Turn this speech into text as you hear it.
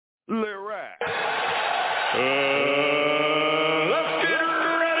Let's ride. Let's get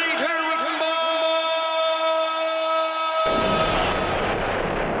ready to rumble!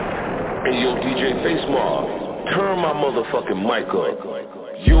 Hey, yo, DJ Face Mob, turn my motherfucking mic up.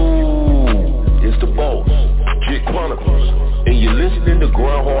 Yo, it's the boss, Jit Chronicles, and you're listening to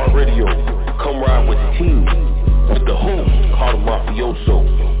GRINDHARD Radio. Come ride with the team, with the host, Cata Mafioso,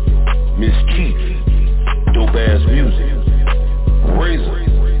 Miss Chief, Dopeazzmuzik, Razor,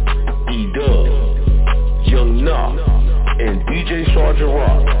 E-Dub, Young Knock, and DJ Sgt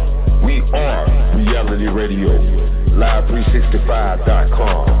Rock. We are Reality Radio,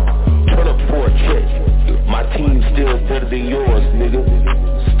 live365.com. Turn up for a check. My team's still better than yours, nigga.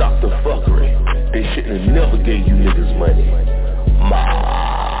 Stop the fuckery. They shouldn't have never gave you niggas money.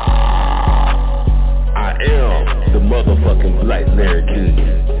 I am the motherfucking Black Larry King.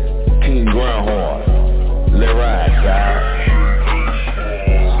 Team GRINDHARD. Let ride, guys.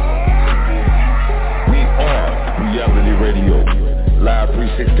 We are Reality Radio,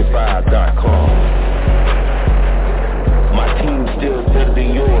 live365.com. My team's still better than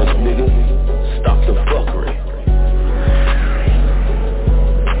yours, nigga. Stop the fuckery.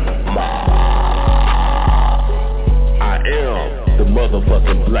 I am the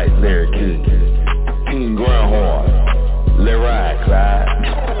motherfucking Black Larry King. Team GRINDHARD. Let ride, Clyde.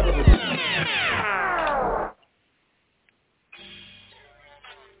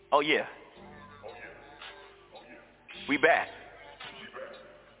 Oh yeah. We back.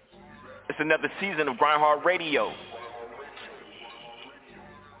 It's another season of GRINDHARD Radio.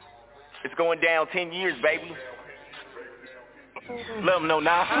 It's going down 10 years, baby. Let them know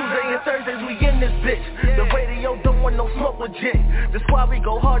now. Tuesday and Thursdays we in this bitch. The radio don't want no smoke with Jit. That's why we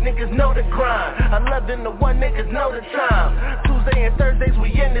go hard, niggas know the grind. 11 to 1, niggas know the time. Tuesday and Thursdays we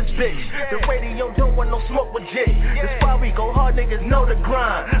in this bitch. The radio don't want no smoke with Jit. That's why we go hard, niggas know the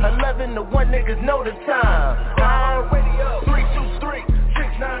grind. 11 to 1, niggas know the time. GRINDHARD Radio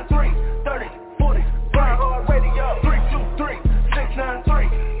 323-693-3040. GRINDHARD Radio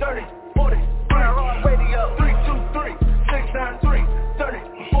 323-693-3040. GRINDHARD Radio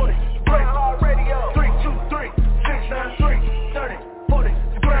 323-693-3040. GRINDHARD Radio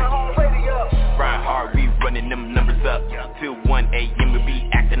 323-693-3040. GRINDHARD Radio. GRINDHARD, we running them numbers up. Till 1 a.m. we be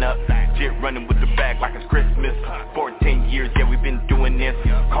acting up. Jit running with the bag like it's Christmas. 14 years, yeah, we been doing this.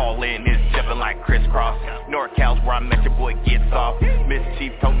 Call in, it's jumping like crisscross. NorCal's where I met your boy gets off. Miss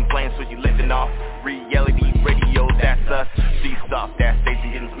Chief toting plans, so you lifting off. Reality Radio, that's us. She's soft, that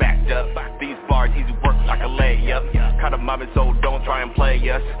station getting smacked up. These bars easy work like a layup. Cata Mafioso, don't try and play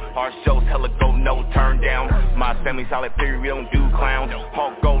us. Our shows hella go, no turn down. My family solid period, we don't do clowns.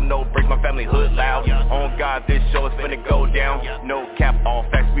 Hawk go, no break, my family hood loud. On God, this show is finna go down. No cap, all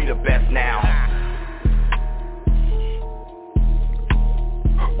facts, we the best now.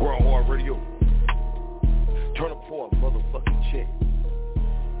 GRINDHARD Radio. Turn up for a motherfucking check.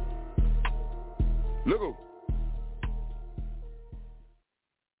 Look.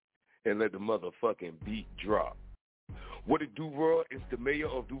 And let the motherfucking beat drop. What it do, world? It's the mayor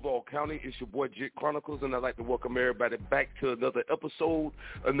of Duval County. It's your boy Jit Chronicles, and I'd like to welcome everybody back to another episode,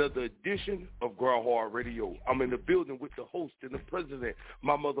 another edition of GRINDHARD Radio. I'm in the building with the host and the president,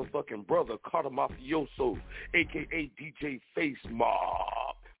 my motherfucking brother, Cata Mafioso, a.k.a. DJ Face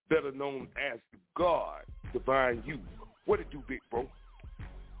Mob, better known as the God, Divine You. What it do, big bro?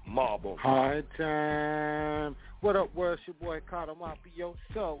 Mob on hard time. What up, world? It's your boy Cata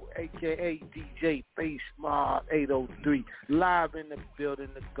Mafioso, a.k.a. DJ Face Mob 803, live in the building,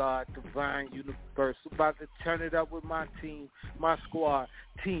 the God, Divine Universal. About to turn it up with my team, my squad,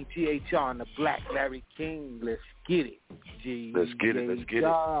 Team GHR and the Black Larry King. Let's get it. Let's get it.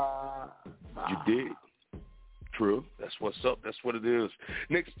 You did. True. That's what's up. That's what it is.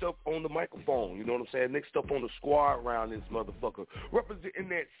 Next up on the microphone, you know what I'm saying? Next up on the squad around this motherfucker. Representing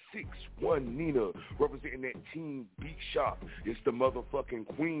that 6'1" Nina. Representing that Team Beat Shop. It's the motherfucking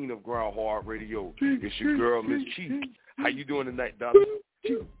queen of GRINDHARD Radio. It's your girl, Miss Chief. How you doing tonight, Dolly?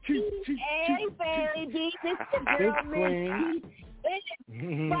 Hey, baby. This is the girl, Miss Chief. It's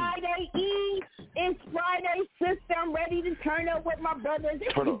Friday Eve. It's Friday, sister. I'm ready to turn up with my brothers.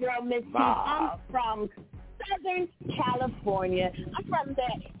 It's the girl, Miss Chief. I'm from Southern California. I'm from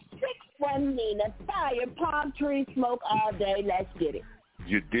that 6'1" Nina. Fire, palm tree, smoke all day. Let's get it.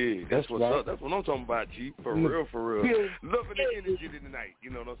 You did. That's what's up. That's what I'm talking about, G. For real, for real. Loving the energy tonight.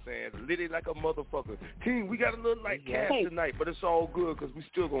 You know what I'm saying? Lit it like a motherfucker. Team, we got a little light cast tonight, but it's all good because we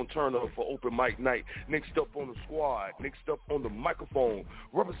still going to turn up for open mic night. Next up on the squad. Next up on the microphone.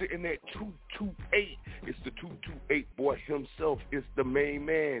 Representing that 228. It's the 228 boy himself. It's the main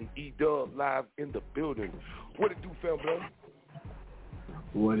man, E-Dub, live in the building. What it do, family?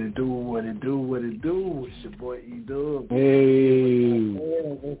 What it do? It's your boy E-Dub. Hey.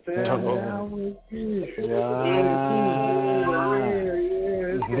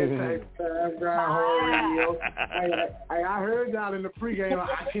 It's time, Grindhard Radio. I heard y'all in the pregame.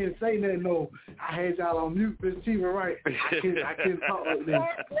 I can't say nothing, no. I had y'all on mute, Miss Chiva, right? I can't talk like this.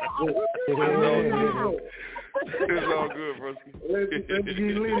 It's all good, bro. Let's get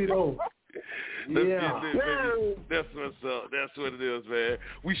litty, though. Let's get lit, baby. That's what's up. That's what it is, man.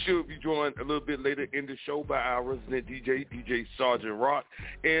 We should be joined a little bit later in the show by our resident DJ Sgt Rock.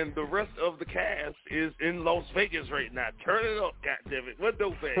 And the rest of the cast is in Las Vegas right now. Turn it up, goddammit. What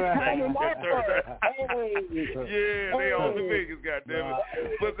dope ass? Yeah, they all in Vegas, goddammit.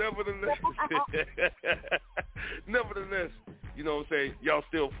 But nevertheless, you know what I'm saying? Y'all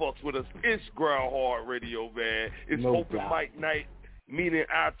still fucks with us. It's Grindhard Radio, man. It's open mic night. Meaning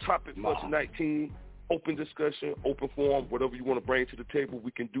our topic for tonight, team, open discussion, open forum, whatever you want to bring to the table,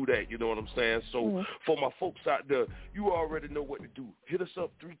 we can do that, you know what I'm saying? So for my folks out there, you already know what to do. Hit us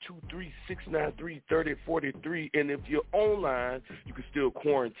up, 323-693-3043, and if you're online, you can still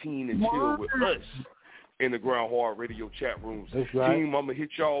quarantine and chill with us in the Grindhard Radio chat rooms. That's right. Team, I'm going to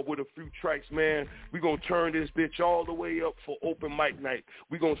hit y'all with a few tracks, man. We're going to turn this bitch all the way up for open mic night.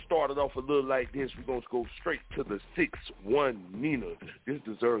 We're going to start it off a little like this. We're going to go straight to the 6-1 Nina. This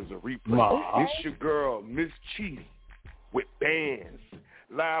deserves a replay. It's your girl, Miss Chief, with bands,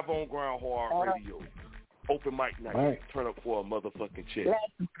 live on Grindhard Radio. Open mic night. Right. Turn up for a motherfucking check.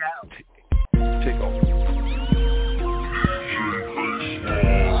 Take off.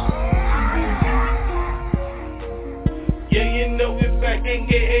 Yeah, you know we back and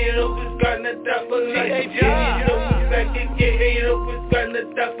get hated up, it's gonna die for life. Yeah, you know we back and get hated up, it's gonna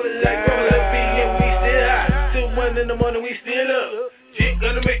die for life. Roll up and we still high, till 1 in the morning we still up. Shit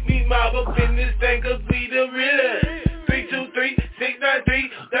gonna make me mob up in this thing, cause we the realest.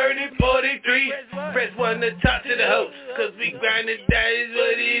 323-693-3043. Press 1 to talk to the host, cause we grindin', that is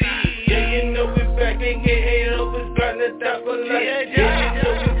what it is. Yeah, you know we back and get hated up, it's gonna die for life. Yeah, you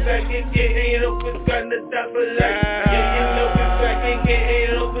know we back and get hated up, it's gonna die for life.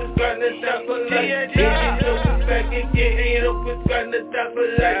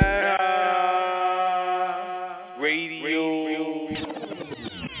 Radio.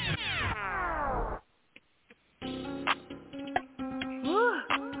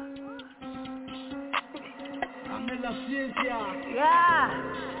 Yeah.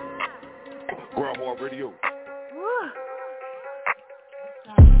 Grindhard Radio.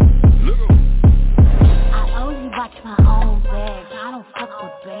 I only watch my own bag, I don't fuck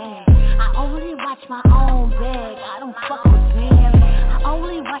with bands. I only watch my own bag, I don't fuck with bands. I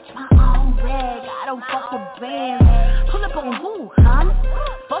only watch my own bag, I don't fuck with bands. Pull up on who, huh?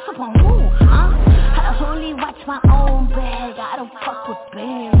 Bust up on who, huh? I only watch my own bag, I don't fuck with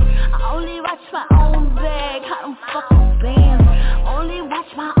bands. I only watch my own bag, I don't fuck with bands. Only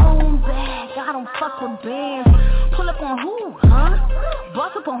watch my own bag, I don't fuck with bands. Pull up on who, huh?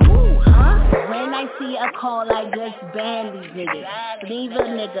 Bust up on who, huh? When I see a call, I just ban these niggas. Leave a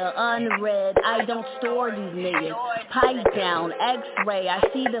nigga unread, I don't store these niggas. Pipe down, x-ray, I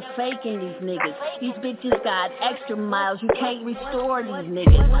see the fake in these niggas. These bitches got extra miles, you can't restore these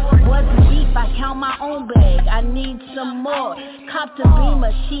niggas. What's deep, I count my own bag, I need some more. Cop to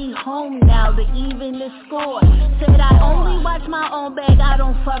Beamer, she home now to even the score. Said I only watch my own bag, I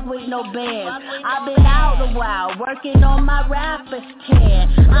don't fuck with no bands. I've been out a while, working on my rapper's tan.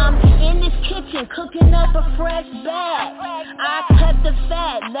 I'm in this kitchen, cooking up a fresh bag. I cut the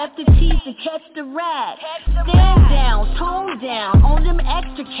fat, left the cheese to catch the rat. Stand down, tone down, on them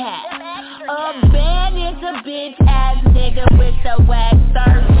extra cats. A band is a bitch ass nigga with the whack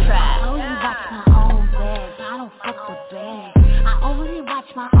thirst trap. I only watch my own bag, I don't fuck with bands. I only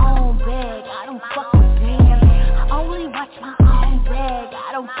watch my own bag, I don't fuck with bands. I only watch my own bag,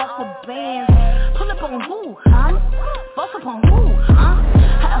 I don't fuck with bands. Pull up on who, huh? Bust up on who, huh?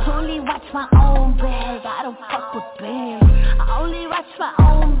 I only watch my own bag, I don't fuck with bands. I only watch my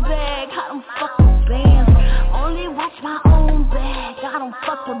own bag, I don't fuck with bands. Only watch my own bag, I don't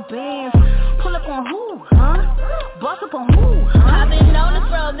fuck with bands. Pull up on who, huh? Bust up on who, huh? I've been known to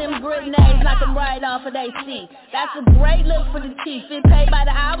throw them grenades, knock them right off of they seat. That's a great look for the chief, it paid by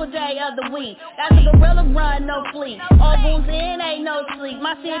the hour, day of the week. That's a gorilla run, no fleet. All goons in, ain't no sleep.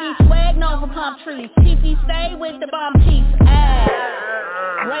 My city swag, known for palm trees. TP stay with the bomb chief.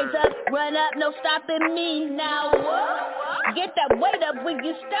 Raise up, run up, no stopping me. Now what? Get that weight up when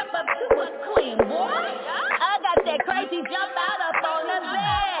you step up to a queen, boy. I got that crazy jump out up on the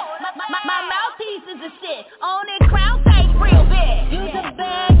bed. My mouthpiece is the shit. On it, crown face real big. Use a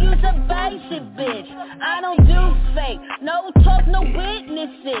bag, use a basic bitch. I don't do fake. No talk, no witness. this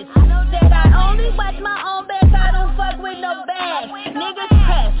bitch. Said I only watch my own back, I don't fuck with no bag. Niggas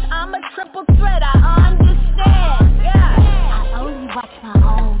press, I'm a triple threat, I understand. Yeah. I only watch my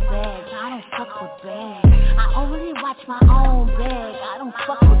own bag, I don't fuck with bags. I only watch my own bag, I don't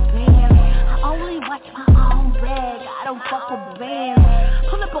fuck with bands. I only watch my own bag, I don't fuck with bands.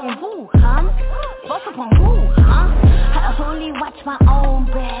 Pull up on who, huh? Bust up on who, huh? I only watch my own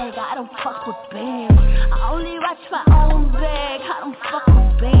bag, I don't fuck with bands. I only watch my own bag, I don't fuck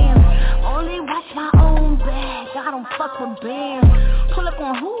with bands. Only watch my own bag, I don't fuck with bands. Pull up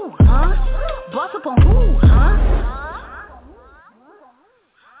on who, huh? Bust up on who, huh?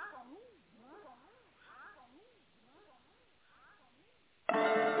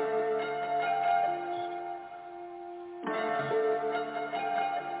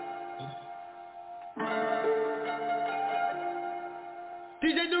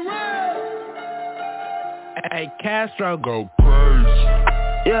 DJ Durant. Hey, Castro go crazy.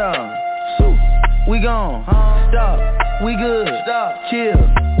 Yeah, we gone. Stop, we good. Stop, chill,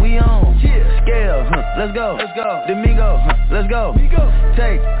 we on. Scale, let's go. Domingo, let's go.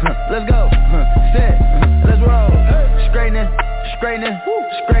 Take, let's go. Set, let's roll. Straightening.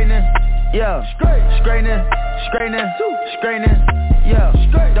 Yeah, straightening. Yeah,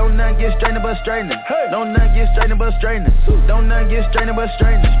 don't nothing get strained but straightening. Don't nothing get strained but straightening. Don't nothing get strained but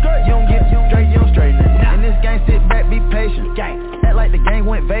straightening. You don't get straight, you don't straighten it. In this game, sit back, be patient. Act like the game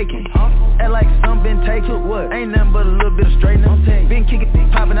went vacant. Act like some been taken. What? Ain't nothing but a little bit of straightening. Been kicking,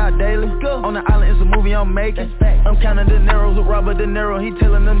 popping out daily. On the island, it's a movie I'm making. I'm counting the Neros with Robert De Niro. He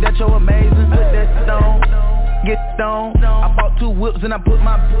telling them that you're amazing. Put that stone. Get stoned. I bought 2 whips and I put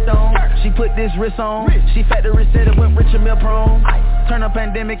my on. She put this wrist on. She factory said it went rich and meal prone. Turn a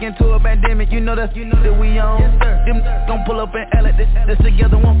pandemic into a pandemic. You know that we on. Them gon' pull up and L at this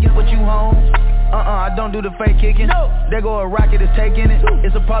together won't get what you home. I don't do the fake kicking. There go a rocket, it's taking it.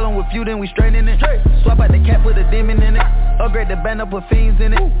 It's a problem with you, then we straightening it. Swap out the cap, put a demon in it. Upgrade the band up, put fiends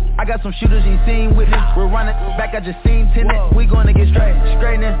in it. I got some shooters you ain't seen with me. We're running back, I just seen tenant. We gonna get straightening.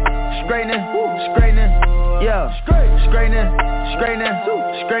 Yeah, straightening.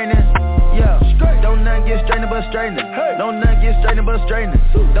 Yeah, don't nothing get strained but straightening. Don't nothing get strained but straightening.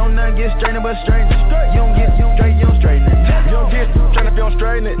 Don't nothing get strained but straightening. You don't get straight, you don't straighten it. You don't get strained if you don't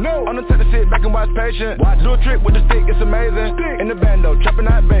straighten it. No, I'm the type to sit back and watch patient. Do a trick with the stick, it's amazing. In the bando, chopping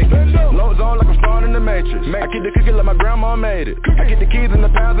out bacon. Loads on like I'm spawned in the Matrix. I keep the cookie like my grandma made it. I get the keys and the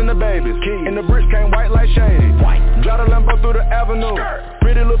pounds and the babies. And the bricks came white like shady. Drive the Lambo through the avenue.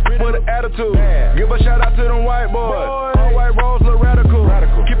 Pretty little with an attitude. Give a shout out to them white boys. All white rolls look radical.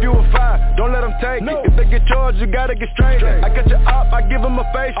 Keep you a 5, don't let them take it. If they get charged, you gotta get straight. I got your op, I give them a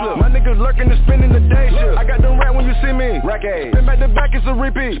facelift. My niggas lurking and spinning the day shift. I got them rat when you see me. Spin back to back, it's a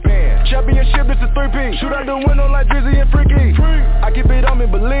repeat. Championship, it's a 3-piece. Shoot out the window like Drizzy and Freaky. I keep it on me,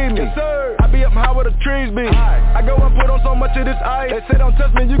 believe me. I be up high where the trees be. I go and put on so much of this ice. They say don't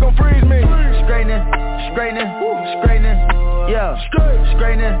touch me, you gon' freeze me. Straightening. Yeah,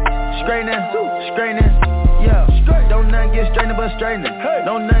 straightening. Yeah, don't nothing get strained but straightening.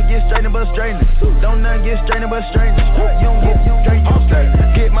 Don't nothing get strained but straightening. Don't nothing get strained but straightening. You don't get straight, you don't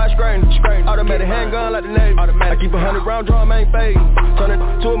straighten. Get my straightening. Automatic handgun like the Navy. I keep 100 round drum, ain't fade. Turn it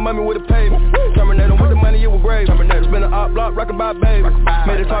to a mummy with a pavement. Terminate them with the money, it was grave. Spin an op block, rockin' by baby.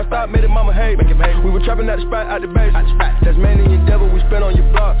 Made it talk stop, made it mama hate. We were trapping at the spot, out the base. Tasmanian devil, we spin on your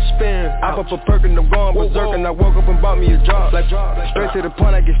block. Spin. I pop a perk and I'm going berserk. And I woke up and bought me a job. Straight to the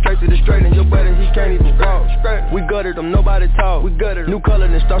point, I get straight to the straight. And your buddy, he can't even walk. We gutted them, nobody talk. New color,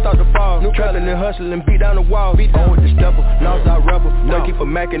 then start to fall. Trapping and hustling, beat down the wall. On with the stepper, Northside rebel. Don't keep a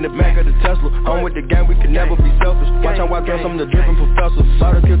Mac in the back of the Tesla. On with the gang, we can never be selfish. Watch how I dress, I'm the different professor.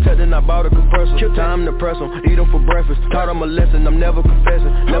 Bought a kill tech, then I bought a compressor. Time to press them, eat them for breakfast. Taught them a lesson, I'm never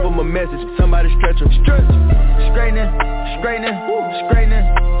confessing. Never my message, somebody stretch them. Straightening.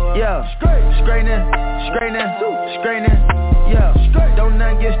 Yeah, straightening. Yeah, don't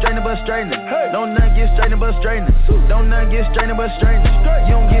nothing get strained but straightening. Don't nothing get strained but straightening. Don't nothing get strained but straightening.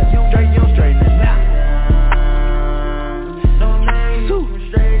 You don't get straight, you don't straighten it.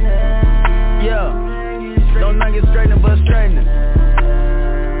 Yeah, don't nothing get strained but straightening.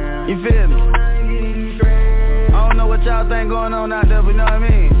 You feel me? I don't know what y'all think going on out there, but you know what I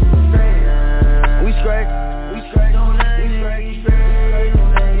mean? We straight.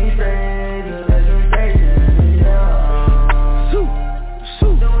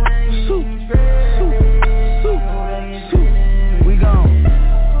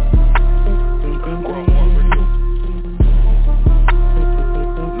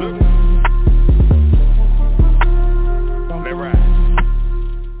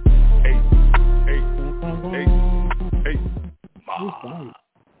 Wow.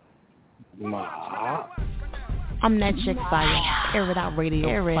 I'm that chick fire. Air It Out Radio.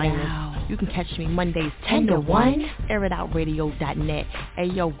 Air It Out. You can catch me Mondays 10 to 1. AirItOutRadio.net. Hey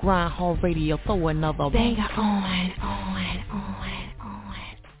yo, Grindhard Radio. Throw another banger on.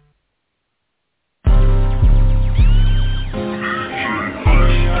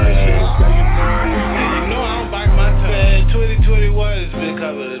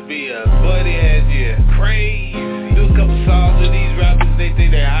 Cover to be a buddy ass year. Crazy. Do a couple songs with these rappers, they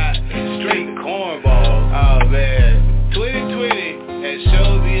think they hot. Straight cornballs. Oh man. 2020 has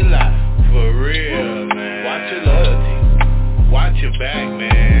showed me a lot. For real, man. Watch your loyalty. Watch your back,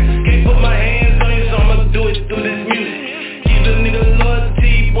 man. Can't put my hands on you, so I'ma do it through this music. Give the nigga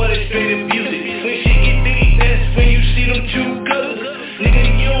loyalty, boy, they straight abuse it. When shit get deep, that's when you see them true colors.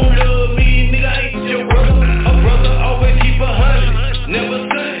 Nigga, you don't love me, nigga, I ain't your brother. A brother always keep 100. Never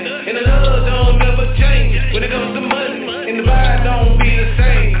sudden, and the love don't never change. When it comes to money, and the vibe don't be the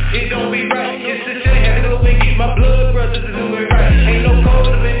same. It don't be right, it's a shame. Had to go and get my blood brothers to do it right. Ain't no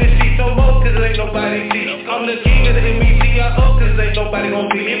code up in this seat no more, cause ain't nobody see. I'm the king of the MECRO, cause ain't nobody gon'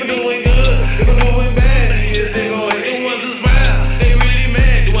 see. If I'm doing good, if I'm doing bad, yes, they gon' hate. The ones who smile, they really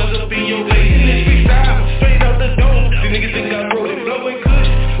mad. The ones up in your face, in this freestyle, straight out the dome. The niggas think I wrote it, blowing kush,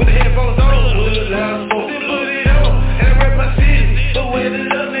 with the headphones on. Hood loud, smoke, then put it on, and I rap my city. But where the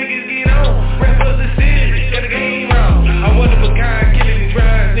love niggas get on, rappers the city, got the game wrong. I'm one of a kind, killing these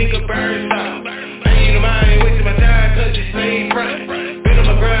rhymes, nigga burn stop. Ain't no mind, wasting my time, cause this ain't front. Been on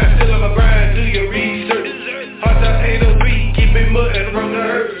my grind, still on my grind, do your research. Hard top 803, keeping mud and from the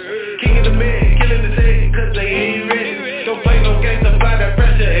hurt. King of the men, killing the dead, cause they ain't ready. Don't play no games, apply that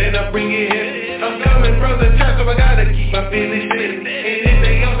pressure, and I bring it in. I'm coming from the top, so I gotta keep my business steady. And if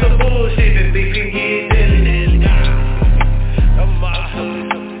they on some bullshit, then they can get deadly.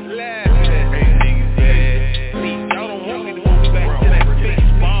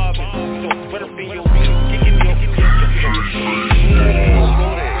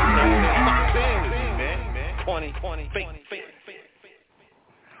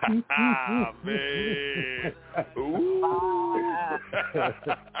 Ah, man. Ooh.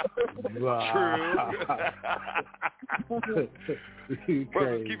 True.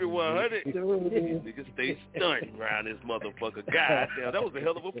 Brothers, keep it 100. Niggas stay stunned around this motherfucker. God damn, that was a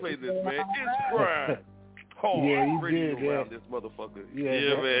hell of a playlist, man. It's grind. Hard radio around this motherfucker.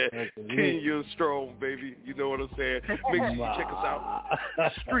 Yeah, man. 10 years strong, baby. You know what I'm saying? Make sure you check us out.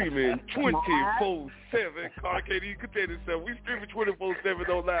 Streaming 24/7. Carter can't even contain himself. We streaming 24/7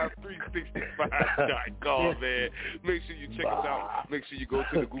 on Live365.com, man. Make sure you check us out. Make sure you go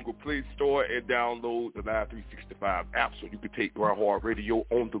to the Google Play Store and download the Live365 app so you can take Grindhard Radio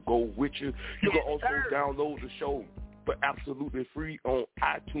on the go with you. You can also download the show for absolutely free on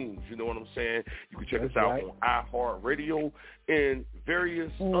iTunes. You know what I'm saying? You can check us out on iHeartRadio and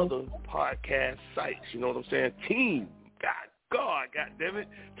various other podcast sites. You know what I'm saying? Team, God damn it.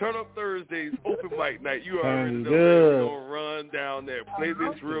 Turn Up Thursdays, open mic night. You already know that. We're going to run down there. Play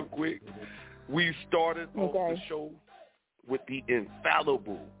this real quick. We started off the show with the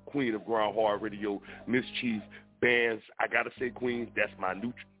infallible queen of Grindhard Radio, Miss Chief Bands. I got to say, Queen, that's my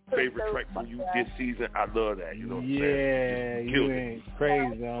new favorite track from you this season. I love that. You know what I'm saying? Yeah, you ain't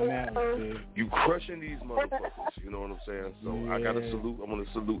crazy on that one. You crushing these motherfuckers. You know what I'm saying? So I got to salute. I'm going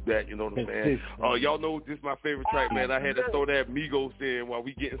to salute that. You know what I'm saying? Y'all know this is my favorite track, man. I had to throw that Migos in while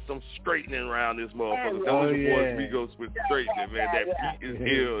we getting some straightening around this motherfucker. That was your boys Migos with straightening, man. That beat is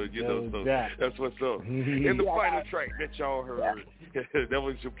ill, you know, so that's what's up. And the final track that y'all heard, that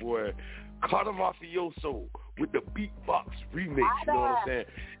was your boy Cata Mafioso with the beatbox remix. You know what I'm saying?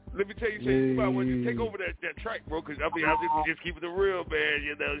 Let me tell you something about when you take over that track, bro, because I mean, I'm just keeping it real, man.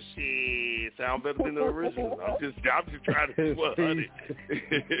 You know, shit, sound better than the original. I'm just trying to do 100.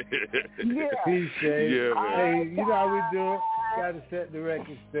 Yeah, man. Hey, you know how we do it. Got to set the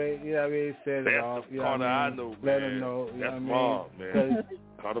record straight. You know what I mean? Set it off. That's the Carter I know, man. Let them know. That's mom, man.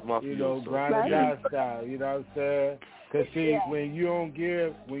 Carter Mafioso. You know, grind it out style. You know what I'm saying? Cause see, when you don't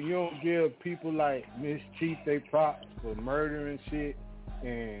give people like Miss Chief they props for murdering shit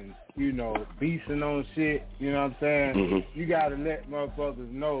and you know beasting on shit, you know what I'm saying? Mm-hmm. You gotta let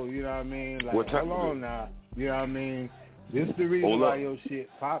motherfuckers know, you know what I mean? Like, hold on now, you know what I mean? This is the reason why your shit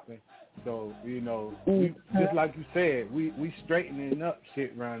popping. So you know, just like you said, we straightening up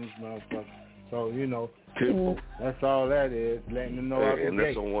shit around this motherfucker. So you know, that's all that is, letting them know. And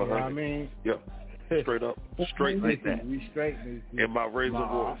that's on 100. You know what I mean? Yep. Straight up, straight like that. We straight in my razor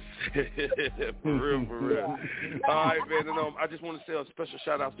voice. For real. All right, man. And I just want to say a special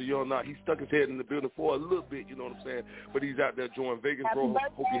shout out to Yo Not. He stuck his head in the building for a little bit, you know what I'm saying? But he's out there enjoying Vegas, bro.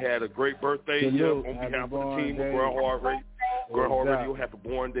 Hope you had a great birthday on behalf of the team of Grindhard Radio. GRINDHARD Radio, happy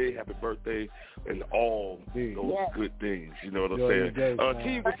born day, happy birthday, and all those good things. You know what I'm saying?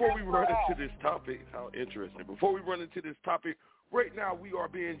 Team, before we run into this topic, how interesting. Before we run into this topic, right now we are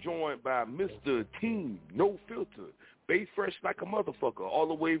being joined by Mr. Team No Filter, Bay Fresh like a motherfucker, all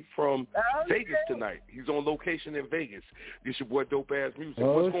the way from Vegas tonight. He's on location in Vegas. This your boy Dopeazzmuzik.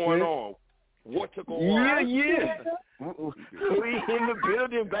 What's going on? What to go on? Yeah. We in the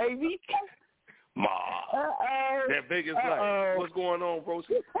building, baby. That Vegas life. What's going on, bro?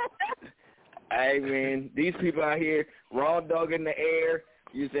 Hey, man, these people out here, raw dog in the air.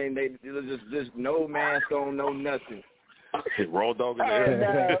 You saying they just no mask on, no nothing. Raw dog in the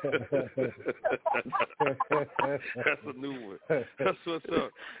air. That's a new one. That's what's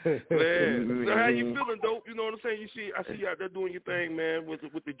up, man. So how you feeling, Dope? You know what I'm saying? I see you out there doing your thing, man, with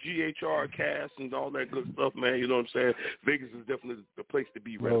the GHR cast and all that good stuff, man. You know what I'm saying? Vegas is definitely the place to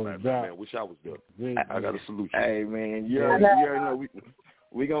be right about that, man. Wish I was there. I gotta salute you. Hey, man, you already know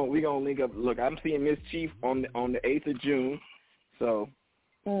we gonna link up. Look, I'm seeing Miss Chief on the 8th of June, so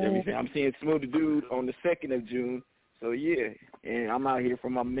I'm seeing Smooth the Dude on the 2nd of June. So yeah, and I'm out here for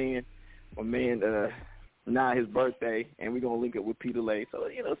my man, now his birthday, and we're gonna link it with Peter Lay. So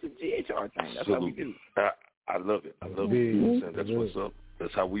it's a GHR thing. That's how we do. I love it. I love it. That's what's up.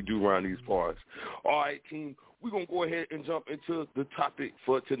 That's how we do around these parts. All right, team, we're gonna go ahead and jump into the topic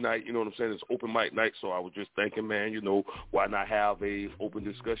for tonight. You know what I'm saying? It's open mic night, so I was just thinking, man, why not have a open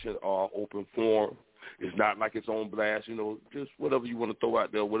discussion or open forum? It's not like it's on blast, just whatever you want to throw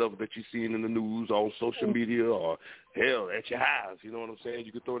out there, whatever that you're seeing in the news, on social media, or, hell, at your house, you know what I'm saying?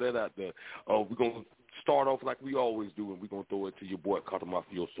 You can throw that out there. We're going to start off like we always do, and we're going to throw it to your boy, Cata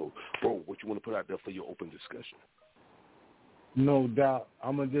Mafioso. Bro, what you want to put out there for your open discussion? No doubt.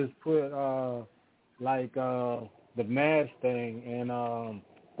 I'm going to just put, the mask thing and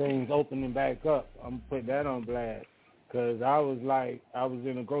things opening back up. I'm going to put that on blast. Because I was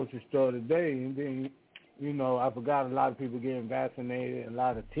in a grocery store today, and then, I forgot a lot of people getting vaccinated, a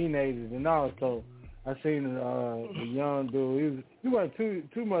lot of teenagers and all. So I seen a young dude. He wasn't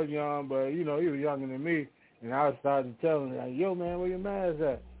too much young, but, he was younger than me. And I started telling him, like, yo, man, where your mask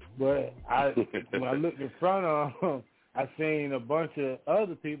at? But when I looked in front of him, I seen a bunch of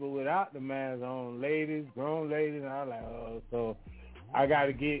other people without the mask on, ladies, grown ladies. And I was like, oh, so I got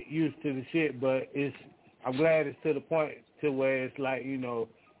to get used to the shit, but I'm glad it's to the point to where it's like,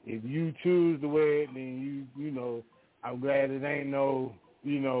 if you choose to wear it, then I'm glad it ain't no,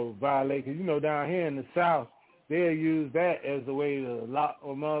 violation. Because, down here in the South, they'll use that as a way to lock a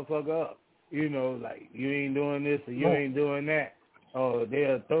motherfucker up. Like, you ain't doing this or you ain't doing that. Or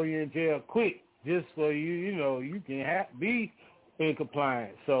they'll throw you in jail quick just for you can be in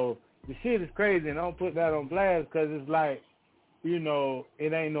compliance. So the shit is crazy, and I don't put that on blast because it's like, it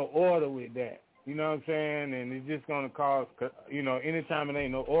ain't no order with that. You know what I'm saying? And it's just going to cause, anytime it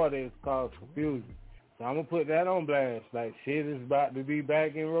ain't no order, it's cause confusion. So I'm going to put that on blast. Like, shit is about to be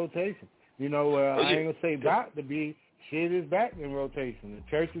back in rotation. I ain't going to say about to be. Shit is back in rotation. The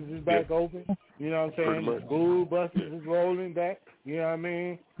churches is back open. You know what I'm saying? The school buses is rolling back. You know what I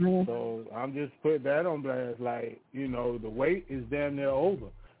mean? So I'm just putting that on blast. Like, the wait is damn near over.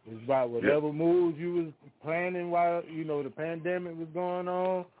 It's about whatever moves you was planning while, the pandemic was going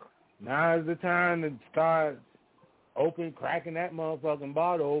on. Now is the time to start cracking that motherfucking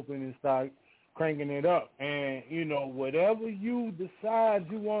bottle open and start cranking it up. And, whatever you decide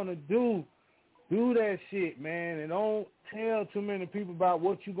you want to do that shit, man. And don't tell too many people about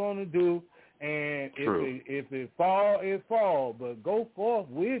what you're going to do. And if it fall, it fall. But go forth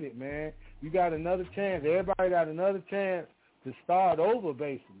with it, man. You got another chance. Everybody got another chance to start over,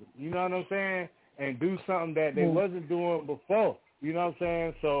 basically. You know what I'm saying? And do something that they wasn't doing before. You know what I'm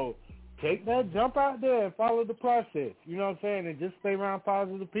saying? So take that jump out there and follow the process. You know what I'm saying? And just stay around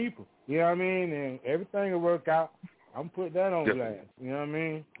positive people. You know what I mean? And everything will work out. I'm putting that on blast. You know what I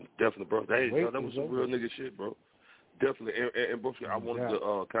mean? Definitely, bro. Hey, that was some real nigga shit, bro. Definitely. And bro, I wanted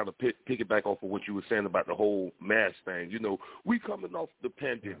to kind of pick it back off of what you were saying about the whole mask thing. We coming off the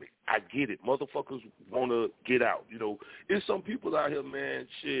pandemic. I get it. Motherfuckers want to get out. There's some people out here, man,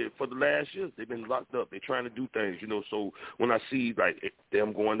 shit, for the last years, they've been locked up. They're trying to do things, So when I see, like,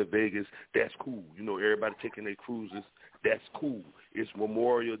 them going to Vegas, that's cool. Everybody taking their cruises, that's cool. It's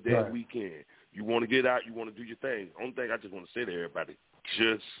Memorial Day weekend. You want to get out, you want to do your thing. Only thing I just want to say to everybody,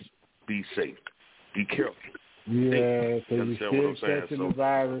 just be safe. Be careful. Yeah, because you're still catching the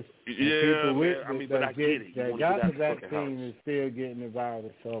virus. Yeah, people but I get it. That got the vaccine is still getting the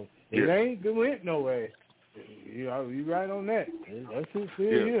virus. So it ain't went nowhere. You right on that. That's still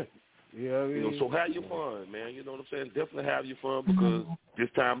here. Yeah, you know, so have your fun, man. You know what I'm saying? Definitely have your fun because this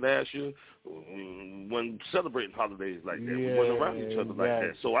time last year, we wasn't celebrating holidays like that. We wasn't around each other like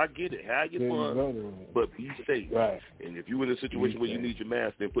that. So I get it. Have your fun, but be safe. Right. And if you're in a situation where you need your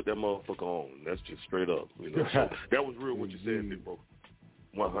mask, then put that motherfucker on. That's just straight up. You know. So that was real what you said, big bro.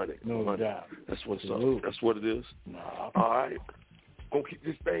 100. No 100. doubt. That's what's up. That's what it is. All right. Gonna keep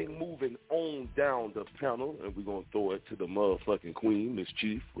this thing moving on down the panel, and we're gonna throw it to the motherfucking queen, Miss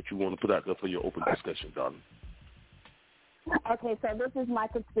Chief. What you want to put out there for your open discussion, darling? Okay, so this is my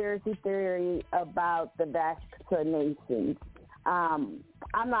conspiracy theory about the vaccinations. I'm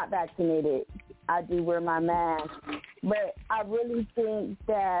not vaccinated. I do wear my mask, but I really think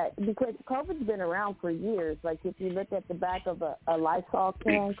that because COVID's been around for years. Like if you look at the back of a Lysol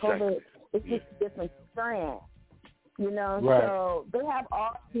can, COVID, it's just a different strand. You know, so they have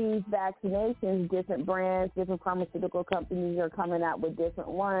all these vaccinations, different brands, different pharmaceutical companies are coming out with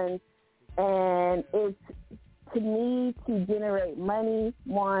different ones. And it's, to me, to generate money,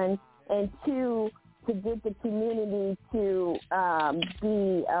 one, and two, to get the community to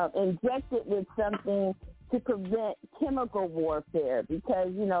be injected with something to prevent chemical warfare because,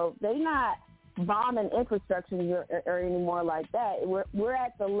 you know, they're not bombing infrastructure or anymore like that. We're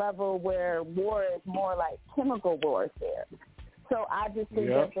at the level where war is more like chemical warfare. So I just think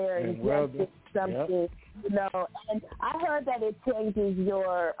that they're injecting something, you know. And I heard that it changes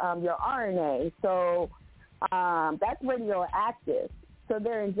your RNA, so that's radioactive. So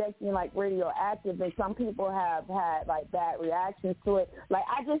they're injecting like radioactive, and some people have had like bad reactions to it. Like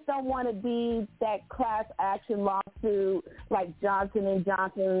I just don't want to be that class action lawsuit like Johnson and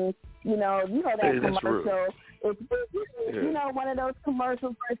Johnson. You know that commercial. It's you know, one of those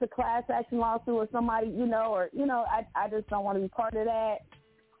commercials where it's a class action lawsuit or somebody, I just don't want to be part of that.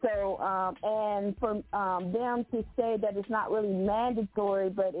 So, and for them to say that it's not really mandatory,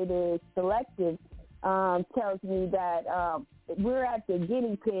 but it is selective, tells me that we're at the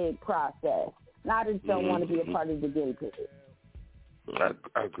guinea pig process. And I just don't want to be a part of the guinea pig.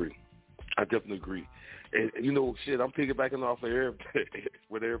 I agree. I definitely agree. And, you know, shit, I'm piggybacking off of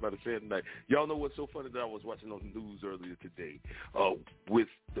what everybody said tonight. Y'all know what's so funny that I was watching on the news earlier today with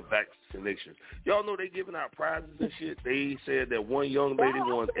the vaccination. Y'all know they giving out prizes and shit. They said that one young lady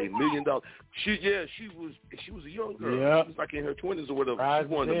won $1 million. She was a young girl. She was like in her 20s or whatever. She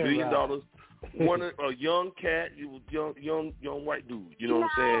won $1 million. Won a young cat, young white dude. You know what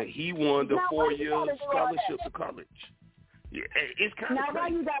I'm saying? He won the 4-year scholarship to college. Yeah, it's kind of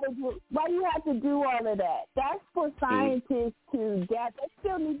crazy. Why you have to do all of that? That's for scientists to gather. They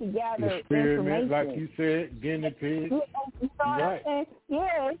still need to gather information. Like you said, guinea pigs. You know what I'm saying?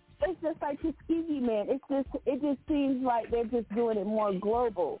 Yeah, it's just like Tuskegee Man. It just seems like they're just doing it more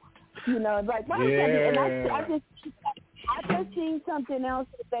global. You know, it's like and I just seen something else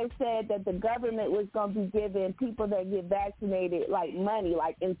that they said that the government was going to be giving people that get vaccinated like money,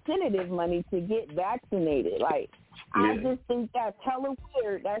 like incentive money to get vaccinated. Like I just think that's hella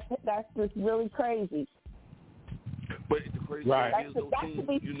weird. That's just really crazy. But the crazy thing is, those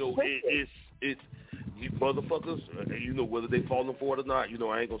things, you know, it's you motherfuckers, you know, whether they falling for it or not, you know,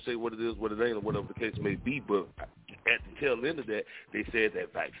 I ain't going to say what it is, what it ain't, or whatever the case may be, but at the tail end of that, they said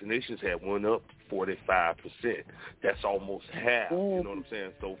that vaccinations had went up 45%. That's almost half, you know what I'm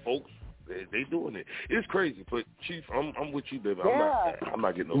saying? So, folks, they doing it. It's crazy, but, Chief, I'm with you, baby. I'm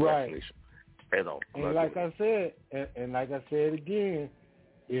not getting no vaccination at all. And like I said, and like I said again,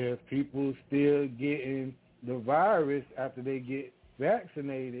 if people still getting the virus after they get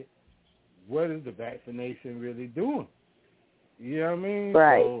vaccinated, what is the vaccination really doing? You know what I mean?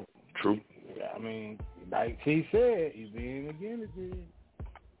 Right. So, true. I mean, like he said, he's being a guinea pig.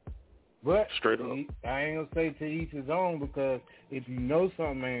 But straight up, I ain't gonna say to each his own, because if you know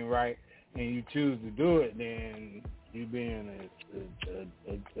something ain't right and you choose to do it, then you being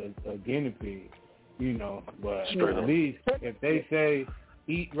a guinea pig, you know. But at least if they say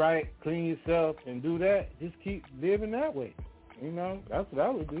eat right, clean yourself, and do that, just keep living that way. You know, that's what I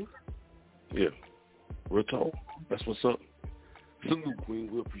would do. Yeah, real talk. That's what's up. Salute, Queen.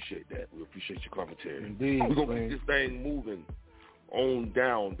 We appreciate that. We appreciate your commentary. Indeed, we're going to keep this thing moving on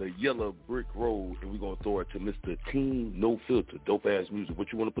down the yellow brick road, and we're going to throw it to Mr. Teen No Filter, Dopeazzmuzik.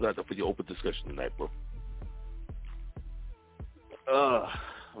 What you want to put out there for your open discussion tonight, bro?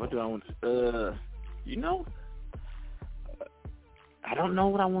 What do I want to, I don't know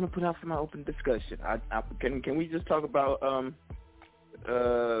what I want to put out for my open discussion. Can we just talk about,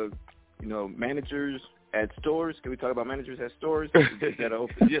 managers at stores? Can we talk about managers at stores? Is that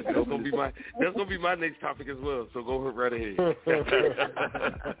open? Yes, that's gonna be my next topic as well. So go right ahead.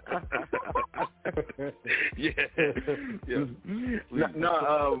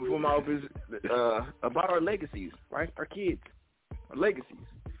 For my opus, about our legacies, right? Our kids, our legacies.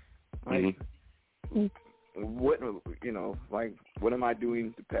 Like, what, you know, like, what am I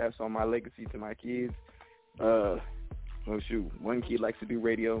doing to pass on my legacy to my kids? Well, shoot, one kid likes to do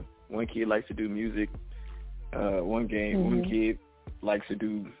radio, one kid likes to do music, one kid likes to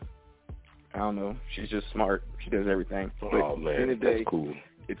do, I don't know, she's just smart, she does everything. Oh, but man, at the end of the day, that's cool.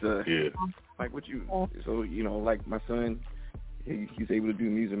 It's like what you, so, you know, like my son, he's able to do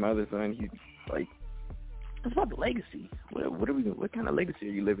music. My other son, he's like, it's about the legacy. What kind of legacy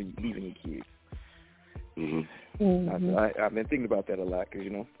are you leaving your kids? I've been thinking about that a lot because,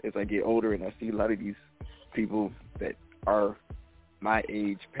 you know, as I get older and I see a lot of these people that are my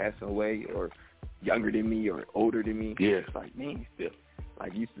age passing away or younger than me or older than me, it's like, man,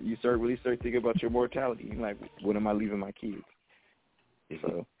 like you really start thinking about your mortality. You're like, what am I leaving my kids?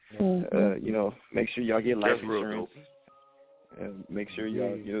 So, you know, make sure y'all get life insurance. Make sure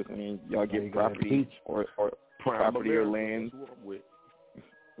y'all, you know what I mean, y'all get property or property or land.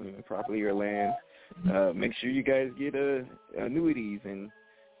 Property or land. Make sure you guys get annuities and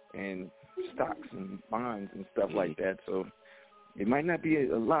stocks and bonds and stuff like that. So it might not be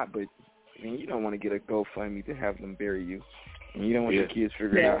a lot, but I mean, you don't want to get a GoFundMe to have them bury you, and you don't want your kids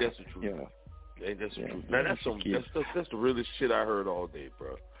figuring out. That's the truth. You know, that's the truth. Now that's the realest shit I heard all day,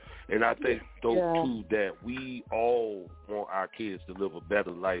 bro. And I think too that we all want our kids to live a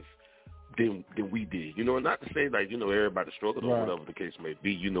better life than we did. You know, and not to say like, you know, everybody struggled or whatever the case may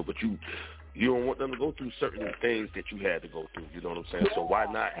be, you know, but you don't want them to go through certain things that you had to go through, you know what I'm saying? So why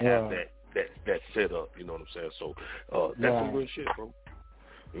not have that set up, you know what I'm saying? So that's some real shit, bro.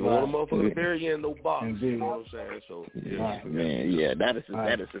 You don't want a motherfucker to bury you in no box, you know what I'm saying? So man, that is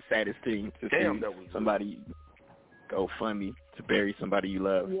the saddest thing to see somebody go GoFundMe to bury somebody you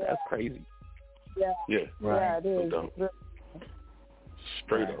love. That's crazy. Yeah, it is. No,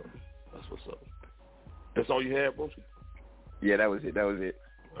 straight up. That's what's up. That's all you had, Broski? Yeah, that was it. All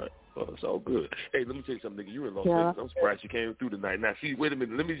right. Well, it's all good. Hey, let me tell you something, nigga. You in Las Vegas. I'm surprised you came through tonight. Now, see, wait a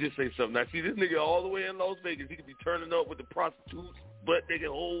minute. Let me just say something. Now, see, this nigga all the way in Las Vegas. He could be turning up with the prostitutes, butt-naked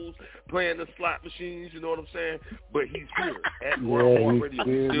hoes, playing the slot machines, you know what I'm saying? But he's here at GRINDHARD Radio.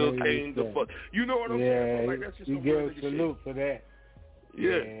 He still came the fuck. You know what I'm saying? Like, that's just you some give real a salute for that.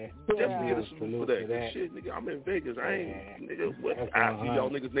 Definitely get a salute for that. Good shit, nigga. I'm in Vegas. I ain't, nigga. What? I'll see y'all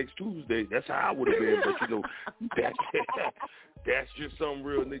niggas next Tuesday. That's how I would have been, but you know, that's just some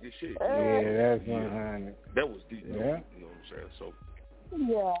real nigga shit. That's 100. That was deep. You know what I'm saying? So.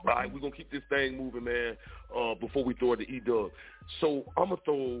 All right, we're going to keep this thing moving, man, before we throw it to E-Dub. So I'm going to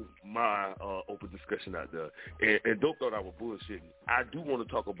throw my open discussion out there. And Dope thought I was bullshitting. I do want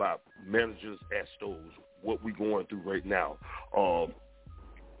to talk about managers at stores, what we're going through right now,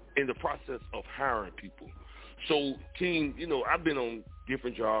 in the process of hiring people. So, team, you know, I've been on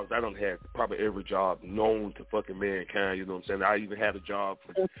different jobs. I done had probably every job known to fucking mankind, you know what I'm saying? I even had a job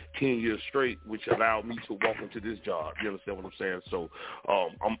for 10 years straight, which allowed me to walk into this job. You understand what I'm saying? So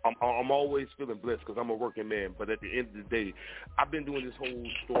I'm always feeling blessed because I'm a working man. But at the end of the day, I've been doing this whole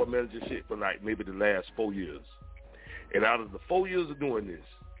store manager shit for like maybe the last 4 years. And out of the 4 years of doing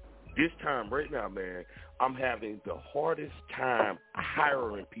this time right now, man, I'm having the hardest time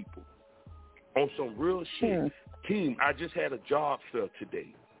hiring people. On some real shit. Team, I just had a job fair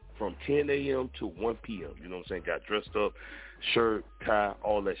today from 10 a.m. to 1 p.m. You know what I'm saying? Got dressed up, shirt, tie,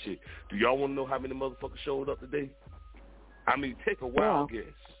 all that shit. Do y'all want to know how many motherfuckers showed up today? I mean, take a wild guess.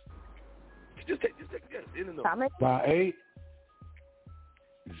 Just take a guess. In and out. About 8.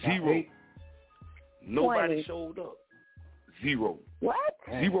 0. 8. Nobody 20. showed up. 0. What?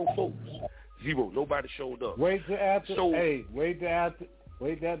 0 folks. 0. Nobody showed up. Wait till after June.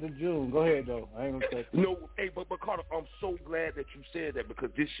 Go ahead though. I ain't gonna say. No, hey, but Carter, I'm so glad that you said that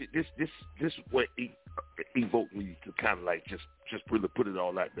because this shit, this is what evoked me to kind of like just really put it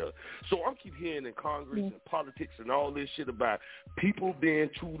all out there. So I'm keep hearing in Congress and politics and all this shit about people being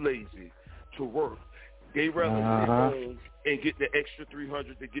too lazy to work. They rather sit home and get the extra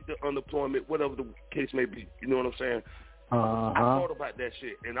 300 to get the unemployment, whatever the case may be. You know what I'm saying? I thought about that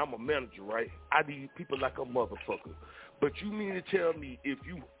shit, and I'm a manager, right? I need people like a motherfucker. But you mean to tell me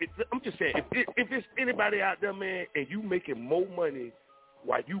I'm just saying, if there's anybody out there, man, and you making more money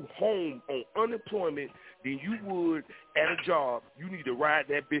while you home on unemployment than you would at a job, you need to ride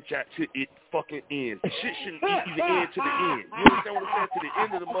that bitch out to it fucking ends. The shit shouldn't even end to the end. You understand what I'm saying? To the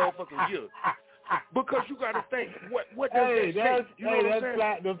end of the motherfucking year. Because you got to think, what does that say? You know what I'm saying?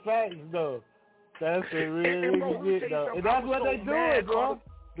 That's the facts, though. That's a real shit, though. And that's what they doing, bro.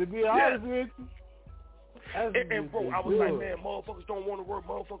 To be honest with you. And bro, I was like, man, motherfuckers don't want to work,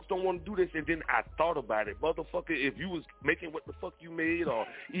 motherfuckers don't want to do this. And then I thought about it, motherfucker, if you was making what the fuck you made, or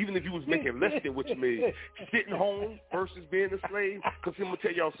even if you was making less than what you made, sitting home versus being a slave, because I'm going to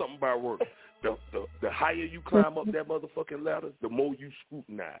tell y'all something about work. The higher you climb up that motherfucking ladder, the more you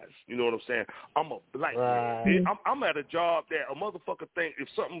scrutinize. You know what I'm saying? I'm a black man. I'm at a job that a motherfucker think if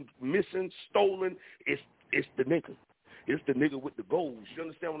something's missing, stolen, it's the nigga. It's the nigga with the goals. You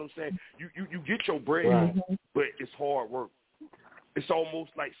understand what I'm saying? You get your bread, but it's hard work. It's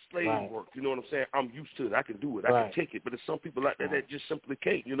almost like slave work. You know what I'm saying? I'm used to it. I can do it. I can take it. But there's some people like that just simply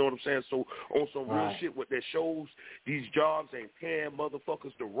can't. You know what I'm saying? So on some real shit, what that shows, these jobs ain't paying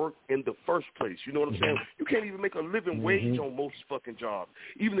motherfuckers to work in the first place. You know what I'm saying? You can't even make a living wage on most fucking jobs,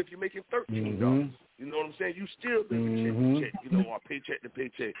 even if you're making $13. You know what I'm saying? You still living check to check, you know, or paycheck to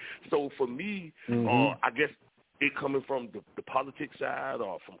paycheck. So for me, I guess it coming from the politics side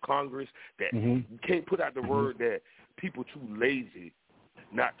or from Congress, that you can't put out the word that people too lazy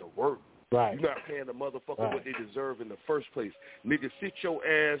not to work. You're not paying the motherfucker what they deserve in the first place. Nigga, sit your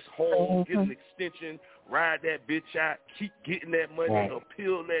ass home, get an extension, ride that bitch out, keep getting that money,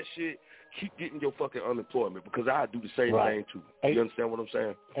 appeal that shit, keep getting your fucking unemployment, because I do the same thing too. You understand what I'm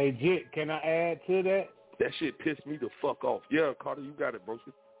saying? Hey, Jit, can I add to that? That shit pissed me the fuck off. Yeah, Carter, you got it,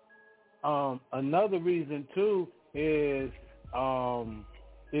 broski. Another reason too is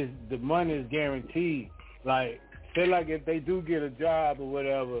the money is guaranteed. Like, say like if they do get a job or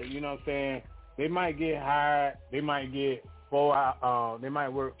whatever, you know what I'm saying, they might get hired, they might get they might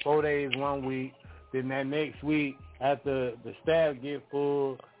work 4 days 1 week, then that next week after the staff get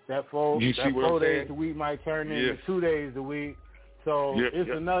full, that 4 days a week might turn into 2 days a week. So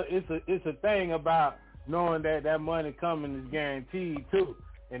it's a thing about knowing that money coming is guaranteed too.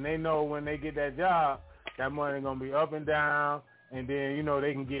 And they know when they get that job, that money gonna be up and down, and then, you know,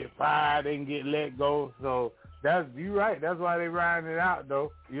 they can get fired, they can get let go. So you right. That's why they riding it out,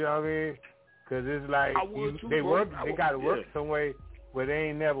 though. You know what I mean? Because it's like they got to work some way where they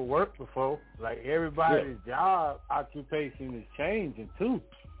ain't never worked before. Like, everybody's job occupation is changing too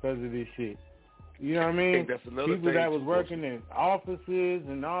because of this shit. You know what I mean? People that was working in offices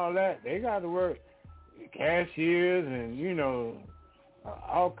and all that, they got to work. Cashiers and, you know,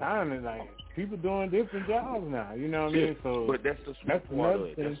 all kind of, like, people doing different jobs now. You know what I mean? So, but that's the sweet part of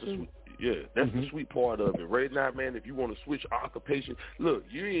it. That's the sweet part of it. Right now, man, if you want to switch occupation, look,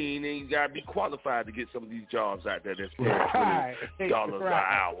 you ain't got to be qualified to get some of these jobs out there that's paying $20 an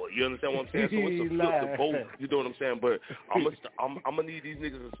hour. You understand what I'm saying? So it's a flip to both. You know what I'm saying? But I'm gonna need these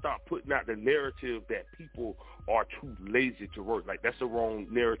niggas to stop putting out the narrative that people are too lazy to work. Like, that's the wrong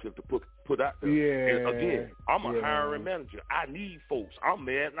narrative to put out there. And again, I'm a hiring manager. I need folks. I'm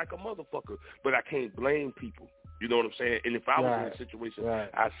mad like a motherfucker, but I can't blame people. You know what I'm saying? And if I was in a situation,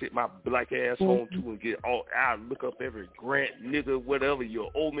 I'd sit my black ass home too and I'd look up every grant, nigga, whatever, you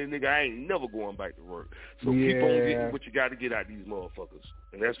owe me, nigga, I ain't never going back to work. So keep on getting what you got to get out of these motherfuckers.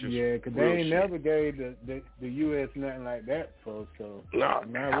 And that's just because they ain't never gave the U.S. nothing like that, folks. So now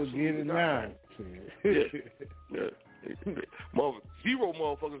we'll get it now. Zero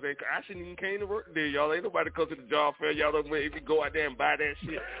motherfuckers ain't. I shouldn't even came to work today, y'all. Ain't nobody come to the job fair. Y'all don't if you go out there and buy that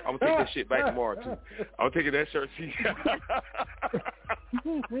shit. I'm gonna take that shit back tomorrow too. I'm taking that shirt. I'm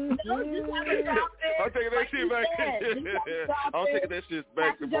taking that shit back. I'm taking that shit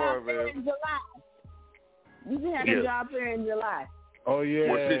back tomorrow, man. You can have a job fair in July. Oh,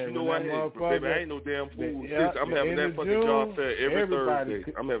 yeah. Well, since you know what, baby, I ain't no damn fool. I'm having that fucking job fair every Thursday.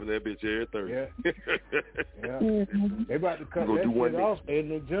 I'm having that bitch every Thursday. They about to cut that shit off in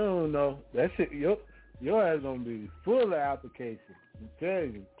the June, though. That shit, your ass going to be full of applications. I'm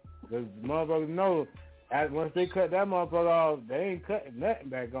telling you. Because motherfuckers know, once they cut that motherfucker off, they ain't cutting nothing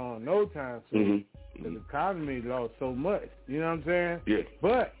back on no time soon. The economy lost so much. You know what I'm saying? Yeah.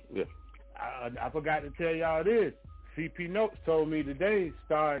 But I forgot to tell y'all this. CP Notes told me today,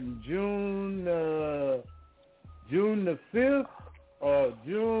 starting June the 5th or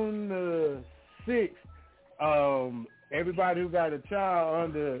June the 6th, everybody who got a child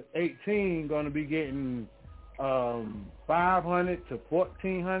under 18 going to be getting $500 to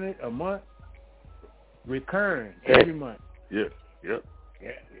 $1,400 a month recurring every month. Yeah.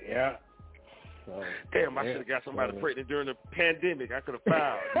 So, damn, I should have got somebody pregnant during the pandemic. I could have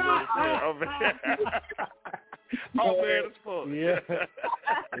filed. You know what I'm saying? Oh, man, it's fun.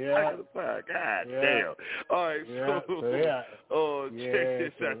 God damn. All right, check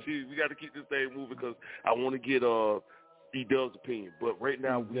this out, too. We got to keep this thing moving because I want to get He does opinion, but right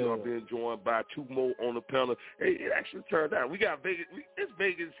now we are being joined by two more on the panel. Hey, it actually turned out. We got Vegas. It's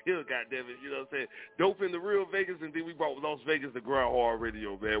Vegas here, goddammit. You know what I'm saying? Dope in the real Vegas, and then we brought Las Vegas to Grindhard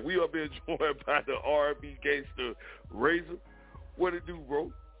Radio, man. We are being joined by the R&B gangster, Razor. What it do,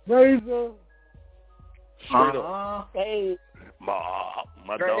 bro? Razor. Straight up. Hey. My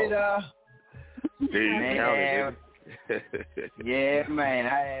Straight dog. Man. Yeah, man.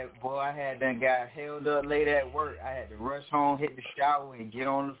 I had done got held up late at work. I had to rush home, hit the shower, and get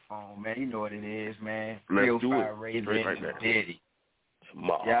on the phone, man. You know what it is, man. Let's do it. Razor Straight right and now. Daddy.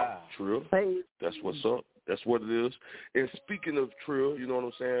 Yeah. Trill. That's what's up. That's what it is. And speaking of Trill, you know what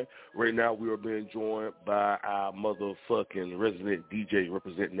I'm saying? Right now we are being joined by our motherfucking resident DJ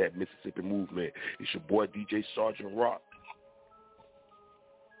representing that Mississippi movement. It's your boy DJ Sgt Rock.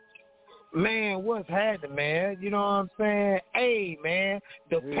 Man, what's happening, man? You know what I'm saying? Hey, man,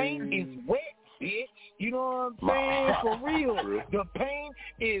 the paint is wet, bitch. You know what I'm saying? For real. The paint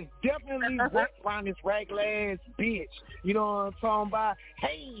is definitely wet around this raglan ass bitch. You know what I'm talking about?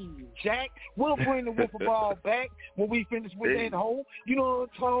 Hey, Jack, we'll bring the wiffle ball back when we finish with that hole. You know what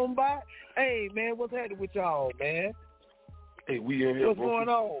I'm talking about? Hey, man, what's happening with y'all, man? Hey, we in here, what's going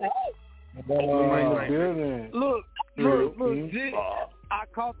on? Look, Jit, I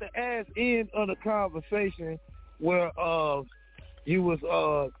caught the ass end of the conversation where you was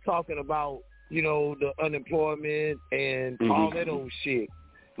talking about, you know, the unemployment and all that old shit.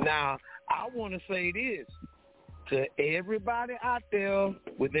 Now, I want to say this to everybody out there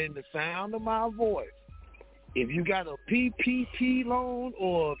within the sound of my voice. If you got a PPP loan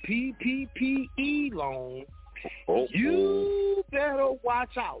or a PPPE loan, you better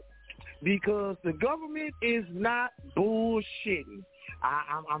watch out because the government is not bullshitting.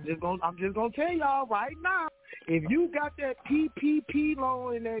 I'm just gonna tell y'all right now. If you got that PPP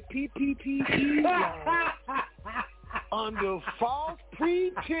loan and that PPPE loan under false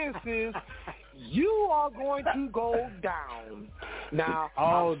pretenses, you are going to go down. Now,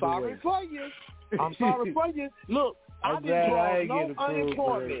 I'm sorry for you. Look, I didn't draw no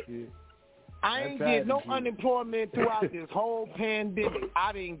unemployment. I ain't get no unemployment throughout this whole pandemic.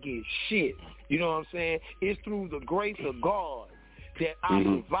 I didn't get shit. You know what I'm saying? It's through the grace of God that I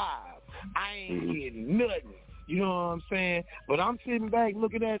survived. I ain't getting nothing. You know what I'm saying? But I'm sitting back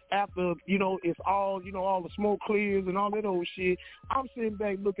looking at after, you know, it's all, you know, all the smoke clears and all that old shit. I'm sitting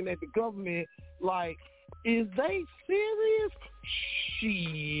back looking at the government like, is they serious?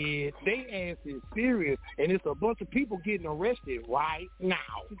 Shit, they ass is serious. And it's a bunch of people getting arrested right now.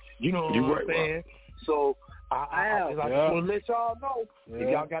 You know what I'm saying? Right. So I just want to let y'all know, if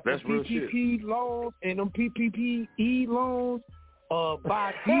y'all got the PPP loans and them PPPE loans,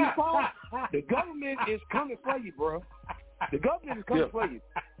 by default, the government is coming for you, bro. The government is coming for you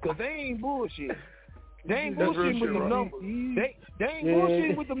because they ain't bullshit. They ain't bullshitting with the numbers. They ain't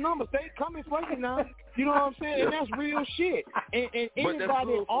bullshitting with the numbers. They coming for you now. You know what I'm saying? And that's real shit. And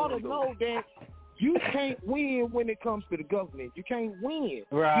anybody ought to know that you can't win when it comes to the government. You can't win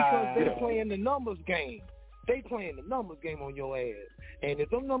because they're playing the numbers game. They playing the numbers game on your ass. And if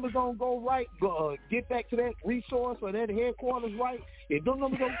them numbers don't go right, get back to that resource or that headquarters right, if them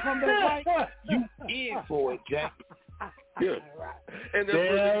numbers don't come back right, you in for it, Jack. Yeah. And that's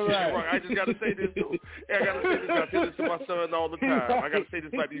right. I just got to say this, too. I got to say this. I tell this to my son all the time. I got to say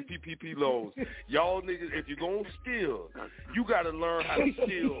this about these PPP loans. Y'all niggas, if you're going to steal, you got to learn how to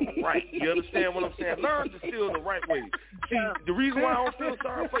steal right. You understand what I'm saying? Learn to steal the right way. See, the reason why I don't feel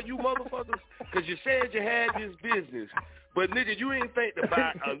sorry for you motherfuckers, because you said you had this business, but, nigga, you ain't think to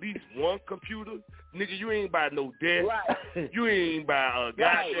buy at least one computer. Nigga, you ain't buy no desk. You ain't buy a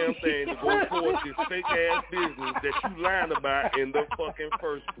goddamn thing to go towards this fake-ass business that you lying about in the fucking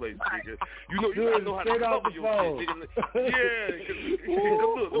first place, nigga. You know, you gotta know how to cover your shit, nigga. Yeah, because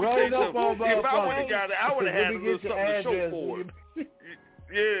look, let me tell you something. If I would have got it, I would have had a little something to show for it.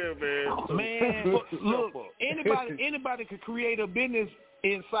 Yeah, man. Man, look, anybody could create a business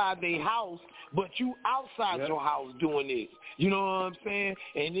inside their house, but you outside your house doing this. You know what I'm saying?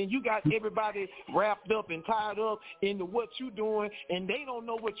 And then you got everybody wrapped up and tied up into what you doing, and they don't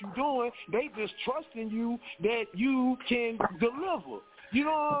know what you're doing. They just trusting you that you can deliver. You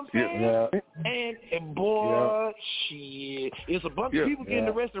know what I'm saying? And boy, shit, it's a bunch of people getting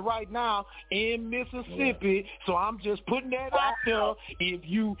arrested right now in Mississippi. So I'm just putting that out there. If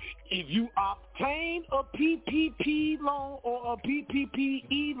you obtain a PPP loan or a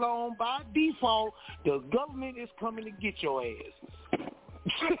PPPE loan by default, the government is coming to get your ass.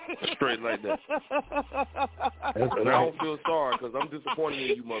 Straight like that. And I don't feel sorry because I'm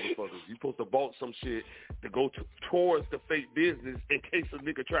disappointed in you motherfuckers. You supposed to bought some shit to go towards the fake business in case a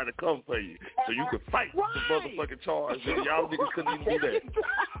nigga try to come for you. So you could fight the motherfucking charge. And y'all niggas couldn't even do that.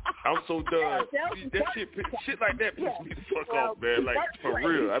 I'm so done. That shit like that pisses me the fuck off, man. Like, for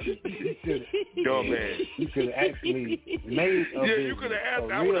real. I mean, dumb man. You could have actually made a business. You could have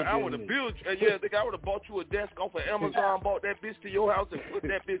asked. I would have built. Yeah, nigga, I would have bought you a desk off of Amazon, bought that bitch to your house, and put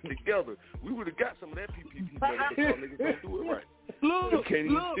that bitch together. We would have got some of that PPP money, but y'all niggas don't do it right. Look, you can't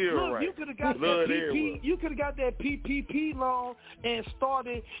even steal right. You could have got that PPP loan and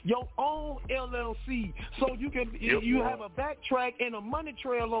started your own LLC, so you can you have a backtrack and a money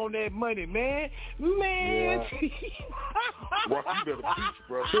trail on that money, man. Yeah. Rock, you better preach,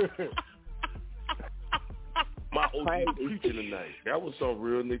 bro. My OG preaching tonight. That was some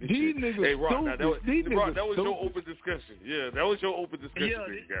real nigga shit. Hey, Rock, that was your open discussion. Yeah, that was your open discussion,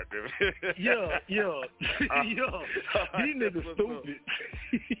 nigga, goddamn. These niggas stupid.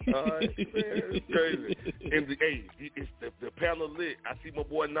 Man, it's crazy. And it's the panel lit. I see my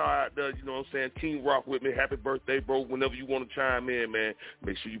boy Nah out there, you know what I'm saying, Team Rock with me. Happy birthday, bro. Whenever you want to chime in, man,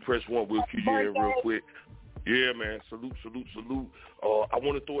 make sure you press 1. We'll cue you in real quick. Yeah, man. Salute. I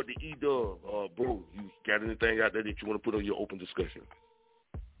want to throw it to E-Dub. Bro, you got anything out there that you want to put on your open discussion?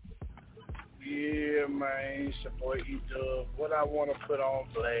 Yeah, man. It's your boy E-Dub. What I want to put on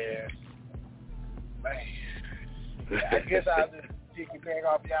blast, man. I guess I'll just piggyback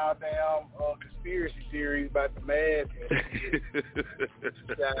off y'all damn conspiracy theories about the madness.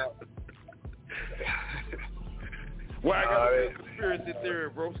 Why I got a conspiracy theory,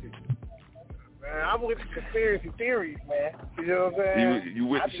 bro? Man, I'm with the conspiracy theories, man. You know what I'm saying? You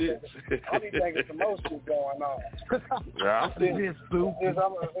with the shit? I be thinking some more shit going on. Yeah, since we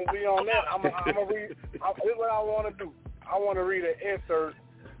on that, I'm gonna read. Here's what I want to do. I want to read an excerpt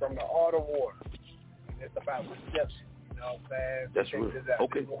from the Art of War. It's about deception. You know what I'm saying? That's real.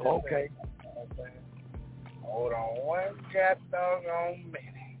 Okay. You know what I'm saying? Hold on one doggone minute.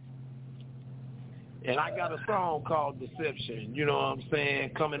 And I got a song called Deception, you know what I'm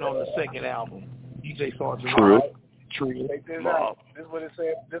saying, coming on the second album. DJ Sgt Rock. True. This is what it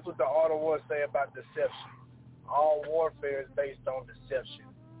said. This is what the Art of War say about deception. All warfare is based on deception.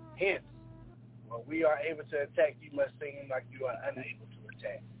 Hence, when we are able to attack, you must seem like you are unable to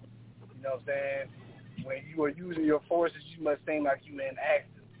attack. You know what I'm saying? When you are using your forces, you must seem like you are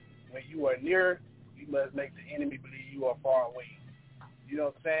inactive. When you are near, you must make the enemy believe you are far away. You know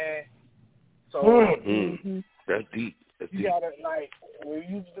what I'm saying? So that's deep. You gotta when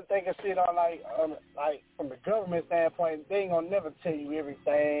you think of shit on like from the government standpoint, they ain't gonna never tell you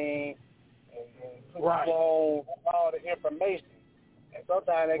everything and put you on all the information. And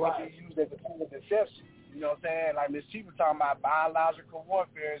sometimes they can be used as a tool of deception. You know what I'm saying? Like Miss Chief was talking about biological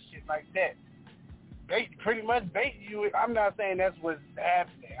warfare and shit like that. They pretty much bait you. I'm not saying that's what's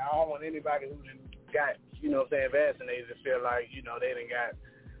happening. I don't want anybody who got, you know what I'm saying, vaccinated to feel like, you know, they done got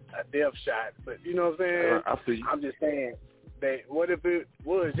a death shot, but you know what I'm saying? I feel you. I'm just saying that what if it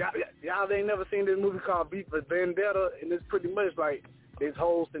was y'all ain't never seen this movie called Beat for Vendetta, and it's pretty much like this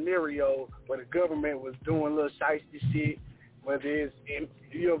whole scenario where the government was doing little shiesty shit, whether it's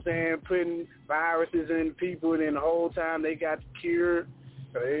you know what I'm saying, putting viruses in people, and then the whole time they got the cure.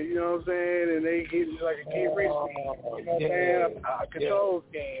 You know what I'm saying? And they get like a get rich scheme, you know what I'm saying? A control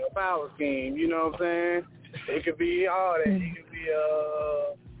scheme, a power scheme, you know what I'm saying? It could be all that. It could be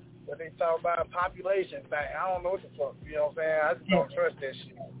what they talk about, population thing. I don't know what the fuck, you know what I'm saying? I just don't trust that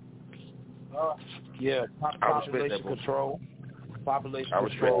shit. Population control. Population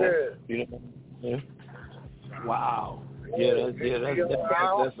control. That. You know? Yeah. Wow. Yeah, that's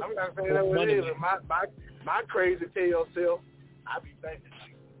I'm not saying that what it is. My crazy tell yourself, I be thinking.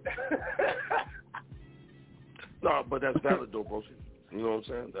 No, but that's valid though, bro. You know what I'm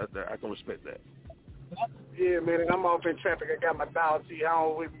saying? That I can respect that. Yeah, man, and I'm off in traffic. I got my dollar tea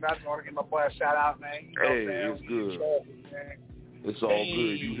home with me. I just want to give my boy a shout out, man. You know it's good. It's all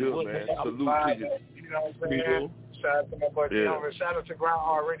good. You here, man. Salute to you. You know what I'm saying? Shout out to my boy John. Shout out to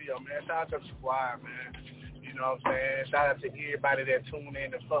GRINDHARD RADIO, man. Shout out to the squad, man. You know what I'm saying? Shout out to everybody that tune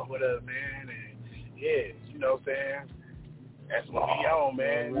in to fuck with us, man. And yeah, you know what I'm saying? That's what we on,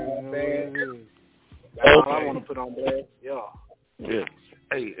 man. You know what I'm saying? That's all I want to put on blast. Yeah.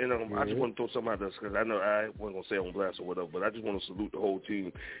 Hey, and I just want to throw something out there because I know I wasn't going to say on blast or whatever, but I just want to salute the whole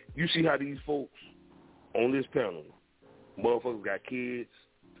team. You see how these folks on this panel, motherfuckers got kids,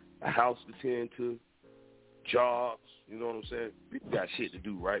 a house to tend to, jobs, you know what I'm saying? People got shit to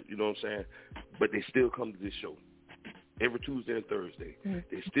do, right? You know what I'm saying? But they still come to this show every Tuesday and Thursday.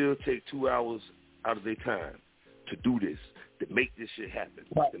 They still take 2 hours out of their time to do this, to make this shit happen,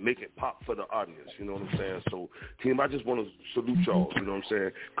 to make it pop for the audience, you know what I'm saying? So, team, I just want to salute y'all, you know what I'm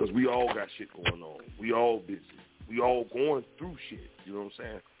saying? Because we all got shit going on. We all busy. We all going through shit, you know what I'm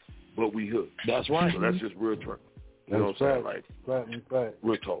saying? But we hooked. That's right. So that's just real talk. You know what I'm saying? Like,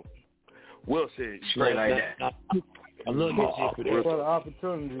 real talk. Well said. Straight like that. I love that shit for that. For the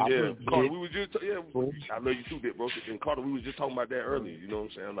opportunity. Yeah, Carter, we were just I love you too, bit, bro. And Carter, we was just talking about that earlier. You know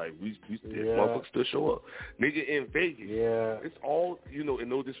what I'm saying? Like we motherfuckers still show up, nigga in Vegas. Yeah, it's all and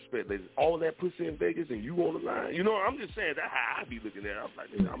no disrespect, ladies. All that pussy in Vegas and you on the line. You know, I'm just saying that's how I be looking at it. I'm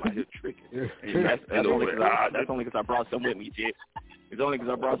like, nigga, I'm out here tricking. That's only because I brought some with me, Jit. It's only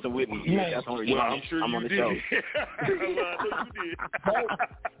because I brought some with me. Yeah, that's only I'm sure I'm on the did. Show.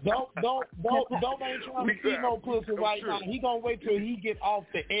 Don't ain't trying to see no pussy right now. He gonna wait till he get off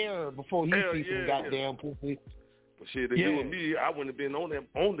the air before he sees some goddamn pussy. But shit, if you and me, I wouldn't have been on the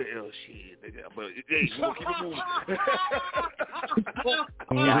L shit, nigga. But hey, you gonna keep it moving.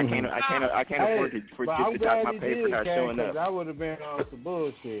 I can't afford for Jit to dock my pay for not showing up. I would have been on some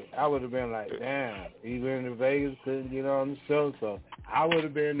bullshit. I would have been like, damn, he went to Vegas, couldn't get on the show, so I would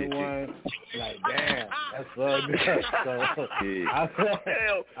have been the one like, damn, that's fucked up. So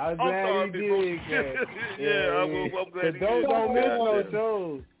I'm glad he did. I'm glad he did. Don't miss no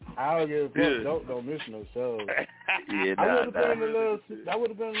shows. I don't give a fuck. Don't miss no shows. I would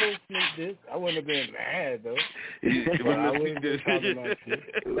have been a little sneak this. I wouldn't have been mad though. I wouldn't have been talking about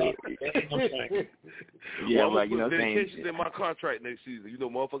shit. Like you know, dedications in my contract next season. You know,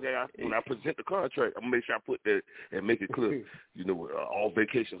 motherfucker. When I present the contract, I'm gonna make sure I put that and make it clear. You know, all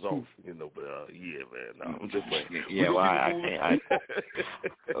vacations off. You know, but man, no, I'm just playing. Yeah, well, I can't.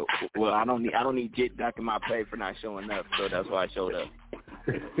 I don't need Jit docking my pay for not showing up, so that's why I showed up.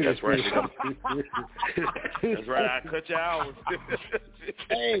 That's right. That's right. I cut your hours.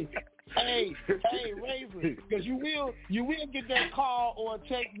 Hey, Razor, because you will get that call or a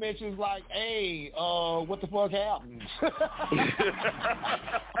text message like, hey, what the fuck happened?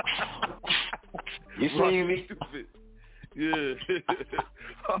 You see me? Yeah.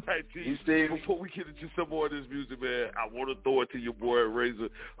 All right, T. Before we get into some more of this music, man, I want to throw it to your boy Razor.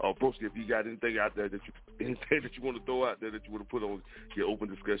 Broski, if you got anything out there that you want to throw out there that you want to put on your open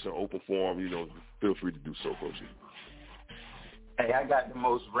discussion, open forum, you know, feel free to do so, Broski. Hey, I got the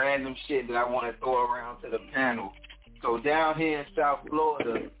most random shit that I want to throw around to the panel. So down here in South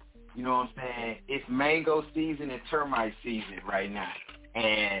Florida, you know what I'm saying, it's mango season and termite season right now.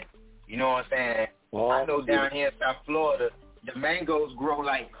 And you know what I'm saying, I know down here in South Florida, the mangoes grow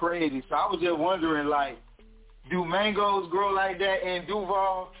like crazy. So I was just wondering, like, do mangoes grow like that in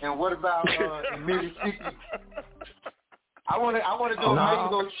Duval? And what about in Mississippi? I want to do a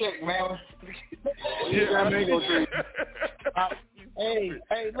mango check, man. Mango check. Hey,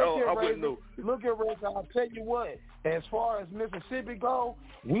 look at Razor. I'll tell you what. As far as Mississippi go,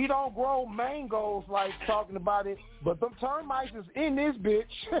 we don't grow mangoes like talking about it, but them termites is in this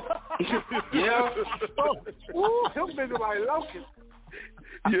bitch. Yeah. Them bitches like locusts.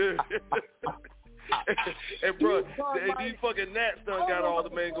 Yeah. And bro, these fucking gnats done got all the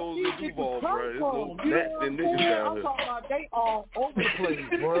mangoes in Duval, bro. There's no gnats and niggas down here. I'm talking about they all over the place,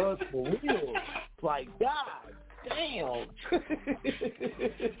 bro. For real. Like, God damn.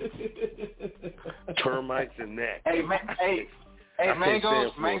 Termites and gnats. Hey,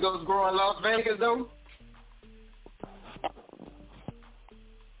 mangoes grow in Las Vegas, though?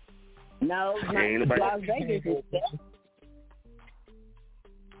 No, not Las Vegas is there.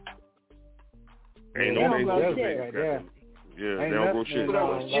 Ain't no mangoes right there. Yeah, they don't grow shit.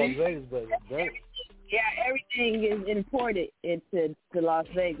 Yeah, everything is imported into Las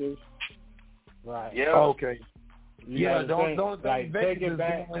Vegas. Right. Yeah. Okay. Yeah, don't like take it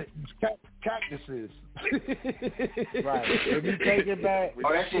back. Cactuses. Right. If you take it back,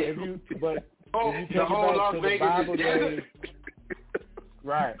 if you take it back to the Bible days.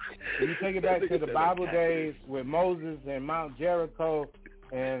 Right. If you take it back to the Bible days with Moses and Mount Jericho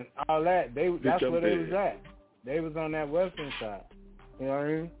and all that, that's where they was at. They was on that western side. You know what I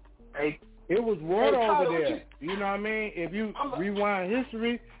mean? Hey, it was water over there. You know what I mean? If you rewind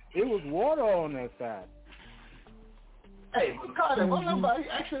history, it was water on that side. Hey, Carter, what nobody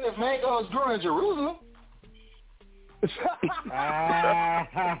asking if mangoes grew in Jerusalem? Hey,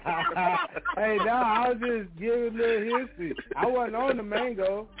 no, I was just giving a little history. I wasn't on the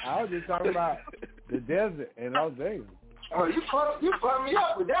mango. I was just talking about the desert in Las Vegas. Oh, you fucked me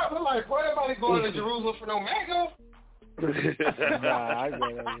up with that. I'm like, boy, everybody going to Jerusalem for no mango? Nah, I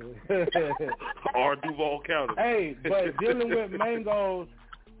get it. Or Duval County. Hey, but dealing with mangoes,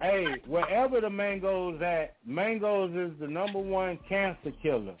 hey, wherever the mangoes at, mangoes is the #1 cancer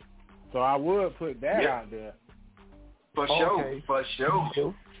killer. So I would put that out there. For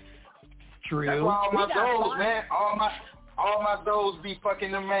sure. True. That's why all my goals, man. All my goals be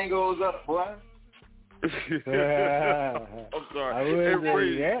fucking them mangoes up, boy. I'm sorry.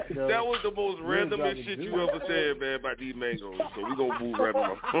 That was the most randomest shit you ever said, man, about these mangoes. So we gonna move right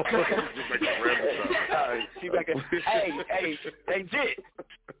along. Hey, Jit.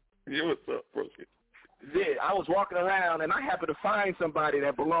 Yeah, what's up, bro? Jit, I was walking around and I happened to find somebody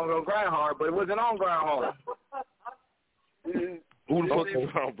that belonged on GRINDHARD, but it wasn't on GRINDHARD. Who the fuck you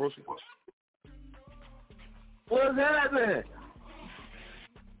found, bro? What's happening?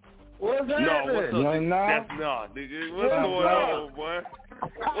 No, what's up? That's not, nigga. What's going on, boy?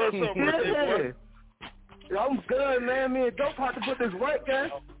 What's up, boy? I'm good, man. Me and Dope had to put this work, guys.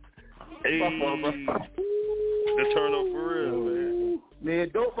 Hey, the turn up for real, man. Me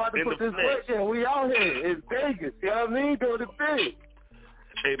and Dope had to put this work in. We out here in Vegas. You know what I mean? Doing the thing.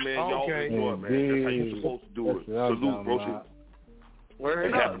 Hey, man, y'all always do it, man. That's how you supposed to do it. Salute, bro.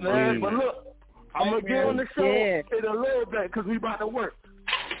 Word up, man. But look, I'm going to get on the show in a little bit because we about to work.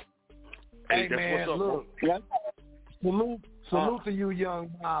 Hey, man, look. Salute to you, young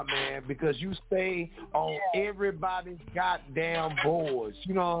man, because you stay on everybody's goddamn boards.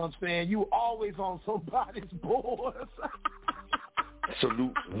 You know what I'm saying? You always on somebody's boards.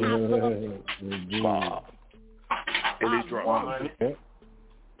 Salute. Bob. And they drop.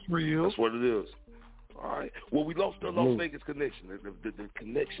 Real. That's what it is. All right. Well, we lost the Las Vegas connection. The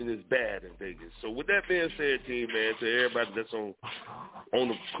connection is bad in Vegas. So with that being said, team, man, to everybody that's on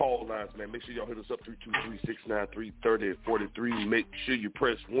the call lines, man, make sure y'all hit us up 323-693-3043. Make sure you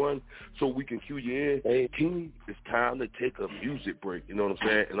press 1 so we can cue you in. Hey, team, it's time to take a music break. You know what I'm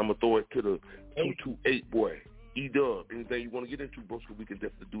saying? And I'm going to throw it to the 228 boy, E-Dub. Anything you want to get into, bro, so we can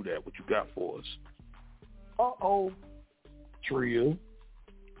definitely do that. What you got for us? Uh-oh. Trio.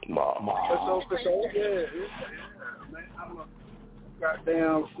 Yeah, man. I'm a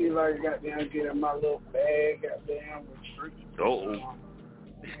goddamn feel like goddamn get in my little bag, goddamn retreat.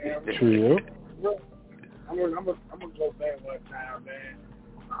 Trio. I'm gonna go back one time, man.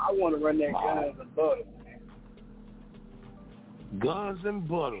 I want to run that guns and butter, man. Guns and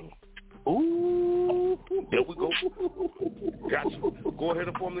butter. Ooh. There we go. Got you. Go ahead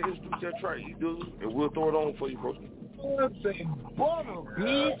and formally introduce that track, and we'll throw it on for you, bro. Guns and butter,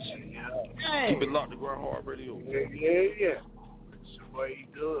 bitch. Hey. Keep it locked to GRINDHARD Radio. Yeah. It's the way you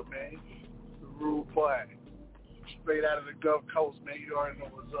do it, man. The rude boy. Straight out of the Gulf Coast, man. You already know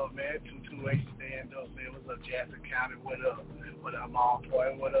what's up, man. 228 stand up, man. What's up, Jackson County? What up? What up, Mall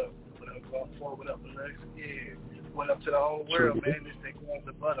Boy? What up? What up, Gulf 4? What up, Alex? Yeah. What up to the whole world, man? This thing Guns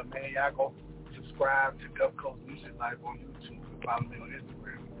and Butter, man. Y'all go subscribe to Gulf Coast Music Live on YouTube and follow me on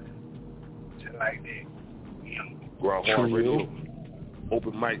Instagram. Just like that. GRINDHARD Radio.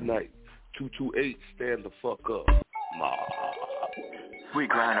 Open mic night. 228, stand the fuck up. We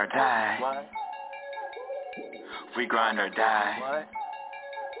grind or die. What? We grind or die. What?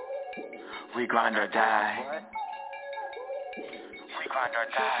 We grind or die. What? We grind or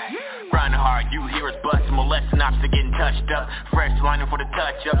die. Grinding hard, you hear us bustin', molesting ops, getting touched up. Fresh lining for the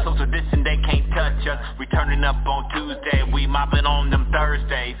touch up, social distance, they can't touch us. We turning up on Tuesday, we mopping on them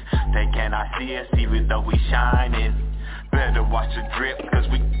Thursdays. They cannot see us even though we shining. Better watch the drip, cause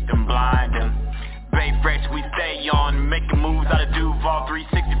we them blind them. Bay fresh, we stay on, making moves out of Duval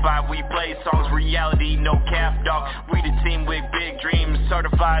 365, we play songs, reality, no cap, dog. We the team with big dreams,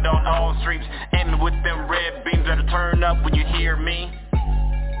 certified on all streams, aiming with them red beams that'll turn up when you hear me.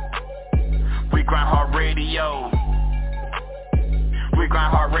 We GRINDHARD Radio. We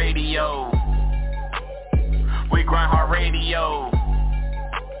GRINDHARD Radio. We GRINDHARD Radio.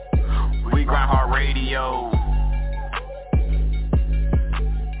 We GRINDHARD Radio.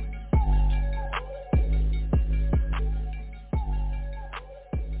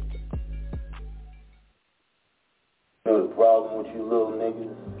 The problem with you little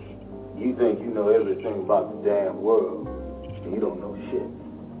niggas, you think you know everything about the damn world, and you don't know shit.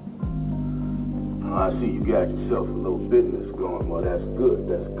 I see you got yourself a little business going. Well, that's good,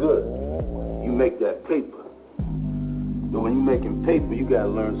 You make that paper. But when you're making paper, you gotta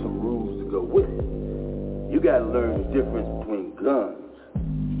learn some rules to go with it. You gotta learn the difference between guns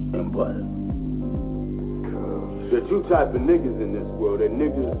and butter. There are two types of niggas in this world. There are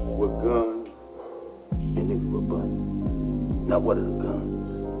niggas with guns and niggas with butter. Now what are the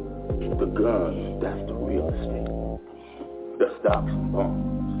guns? The guns, that's the real estate. The stocks and bonds.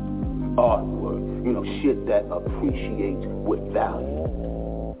 Artwork, shit that appreciates with value.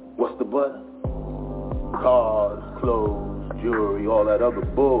 What's the butter? Cars, clothes, jewelry, all that other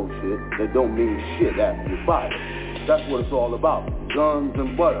bullshit that don't mean shit after you buy it. That's what it's all about. Guns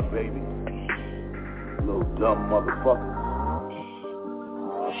and butter, baby. Little dumb motherfucker.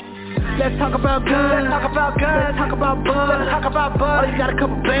 Let's talk about guns. Let's talk about guns. Let's talk about buzz. Let's talk about buzz. Oh, you got a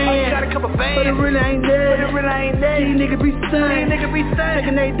couple bands. But it really ain't there. These niggas be stunned.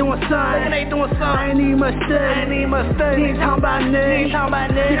 Thinking they doing something. I ain't need much study. You ain't talking about nothing.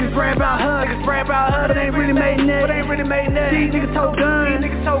 Niggas brag about hugs. But they ain't really made nothing. These niggas told guns.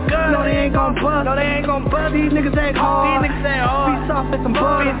 No, they ain't gon' bust. These niggas ain't hard. Be soft as some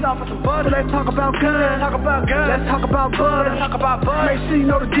butter. So let's talk about guns. Let's talk about buzz. Make sure you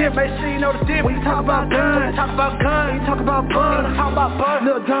know the difference. When you talk about guns, you talk about butter.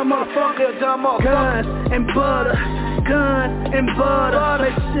 Little dumb motherfucker, guns and butter.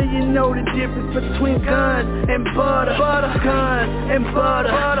 Make sure you know the difference between guns and butter.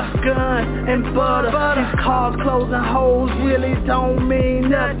 These cars, clothes, and hoes really don't mean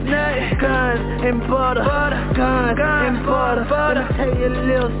nothing. Guns and butter. Let me tell you a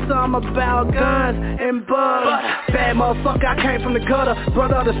little something about guns and butter. Bad motherfucker, I came from the gutter.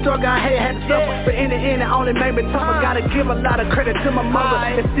 Brother of the struggle, I had to suffer. But in the end, it only made me tougher. Gotta give a lot of credit to my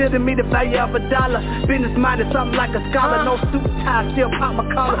mother. Instilled in me the value of a dollar. Business minded, something like a scholar. No suit tie, still pop my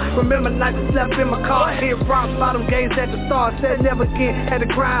collar. Remember nights I slept in my car. Hit rock bottom, games at the start. Said never again, had to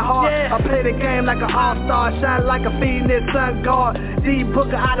grind hard. I play the game like an all-star. Shine like a Phoenix sun guard. D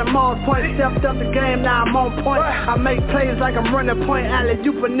Booker out of Mars Point. Stepped up the game, now I'm on point. I make plays like I'm running point. Alley,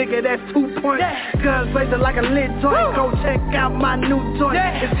 you a nigga, that's 2 points. Guns blazing like a lit joint. Go check out my new joint.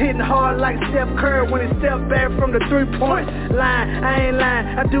 It's hitting hard like Steph Curry when he stepped back from the 3-point line. I ain't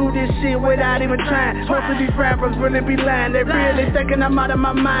lying, I do this shit without even trying. Most of these rappers really be lying. They really thinking I'm out of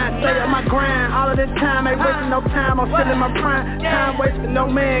my mind. Stay on my grind all of this time. Ain't wasting no time, I'm still in my prime. Time wasting, no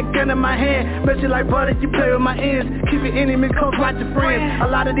man, gun in my hand. Bet you like butter, you play with my ends. Keep your enemies close, watch your friends. A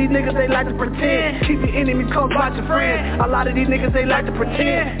lot of these niggas, they like to pretend. Keep your enemies close, watch your friends. A lot of these niggas, they like to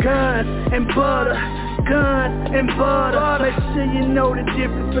pretend. Guns and butter. Make sure you know the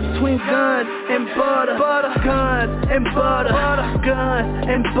difference between guns and butter.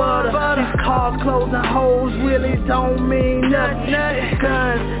 These cars, clothes, and hoes really don't mean nothing.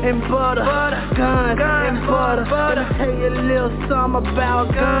 Guns and butter. Let me tell you a little something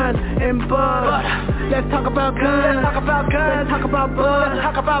about guns and butter. Let's talk about guns. Let's talk about buzz.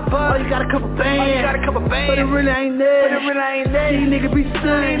 Oh, you got a couple bands. But it really ain't there. These niggas be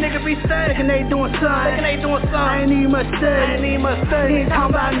stunned. Thinking they doing something. I ain't need much study. You ain't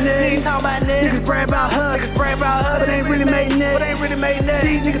talking about nothing. Niggas brag about hugs. But they ain't really made nothing.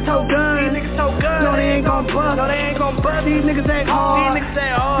 These niggas told guns. No, they ain't gon' bust. These niggas ain't hard. Be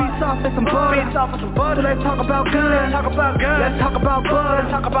soft as some butter. So let's talk about guns. Let's talk about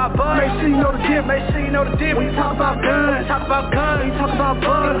buzz. Make sure you know the difference. When you talk about guns, when you talk about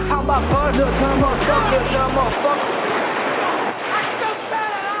buzz. Little dumb motherfucker.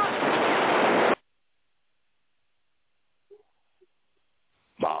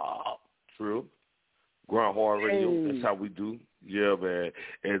 True. GRINDHARD Radio, that's how we do. Yeah, man.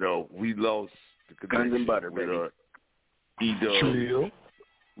 And we lost the connection Guns and butter, with E-Dub.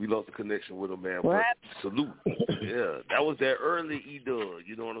 We lost the connection with him, man. What? But salute. Yeah, that was that early E-Dub.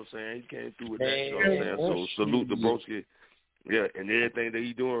 You know what I'm saying? He came through with that. You know what I'm saying? So salute the broski. Yeah, and everything that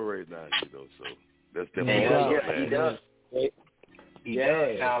he doing right now. You know, so that's definitely he does. He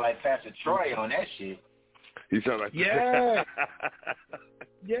does sound like Pastor Troy on that shit. He sound like yeah.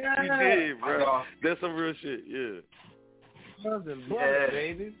 He did, bro. That's some real shit. Yeah. Guns and butter,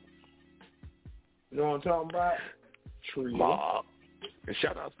 baby. You know what I'm talking about? Mob. And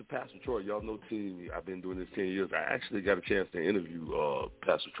shout outs to Pastor Troy. Y'all know team. I've been doing this 10 years. I actually got a chance to interview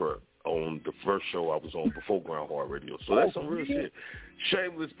Pastor Troy on the first show I was on before GRINDHARD Radio. So that's some real shit.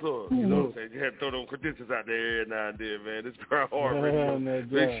 Shameless plug. You know what I'm saying? You had to throw those credentials out there every now and then, man. This GRINDHARD Radio.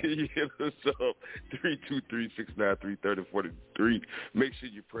 Make sure you hit us up 323-693-3043. Make sure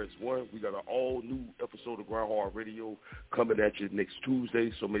you press 1. We got an all new episode of GRINDHARD Radio coming at you next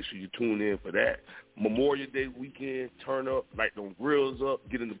Tuesday, so make sure you tune in for that. Memorial Day weekend, turn up, light them grills up,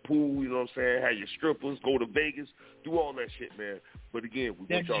 get in the pool, you know what I'm saying? Have your strippers, go to Vegas, do all that shit, man. But again, we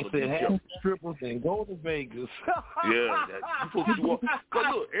want y'all to be careful. Strippers and go to Vegas. Yeah, you supposed to do all. But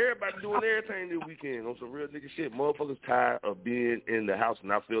look, everybody doing everything this weekend on some real nigga shit. Motherfuckers tired of being in the house,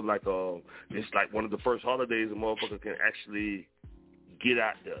 and I feel like it's like one of the first holidays a motherfucker can actually get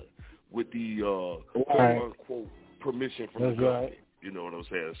out there with the quote-unquote permission from the government. You know what I'm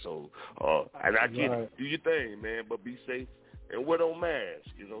saying? So, and I get it. Do your thing, man, but be safe and wear no mask,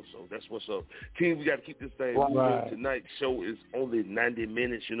 you know, so that's what's up. Team, we got to keep this thing moving. Tonight's show is only 90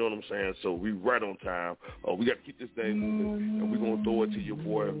 minutes, you know what I'm saying, so we right on time. We got to keep this thing moving, and we're going to throw it to your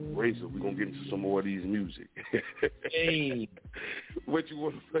boy, Razor. We're going to get into some more of these music. Hey. What you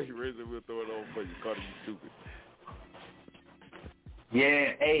want to play, Razor? We'll throw it on for you. Carter, you stupid.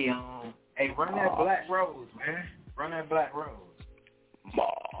 Yeah, hey, run that Black Rose, man. Run that Black Rose.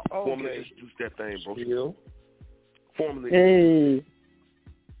 Formally introduce that thing, bro. Formally. Hey.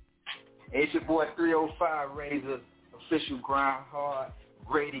 It's your boy 305 Razor, official Grindhard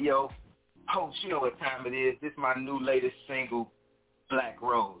Radio host. You know what time it is. This is my new latest single, Black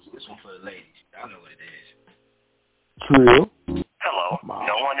Rose. This one for the ladies. I know what it is. True. Hello.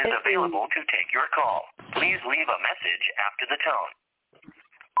 No one is available to take your call. Please leave a message after the tone.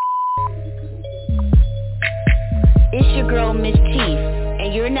 It's your girl, Miss Chief,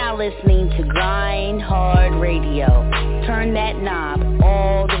 and you're now listening to Grind Hard Radio. Turn that knob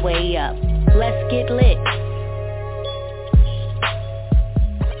all the way up. Let's get lit.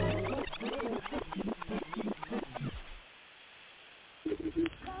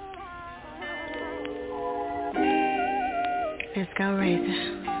 Let's go,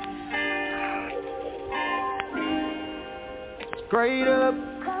 Razor. Straight up.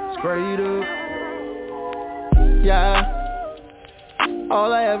 Yeah.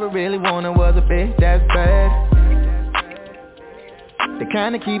 All I ever really wanted was a bitch that's bad. The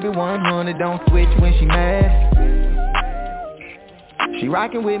kind of keep it 100, don't switch when she mad. She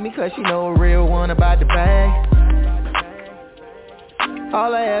rockin' with me cause she know a real one about the bag.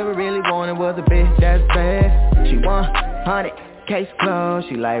 All I ever really wanted was a bitch that's bad. She 100, case closed,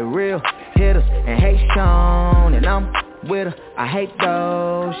 she like real hitters and hate Sean. And I'm with her, I hate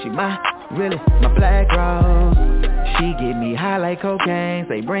those. She my black rose. She get me high like cocaine.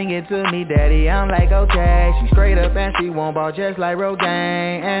 Say bring it to me, daddy, I'm like okay. She straight up and she won't ball just like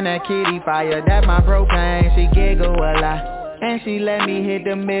Rogaine. And that kitty fire, that my propane. She giggle a lot, and she let me hit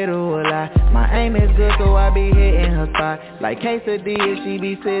the middle a lot. My aim is good, so I be hitting her spot. Like quesadilla, she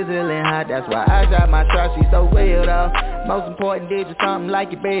be sizzling hot. That's why I drop my truck, she so weird off. Most important digit, something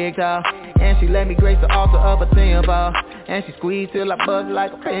like your big top. And she let me grace the altar of a tempo. And she squeeze till I buzz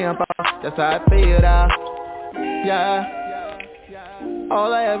like a pimple. That's how I feel though. Yeah.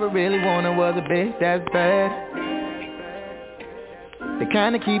 All I ever really wanted was a bitch that's bad. The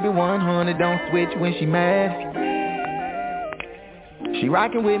kind of keep it 100, don't switch when she mad. She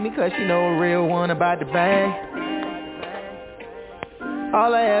rockin' with me cause she know a real one about the bag.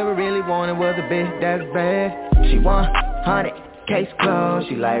 All I ever really wanted was a bitch that's bad. She 100, case closed,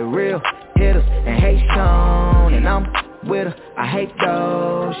 she like real hitters and hate Sean. And I'm with her, I hate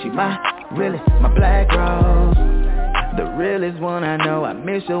those. She my black rose. The realest one I know. I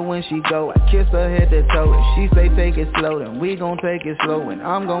miss her when she go. I kiss her head to toe. If she say take it slow, then we gon' take it slow. And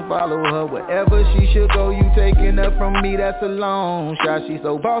I'm gon' follow her wherever she should go. You taking her from me, that's a long shot. She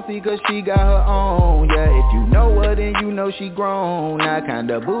so bossy cause she got her own. Yeah, if you know her, then you know she grown. Now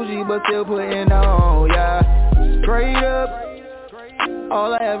kinda bougie but still putting on. Yeah, straight up.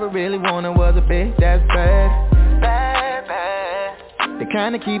 All I ever really wanted was a bitch that's bad. The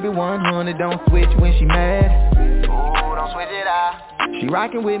kind of keep it 100, don't switch when she mad. Ooh, don't switch it out. She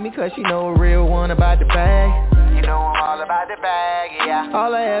rockin' with me cause she know a real one about the bag. You know I'm all about the bag, yeah.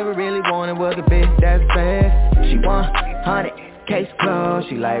 All I ever really wanted was a bitch that's bad. She 100, case closed,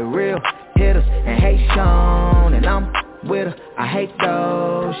 she like real hitters and hate Sean. And I'm with her, I hate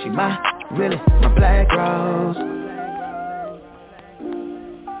those. She my black rose.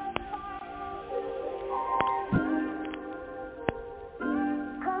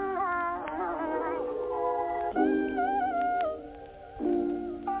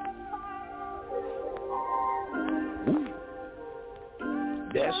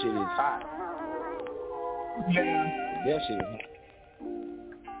 That shit is hot. Yeah. That shit is hot.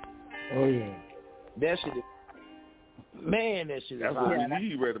 Oh, yeah. That shit is... Man, that shit is That's hot. what we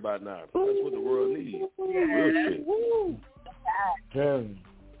need right about now. That's what the world needs. Real shit. Very.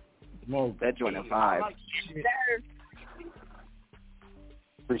 Smoke. That joint a vibe.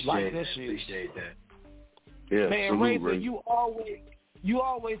 Appreciate that shit. Appreciate that. Yeah, man, Razor, you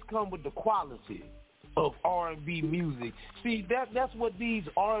always come with the quality of R&B music. See, that's what these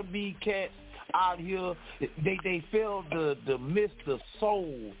R&B cats out here, they fail to miss the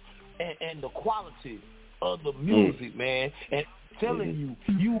soul and the quality of the music, man. And I'm telling you,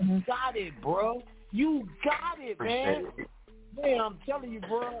 you got it, bro. You got it, man. Man, I'm telling you,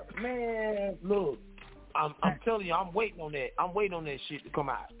 bro. Man, look, I'm telling you, I'm waiting on that. I'm waiting on that shit to come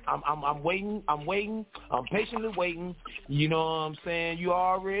out. I'm waiting. I'm patiently waiting. You know what I'm saying? You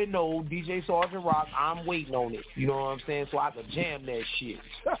already know DJ Sgt Rock. I'm waiting on it. You know what I'm saying? So I can jam that shit.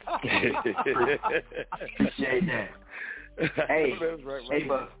 Appreciate that. Hey,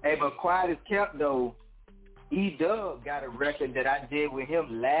 but quiet as kept though. E-Dub got a record that I did with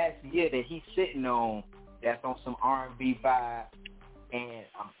him last year that he's sitting on. That's on some R&B vibe, and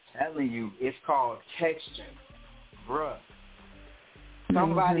I'm telling you, it's called Texture, bruh.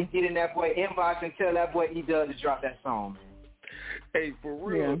 Somebody get in that boy inbox and tell that boy E-Dub to drop that song, man. Hey, for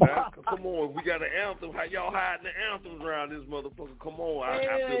real, man. Come on, we got an anthem. How y'all hiding the anthems around this motherfucker? Come on, I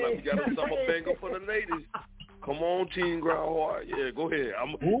feel like we got a summer banger for the ladies. Come on, Team Groundhard. Yeah, go ahead.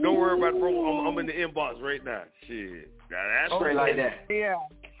 Don't worry about it, bro. I'm in the inbox right now. Shit. That's straight like that. Yeah.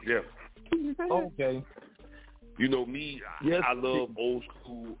 Yeah. Okay. You know me, I love old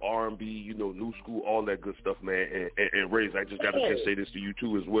school R&B, you know, new school, all that good stuff, man. And Raze, I just got to say this to you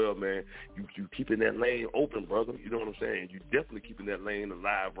too as well, man. You keeping that lane open, brother. You know what I'm saying? You definitely keeping that lane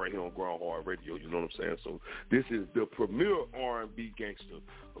alive right here on GRINDHARD Radio. You know what I'm saying? So this is the premier R&B gangster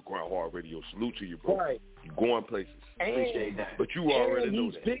of GRINDHARD Radio. Salute to you, bro. Right. You going places. Appreciate that. But you already know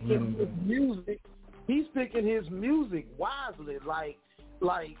that. Picking his music. He's picking his music wisely, like.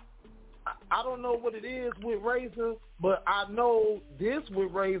 I don't know what it is with Razor, but I know this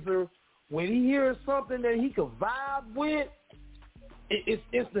with Razor. When he hears something that he can vibe with, it's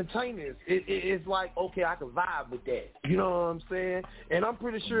instantaneous. It's like, okay, I can vibe with that. You know what I'm saying? And I'm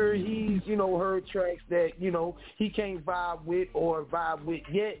pretty sure he's, heard tracks that, he can't vibe with or vibe with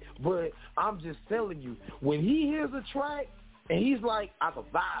yet. But I'm just telling you, when he hears a track, and he's like, I can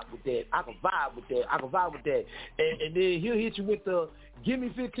vibe with that. I can vibe with that. I can vibe with that. And then he'll hit you with the, give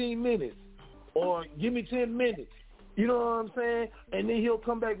me 15 minutes or give me 10 minutes. You know what I'm saying? And then he'll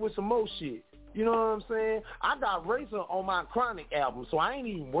come back with some more shit. You know what I'm saying? I got Razor on my Chronic album, so I ain't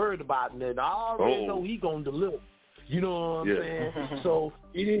even worried about nothing. I already know he going to deliver. You know what I'm saying? So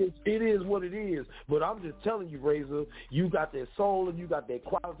it is what it is. But I'm just telling you, Razor, you got that soul and you got that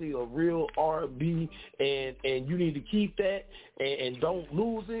quality of real R&B, and you need to keep that and don't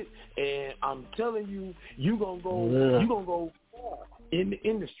lose it. And I'm telling you, you gonna go far in the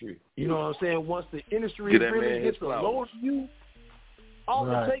industry. You know what I'm saying? Once the industry really gets to lower you, all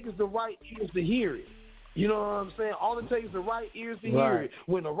it takes is the right ears to hear it. You know what I'm saying? All it takes is the right ears to hear it.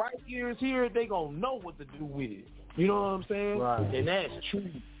 When the right ears hear it, they gonna know what to do with it. You know what I'm saying? Right. And that's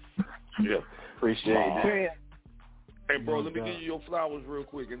true. Yeah. Appreciate that. Hey, bro, let me give you your flowers real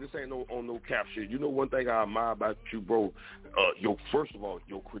quick, and this ain't on no cap shit. You know one thing I admire about you, bro? First of all,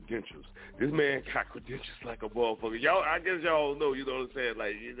 your credentials. This man got credentials like a motherfucker. Y'all, I guess y'all know, you know what I'm saying?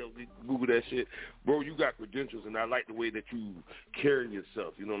 Like, Google that shit. Bro, you got credentials, and I like the way that you carry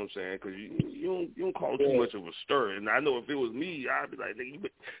yourself, you know what I'm saying? Because you don't cause too much of a stir. And I know if it was me, I'd be like,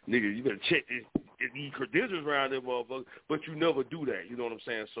 nigga, you better check these credentials around there, motherfucker. But you never do that, you know what I'm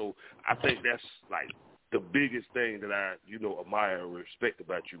saying? So I think that's, like, the biggest thing that I, admire and respect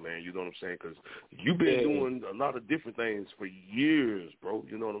about you, man. You know what I'm saying? Because you've been doing a lot of different things for years, bro.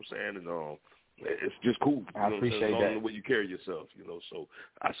 You know what I'm saying? And it's just cool. I appreciate that. The way you carry yourself, so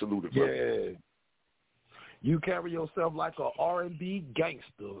I salute it, bro. Yeah. You carry yourself like a R&B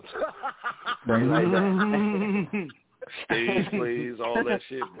gangster. Stage plays, all that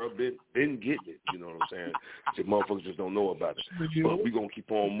shit, bro. Been getting it, you know what I'm saying? The motherfuckers just don't know about it. But we gonna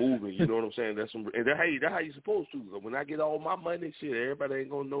keep on moving, you know what I'm saying? That's how you supposed to. When I get all my money, shit, everybody ain't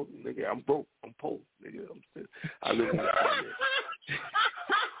gonna know, nigga. I'm broke, I'm poor, nigga. I live in the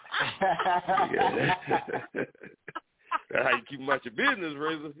That's how you keep them out your business,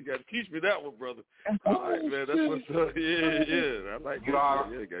 Razor. You got to teach me that one, brother. All right, man. That's what's up. Yeah. I like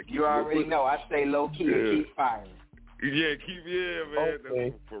that. You already know. I stay low key and keep firing. Yeah, man. Okay.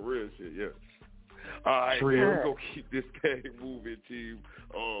 That's for real shit, yeah. All right, man, we're going to keep this thing moving, team.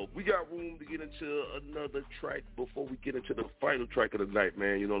 We got room to get into another track before we get into the final track of the night,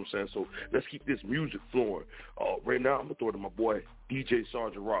 man. You know what I'm saying? So let's keep this music flowing. Right now, I'm going to throw it to my boy, DJ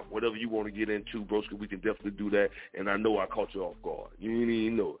Sgt Rock. Whatever you want to get into, broski, we can definitely do that. And I know I caught you off guard. You didn't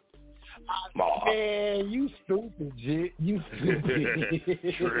even know it. Man, you stupid, Jit. You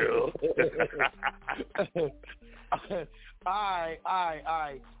stupid. Trill. All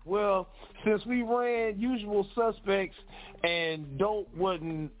right. Well, since we ran Usual Suspects and Dope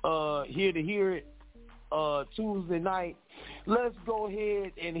wasn't here to hear it Tuesday night, let's go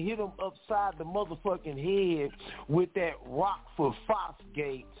ahead and hit him upside the motherfucking head with that Rock for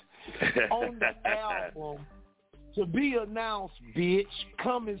Fosgate on the album To be announced, bitch.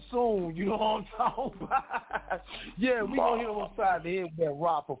 Coming soon. You know what I'm talking about? Yeah, we gonna hit him upside the head with that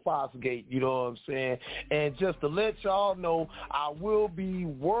rock for Foxgate. You know what I'm saying? And just to let y'all know, I will be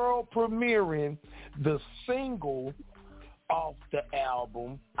world premiering the single off the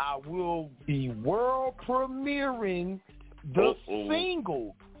album. I will be world premiering the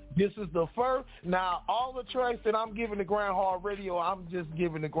single. This is the first. Now, all the tracks that I'm giving to GRINDHARD Radio, I'm just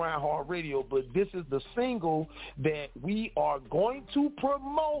giving to GRINDHARD Radio, but this is the single that we are going to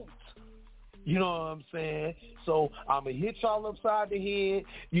promote. You know what I'm saying? So I'm going to hit y'all upside the head,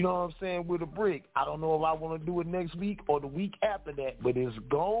 you know what I'm saying, with a brick. I don't know if I want to do it next week or the week after that, but it's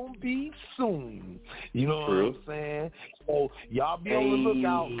going to be soon. You know what I'm saying? So y'all be on the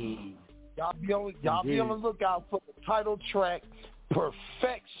lookout. Y'all be on the lookout for the title track,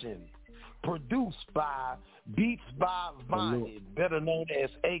 Perfection, produced by Beats by Vonnie, better known as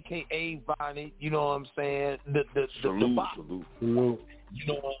AKA Vonnie, you know what I'm saying? The box. You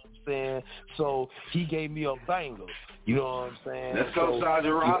know what I'm saying? So he gave me a banger, you know what I'm saying? Let's go,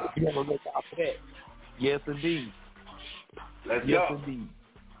 Sgt Rock. You want to look out for that. Yes, indeed. Let's go. Indeed.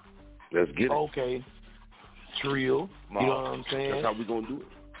 Let's get it. Okay. Trill, you know what I'm saying? That's how we going to do it.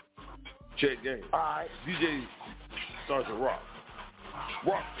 Check game. All right. DJ Sgt Rock.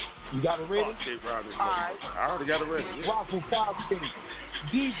 Rock. You got it ready? All right. I already got it ready. Yeah. Rock for 5 minutes.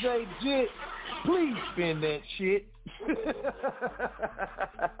 DJ Jit, please spin that shit.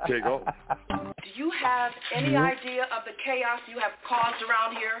 Take off. Do you have any idea of the chaos you have caused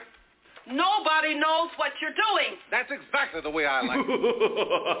around here? Nobody knows what you're doing. That's exactly the way I like it.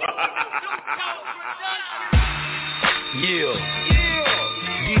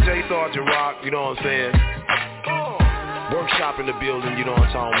 DJ Sgt Rock, you know what I'm saying? Workshop in the building, you know what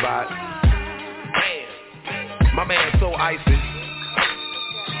I'm talking about. Man, my man so icy.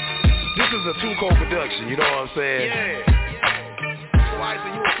 This is a 2-co production, you know what I'm saying? Yeah. So icy,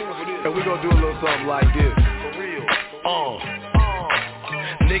 you a fool for this. And we gonna do a little something like this. For real.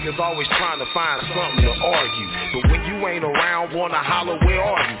 Niggas always trying to find something to argue, but when you ain't around, wanna holler, where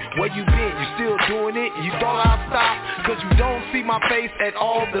are you? Where you been? You still doing it? You thought I'd stop? Cause you don't see my face at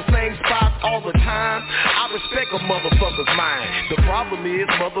all the same spots all the time. I respect a motherfucker's mind. The problem is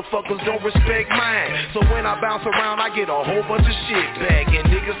motherfuckers don't respect mine. So when I bounce around, I get a whole bunch of shit back, and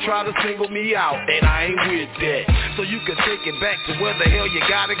niggas try to single me out, and I ain't with that. So you can take it back to where the hell you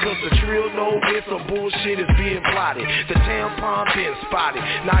got it, cause the trill know where some bullshit is being plotted. The tampon been spotted.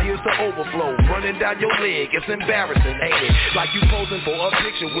 Now here's the overflow running down your leg. It's embarrassing, ain't it? Like you posing for a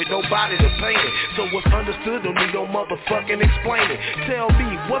picture with nobody to paint it. So what's understood don't need no motherfucking explaining. Tell me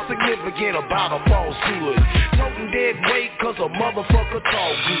what's significant about a falsehood. Toting dead weight cause a motherfucker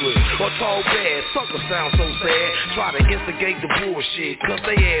talk good or talk bad. Sucker sound so sad. Try to instigate the bullshit cause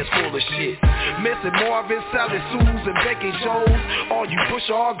they ass full of shit. Messing Marvin, Sally Sue's, and Becky Joe's. All you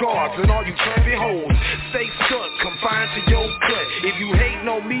Bushard guards and all you trampy hoes. Stay stuck, confined to your cut. If you hating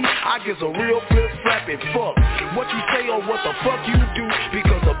on me, I get a real flip-flapping fuck what you say or what the fuck you do,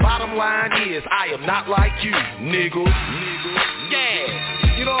 because the bottom line is I am not like you, nigga.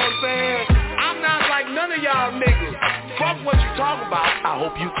 Yeah, you know what I'm saying? I'm not like none of y'all niggas. Fuck what you talking about. I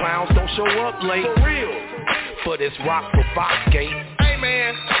hope you clowns don't show up late. For real. For this rock for Foxgate. Hey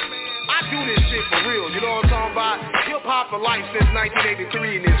man, I do this shit for real, you know what I'm talking about? Hip-hop for life since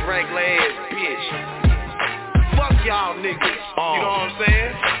 1983 in this regular ass bitch. Fuck y'all niggas, you know what I'm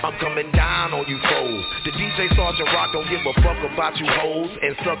saying? I'm coming down on you foes. The DJ Sgt Rock don't give a fuck about you hoes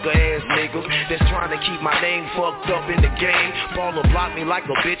and sucker ass niggas that's trying to keep my name fucked up in the game. Baller blocked me like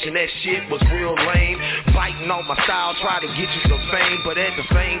a bitch and that shit was real lame. Biting off my style, try to get you some fame, but at the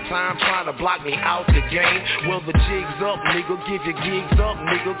same time trying to block me out the game. Well the jig's up, nigga, give your gigs up,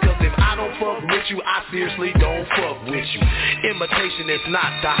 nigga, cause if I don't fuck with you, I seriously don't fuck with you. Imitation is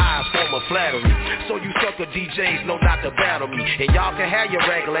not the highest form of flattery, so you sucker DJs know not to battle me. And y'all can have your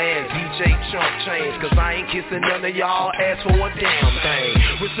regular ass DJ chump change, cause I ain't kissing none of y'all ass for a damn thing.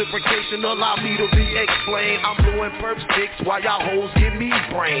 Reciprocation allow me to re-explain. I'm blowing perp sticks while y'all hoes give me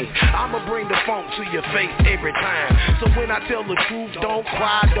brains. I'ma bring the funk to your face every time. So when I tell the truth, don't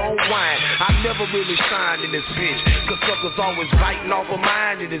cry, don't whine. I never really shine in this bitch, cause suckers always biting off of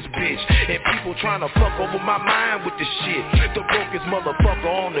mine in this bitch. And people trying to fuck over my mind with this shit. The brokest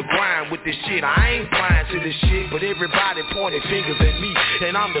motherfucker on the grind with this shit. I ain't blind to this shit, but everybody pointing fingers at me,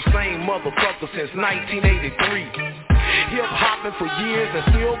 and I'm the same motherfucker since 1983. Hip hopping for years and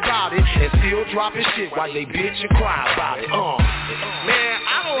still got it, and still dropping shit while they bitch and cry about it. Man,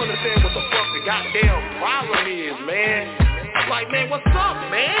 I don't understand what the fuck the goddamn problem is, man. Like, man, what's up,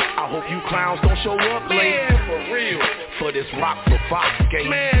 man? I hope you clowns don't show up late. Man, for real. For this rock for Foxgate.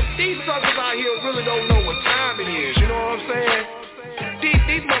 Man, these suckers out here really don't know what time it is. saying?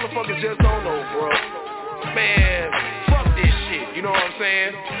 These motherfuckers just don't know, bro. Man, fuck this shit, you know what I'm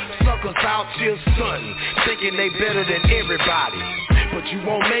saying? Suckers out here stunting, thinking they better than everybody. But you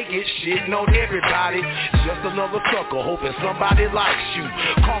won't make it, shitting on everybody. Just another sucker, hoping somebody likes you.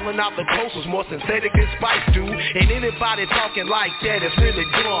 Calling out the closest, more synthetic than Spice do. And anybody talking like that is really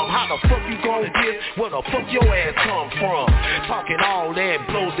dumb. How the fuck you gon' get where the fuck your ass come from? Talking all that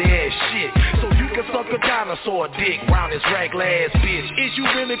blows the ass shit. So you can suck a dinosaur dick round this ragla ass bitch. Is you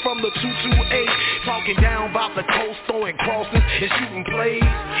really from the 228? Talking down about the coast, throwing crosses and shooting plays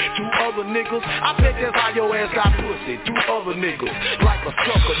to other niggas? I bet that's how your ass got pussy, to other niggas. Like a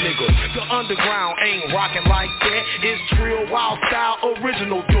sucker nigga. The underground ain't rocking like that. It's trill, wild style,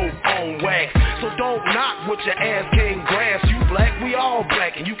 original dope on wax. So don't knock what your ass can't grasp. You black, we all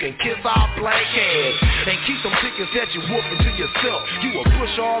black, and you can kiss our black ass. And keep them tickets that you whooping to yourself. You a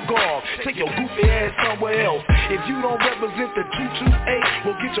push or guard. Take your goofy ass somewhere else. If you don't represent the 228,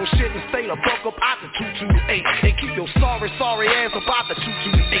 well get your shit and stay the fuck up out the 228. And keep your sorry ass up out the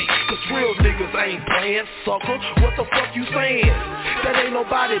 228. Cause real niggas ain't playing, sucker. What the fuck you saying? That ain't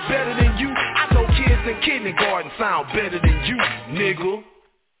nobody better than you. I know kids in kindergarten sound better than you, nigga.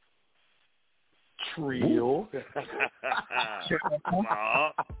 Trill.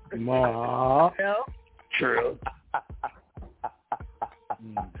 Ma. Trill.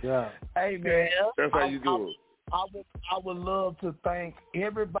 Yeah. Hey man, that's how you do it. I would love to thank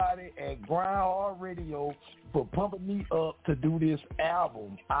everybody at GRINDHARD Radio for pumping me up to do this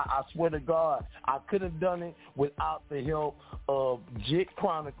album. I swear to God, I could have done it without the help of Jit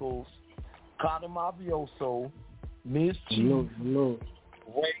Chronicles, Cata Mafioso, Miss Chief,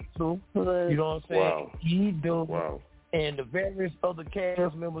 Rachel, you know what I'm saying? Wow. E-Dub, Wow. and the various other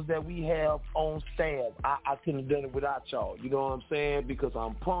cast members that we have on staff. I couldn't have done it without y'all. You know what I'm saying? Because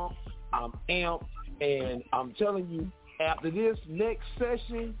I'm pumped, I'm amped, and I'm telling you, after this next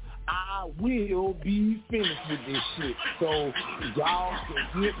session, I will be finished with this shit. So y'all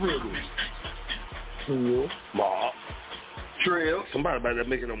can get ready. Trill. Ma. Trill. Somebody about to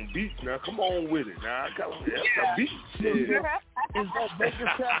making them beats now. Come on with it. Now, come on. That's a beat. Yeah. Is that Baker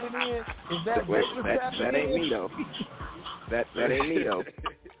tapping in? Is that Baker tapping in? That ain't me, though. That ain't me, though.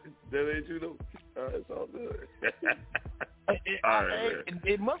 That ain't you, though. It's all good.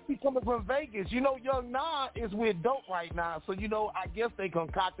 It must be coming from Vegas. You know, Young Nah is with Dope right now, so, you know, I guess they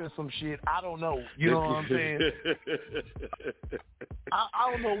concocted some shit. I don't know. You know what I'm saying?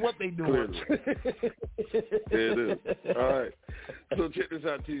 I don't know what they doing. It is. All right. So check this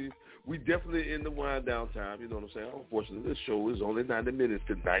out, T. We definitely in the wind down time, you know what I'm saying? Unfortunately, this show is only 90 minutes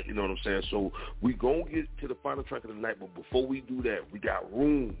tonight, you know what I'm saying? So we going to get to the final track of the night, but before we do that, we got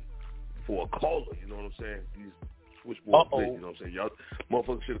room for a caller, you know what I'm saying? These switchboard play, you know what I'm saying? Y'all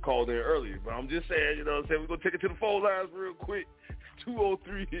motherfuckers should have called in earlier, but I'm just saying, you know what I'm saying? We're going to take it to the phone lines real quick.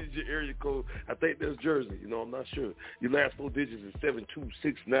 203 is your area code. I think that's Jersey. You know, I'm not sure. Your last 4 digits is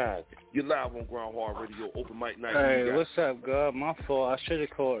 7269. You're live on GRINDHARD Radio, open mic night. Hey, what's up, God? My fault. I should have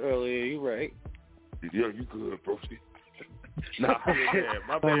called earlier. You right. Yeah, you good, broski. Nah,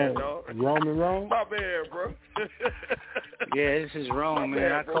 my bad, dog. Wrong? My bad, bro. Yeah, this is wrong,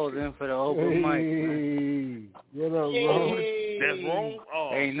 man. I called in for the open mic. What up, Ron? That's wrong? Oh.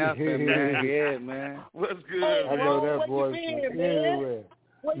 Ain't nothing, man. Yeah, man. What's good? I know that voice from everywhere.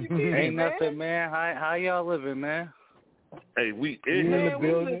 Ain't nothing, man. How y'all living, man? Hey, we in the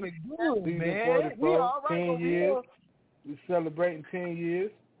building. We living good, man. 44, We all right 10 years. We celebrating 10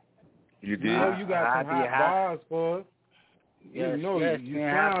 years. You did? You know you got some hot bars for us. Yes, you know yes, you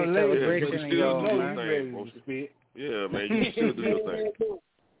man. sound Happy late. celebration, You still know man. you ready to spit. Yeah, man, you still do your thing.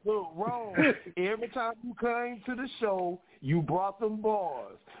 Look, Ron, every time you came to the show, you brought them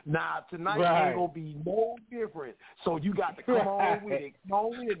bars. Now, tonight ain't going to be no different. So you got to come on with it. Come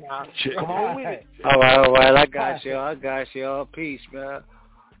on with it now. Come on with it. All right. I got y'all. Peace, man.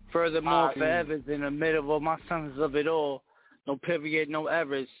 Furthermore, forever's in the middle of my sentence of it all. No period, no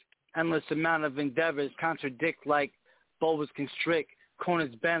errors. Endless amount of endeavors contradict like boas constrict.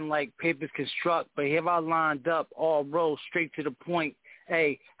 Corners bend like papers construct. But here I lined up, all rows straight to the point.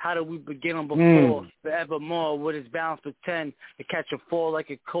 Hey, how do we begin on before? Forevermore, with his balance pretend to catch a fall like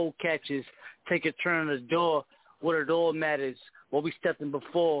a cold catches. Take a turn on the door, what it all matters. What we stepped in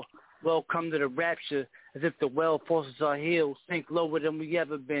before, welcome to the rapture. As if the well forces our heels, sink lower than we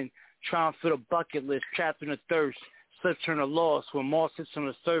ever been. Trying for the bucket list, trapped in a thirst. Slip turn a loss when more sits on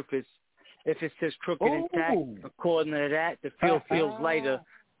the surface. If it says crooked and tack, according to that, the field feels lighter.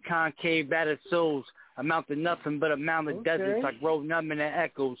 Concave battered souls amount to nothing but a mound of deserts like road numbing and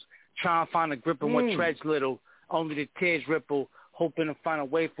echoes. Trying to find a grip on what treads little. Only the tears ripple, hoping to find a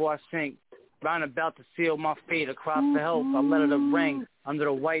way before I sink. round about to seal my fate across the health. I let it ring under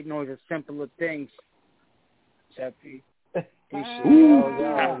the white noise of simpler things. Chappie. You did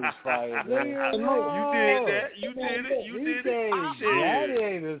that. You did it. That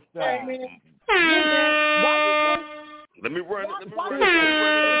ain't a style. Let me run it.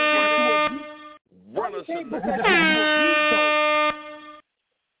 Run us some.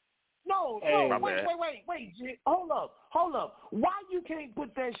 No, wait, Jit. Hold up. Why you can't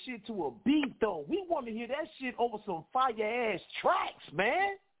put that shit to a beat, though? We want to hear that shit over some fire-ass tracks,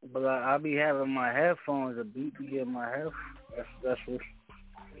 man. But I be having my headphones, a beat to get my headphones.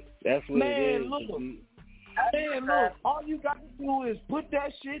 That's what man, it is. Look, all you got to do is put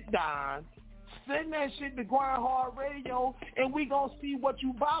that shit down, send that shit to GRINDHARD Radio, and we gonna see what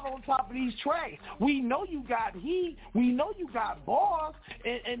you bought on top of these tracks. We know you got heat, we know you got bars,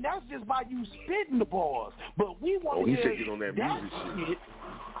 and that's just by you spitting the bars. But we want to hear on that music shit.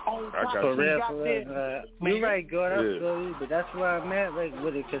 On for real. You're right, God. I feel you, but that's where I'm at, like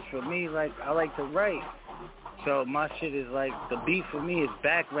with it. Cause for me, like I like to write, so my shit is like the beat for me is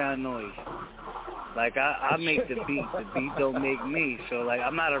background noise. Like I make the beat don't make me. So like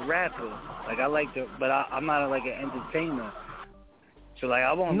I'm not a rapper. Like I like to, but I'm not like an entertainer. So like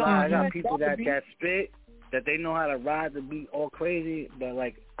I won't lie. I got people that spit, that they know how to ride the beat all crazy, but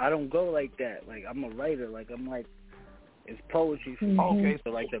like I don't go like that. Like I'm a writer. Like I'm like. It's poetry for me. Okay.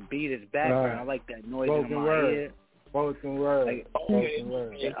 So like the beat is background. Right. I like that noise in my ear. Spoken word. Like, Spoken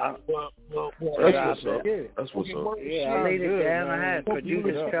word. That's what's up. Yeah, I laid it down. I had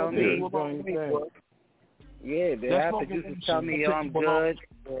producers tell me. Yeah, man. I had producers tell me, yo, I'm good.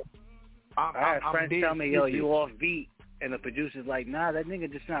 I had friends tell me, yo, you off beat. And the producer's like, nah, that nigga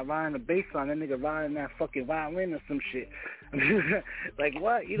just not riding the bass line. That nigga riding that fucking violin or some shit. Like,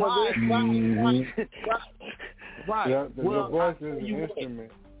 what? You know what? Right. Yeah, the voice is an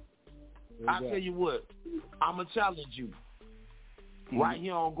instrument. I tell you what, I'm going to challenge you. Right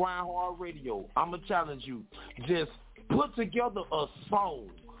here on GRINDHARD Radio, I'm going to challenge you. Just put together a song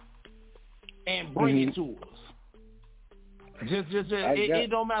and bring it to us. It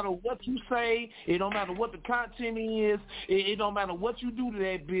don't matter what you say. It don't matter what the content is. It don't matter what you do to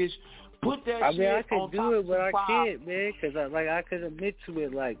that bitch. Put that shit on top of the file. I could do it, but I can't, man, because I could admit to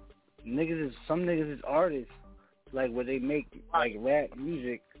it. Like some niggas is artists, like where they make like rap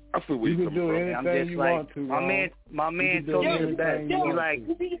music. I feel where you can do anything you want to. My man told me the best.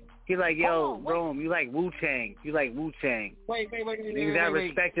 He like, yo, Rome, you like Wu-Tang. Wait. Niggas that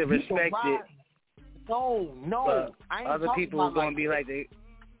respect it. No. I ain't other people are gonna be like they.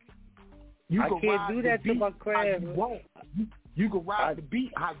 I can't do that to my craft. You can ride the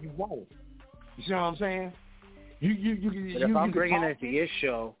beat how you want. You see what I'm saying? If I'm bringing it to your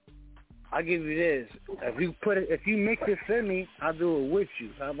show, I'll give you this. If you mix it for me, I'll do it with you.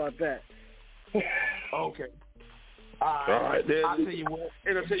 How about that? Okay. All right. I'll tell you what.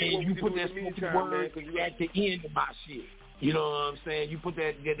 And you put that spoken word at the end of my shit. You know what I'm saying? You put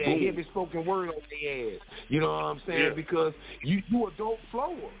that heavy spoken word on their ass. You know what I'm saying? Yeah. Because you a dope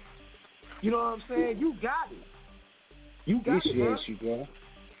flower. You know what I'm saying? You got it. Appreciate you, bro.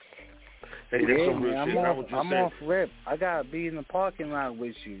 Hey, that's some real shit. I'm off rip. I gotta be in the parking lot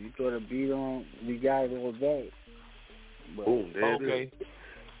with you. You throw the beat on, we got it all day. Boom, there it is.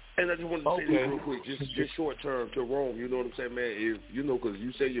 And I just wanted to say this real quick, just short term to Rome, you know what I'm saying, man, is, you know, because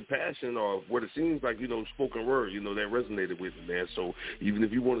you say your passion or what it seems like, you know, spoken word, you know, that resonated with me, man. So even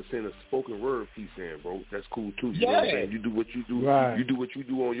if you want to send a spoken word piece in, bro, that's cool too. You know what I'm saying? You do what you do. Right. You do what you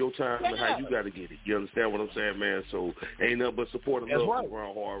do on your time and how you got to get it. You understand what I'm saying, man? So ain't nothing but support and love from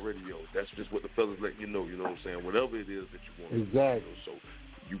GRINDHARD Radio. That's just what the fellas let you know what I'm saying? Whatever it is that you want. Exactly. You know, so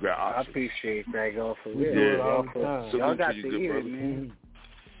you got options. I appreciate that, y'all, for real. Y'all got to hear it, man.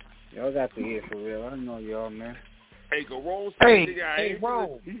 Y'all got to hear for real. I know y'all, man. Hey, go Rome. Hey,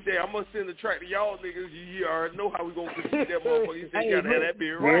 Rome. He said, I'm going to send a track to y'all niggas. You already know how we going to proceed that motherfucker. He said, you got to have that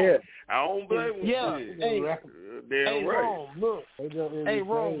beer right. Yeah. I don't blame him. Yeah. Hey, right. Rome, look.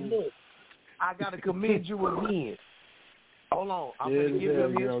 Rome, look. I got to commend you again. Hold on. I'm going to give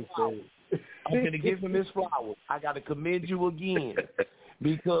him his flowers. I'm going to give him his flowers. I got to commend you again.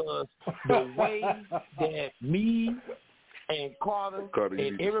 Because the way that me and Carter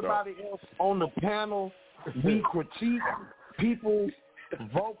and everybody else on the panel, we critique people's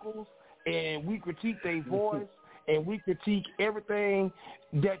vocals and we critique their voice and we critique everything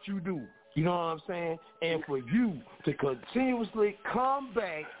that you do. You know what I'm saying? And for you to continuously come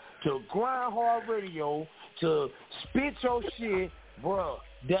back to GRINDHARD Radio to spit your shit, bro,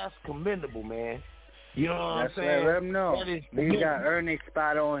 that's commendable, man. You know what I'm saying? Let them know. They got to earn their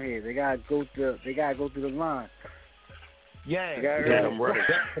spot on here. They got to go through the line. Yeah, damn right.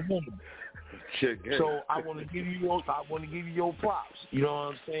 So I want to give you your props. You know what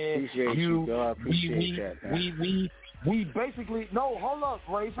I'm saying? Appreciate you, God. I appreciate that. Man. We basically hold up,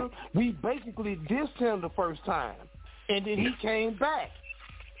 Racer. We basically dissed him the first time, and then he came back,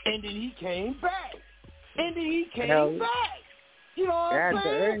 and then he came back, and then he came back. You know what I'm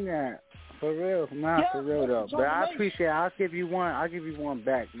saying? That. For real, for real though. But I appreciate it. I'll give you one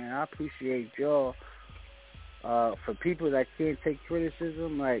back, man. I appreciate y'all. For people that can't take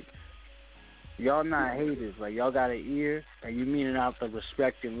criticism, like, y'all not haters. Like, y'all got an ear, and you mean it out of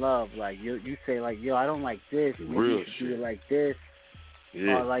respect and love. Like, you say, like, yo, I don't like this. Real you should do it like this.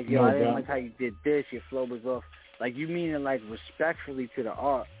 Yeah. Or, like, yo, I didn't like how you did this. Your flow was off. Like, you mean it, like, respectfully to the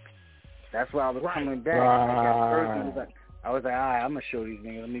art. That's why I was coming back. Like, at first, I was like, all right, I'm going to show these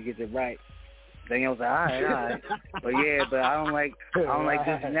niggas. Let me get it right. Then I was like, all right. But I don't like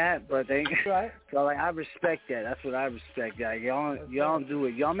this and that. But so like I respect that. That's what I respect. Y'all do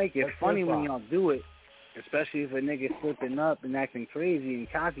it. Y'all make it funny when y'all do it, especially if a nigga slipping up and acting crazy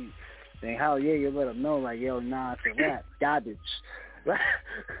and cocky. Then hell yeah, you let them know like, yo, nah, it's a rap, garbage. Right.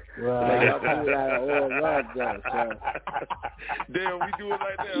 Like, y'all do it out of all love though. So. Damn, we do it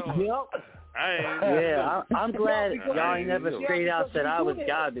like that. Huh? Yep. I'm glad y'all ain't never straight out said I was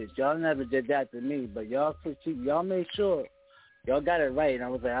garbage. Y'all never did that to me, but y'all made sure y'all got it right, and I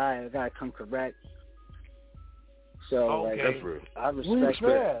was like, all right, I gotta come correct. So like, I respect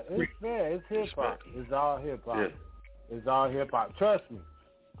that. It's fair. It's hip hop. It's all hip hop. Yeah. It's all hip hop. Trust me.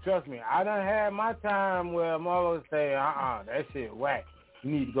 I done had my time where motherfuckers say, that shit whack.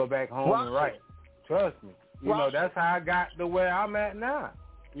 You need to go back home and write. Trust me. You know that's how I got to where I'm at now.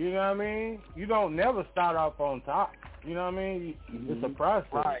 You know what I mean? You don't never start off on top. You know what I mean? It's a process.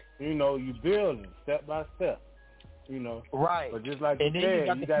 Right. You know, you building step by step. You know. Right. But just like you said,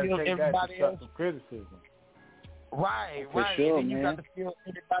 you got to take that constructive criticism. Right. Sure, and then you got to feel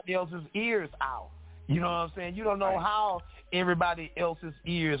everybody else's ears out. You know what I'm saying? You don't know how everybody else's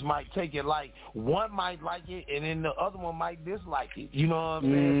ears might take it. Like, one might like it, and then the other one might dislike it. You know what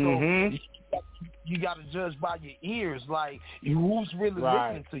I'm saying? So you got to judge by your ears, like, who's really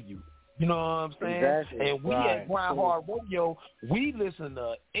listening to you. You know what I'm saying? Exactly. And we at GRINDHARD Radio, we listen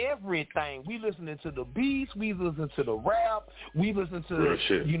to everything. We listening to the beats, we listen to the rap, we listen to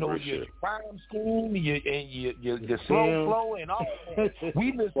your rhyme scheme, your slow flow and all that.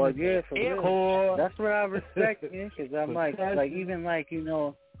 We listen to everything. That's what I respect, man, because I'm like even like, you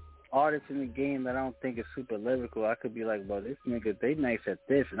know, artists in the game that I don't think is super lyrical, I could be like, well, this nigga, they nice at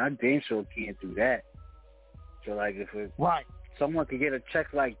this, and I damn sure can't do that. So like, if someone could get a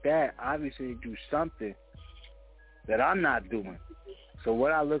check like that, obviously do something that I'm not doing. So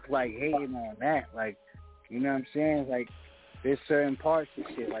what I look like hating on that, like, you know what I'm saying? Like, there's certain parts of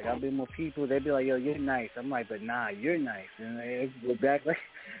shit. Like, I've been with people, they be like, yo, you're nice. I'm like, but nah, you're nice. And they go back like...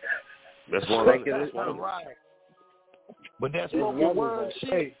 That's one right. But that's spoken word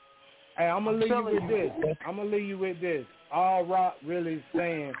shit. Hey, I'm going to leave you with this. All Rock really is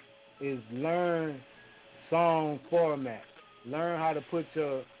saying is learn song format. Learn how to put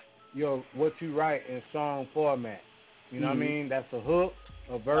your what you write in song format. You know what I mean? That's a hook,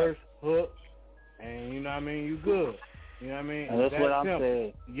 a verse, hook, and you know what I mean? You good. You know what I mean? And that's what I'm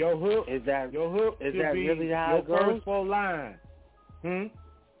saying. Your hook is that be really how it goes? Your first 4 lines.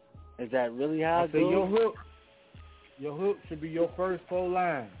 Is that really how it goes? Your hook should be your first 4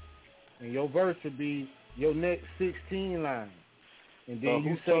 lines. And your verse should be your next 16 lines. And then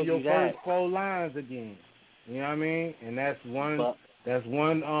you say your first 4 lines again. You know what I mean? And that's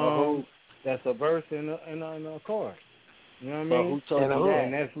that's a verse and a chorus. You know what I mean? Who told you that?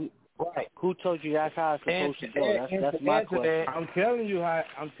 And that's who told you that's how it's supposed to go? That's my question. I'm telling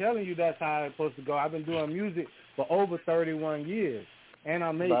you that's how it's supposed to go. I've been doing music for over 31 years. And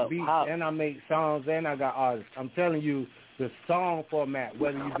I make beats and I make songs and I got artists. I'm telling you the song format,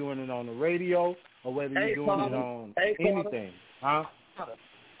 whether you're doing it on the radio or whether you're doing it on anything.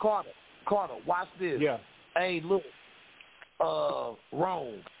 Carter, watch this. Yeah. Hey, look,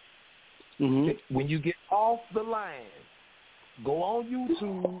 Rome. When you get off the line, go on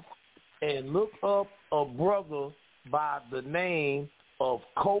YouTube and look up a brother by the name of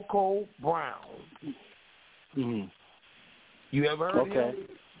Coco Brown. You ever heard of him?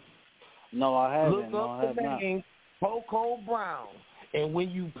 No, I haven't. Look up the name Coco Brown. And when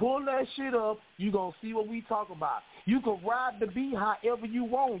you pull that shit up, you're going to see what we talk about. You can ride the beat however you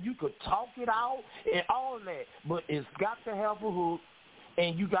want. You could talk it out and all that. But it's got to have a hook,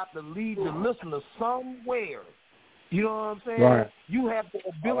 and you got to lead the listener somewhere. You know what I'm saying? Right. You have the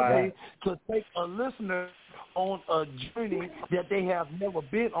ability to take a listener on a journey that they have never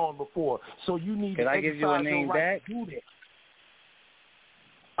been on before. So you need to exercise your right to do that.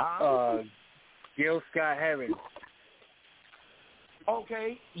 Gil Scott Heron.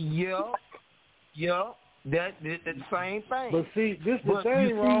 Okay, yeah. That's the same thing. But see, this is the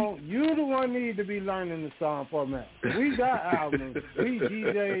thing, wrong. You the one need to be learning the song format. We got albums. We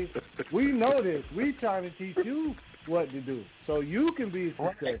DJs. We know this. We trying to teach you what to do so you can be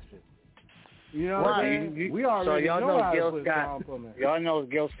successful. You know what I'm saying? We already know how to put song format. Y'all know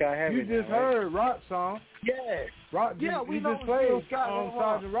Gil Scott Heron. You just heard Rock song. Yeah. Rock. We you know just played Gil Scott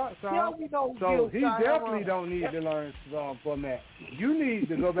Sergeant Rock song. Yeah, we know so Gil he Scott definitely don't need to learn song format. You need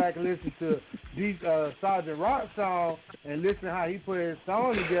to go back and listen to these Sergeant Rock song and listen how he put his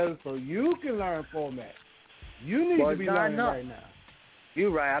song together so you can learn format. You need to be learning right now.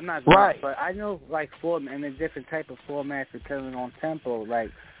 You're right. I'm not going but I know like format and there's different type of formats depending on tempo.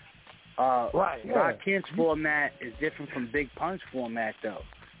 Like Rock Kent's format is different from Big Punch format though.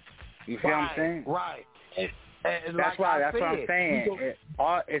 You see what I'm saying? Right. And that's like that's what I'm saying.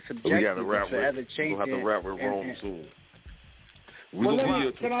 It's subjective. We got to rap with. We'll have to rap with Rome soon.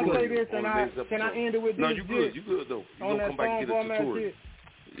 Can I say this and can I end it with this? No, you good. You good though. You gonna come back and get a tutorial.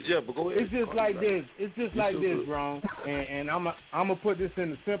 Yeah, but go ahead. It's just like this. It's just like this, Ron. And I'm gonna put this in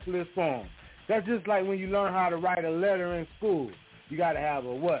the simplest form. That's just like when you learn how to write a letter in school. You gotta have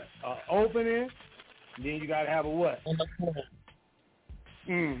a what? A opening. Then you gotta have a what?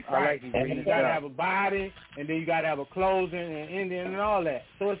 I like you. And you gotta have a body, and then you gotta have a closing and ending and all that.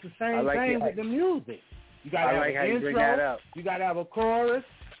 So it's the same thing with the music. You gotta have an intro. You gotta have a chorus.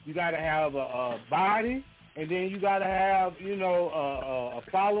 You gotta have a body. And then you gotta have, a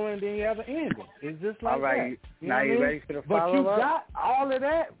following. Then you have an ending. It's just like that. Now you ready for the follow-up? But you got all of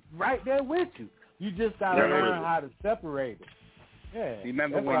that right there with you. You just gotta learn how to separate it. Yeah.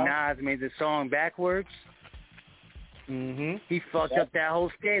 Remember when Nas made the song backwards? Mm-hmm. He fucked up that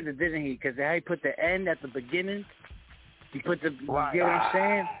whole stanza, didn't he? Because how he put the end at the beginning. He put the. You get what I'm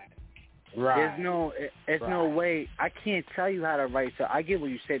saying? Right. There's no way. I can't tell you how to write. So I get what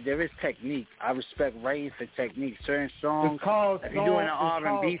you said. There is technique. I respect writing for technique. Certain songs. It's called if you're doing an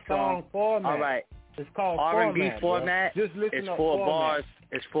R&B song, format. all right. It's called R&B format. Just listen it's up 4 format. bars.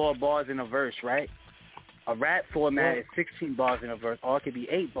 It's 4 bars in a verse, right? A rap format is 16 bars in a verse, or it could be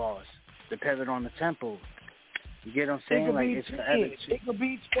 8 bars, depending on the tempo. You get what I'm saying? It could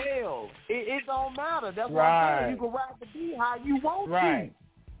be 12. It don't matter. That's what I'm saying. You can write the beat how you want to.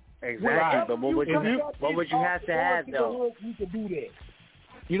 Exactly, but what would you have to have though? You can do that.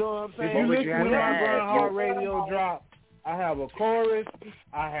 You know what I'm saying? If you listen to my GRINDHARD Radio drop, I have a chorus,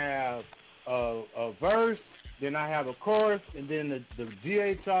 I have a verse, then I have a chorus, and then the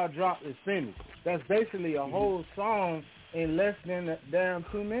GHR drop is finished. That's basically a whole song in less than a damn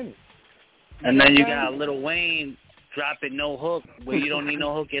 2 minutes. And then you got Lil Wayne dropping no hook where you don't need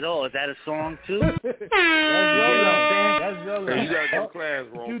no hook at all. Is that a song too? That's your lane. You gotta go to class,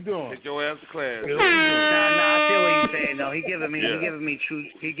 bro. What you doing? Take your ass to class. Nah, I feel what you're saying. No, he giving me true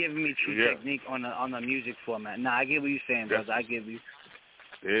technique on the music format. Nah, I get what you're saying, brother. I give you.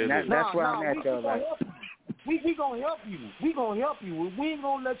 That's where I'm at though. Like, we gonna help you. We gonna help you. We ain't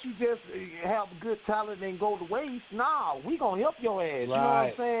gonna let you just have good talent and go to waste. Nah, we gonna help your ass. Right. You know what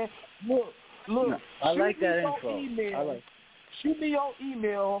I'm saying? Look. I like that info. Shoot me your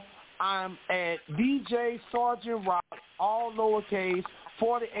email. I'm at DJ Sgt Rock, all lowercase,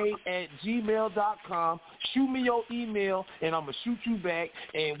 48@gmail.com. Shoot me your email, and I'm going to shoot you back,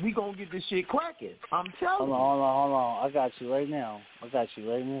 and we going to get this shit cracking. I'm telling you. Hold on. I got you right now.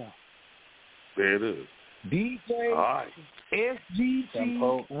 There it is. DJ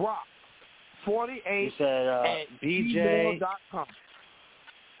SGT Rock, 48 at gmail.com.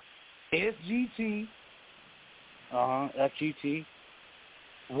 SGT. FGT.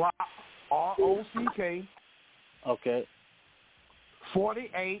 Rock, ROCK. Okay.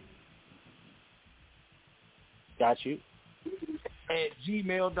 48. Got you. At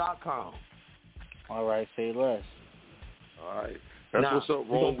gmail.com. All right, say less. All right. That's what's up,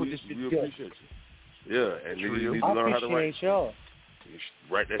 Ron. We appreciate you. Yeah, and you need to learn how to write. Y'all.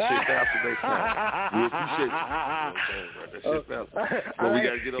 Write that shit faster next time. We appreciate you. You know what I'm saying? Write that shit faster. But we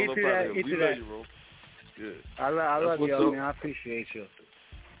got to get on up out of here. We love you, bro. Yeah. I love you, man. I appreciate you.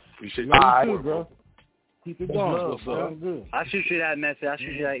 Appreciate you. Too, bro. Keep it going. What's up? Good. I'll shoot you that message. I'll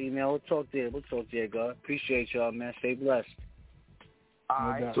shoot you that email. We'll talk there, God. Appreciate y'all, man. Stay blessed. All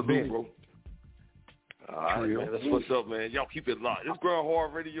right. Salute, bro. All right, man. That's what's up, man. Y'all keep it locked. It's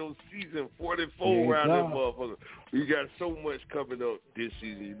GRINDHARD Radio season 44 around there, motherfucker. We got so much coming up this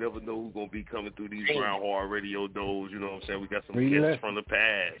season. You never know who's going to be coming through these GRINDHARD Radio doors. You know what I'm saying? We got some guests from the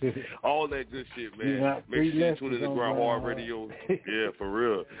past. All that good shit, man. Make sure you tune in to GRINDHARD Radio. Yeah, for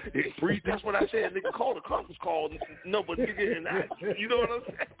real. It's free. That's what I said. Nigga, call the conference call number, nigga, and you know what I'm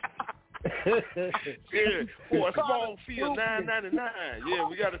saying? Yeah, for a small fee of $9.99. Yeah,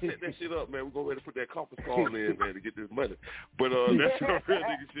 we got to set that shit up, man. We're going to go ahead and put that conference call in, man, to get this money. But that's some real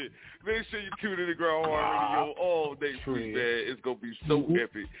nigga shit. Make sure you tune in to Groundhog Radio all day, please, man. It's going to be so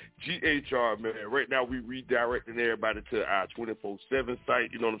epic. GHR, man. Right now, we redirecting everybody to our 24/7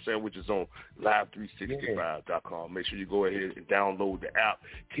 site, you know what I'm saying, which is on live365.com. Make sure you go ahead and download the app.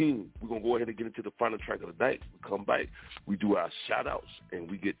 Team, we're going to go ahead and get into the final track of the night. We come back, we do our shout-outs, and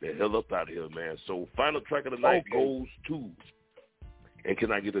we get the hell up out of here, man. So final track of the night goes to, and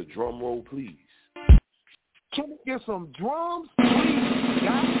can I get a drum roll, please? Can we get some drums, please,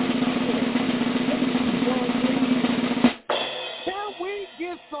 guys? Can we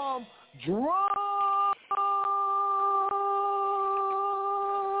get some drums?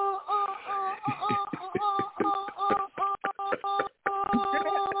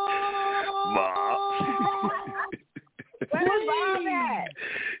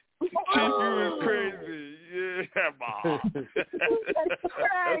 Chief, you is crazy. Yeah, Mom.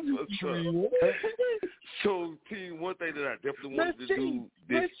 That's what's up. So, team, one thing that I definitely wanted to do.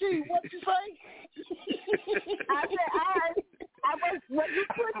 Miss Chief, what you say? I said, I was you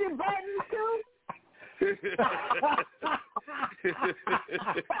pushing buttons too?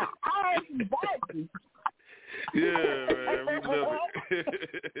 I was buttons. Yeah, man, we love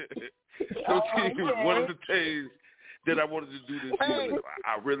it. So, team, one of the things that I wanted to do this season,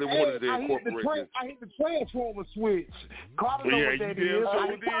 I really wanted to incorporate this. I hit the transformer switch. Carter know what that is. So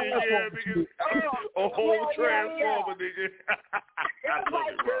nigga. A whole transformer, nigga. I love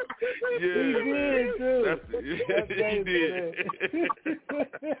it, bro. Yeah, he did.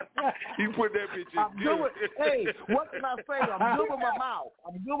 He put that bitch in good. Hey, what can I say? I'm good with my mouth.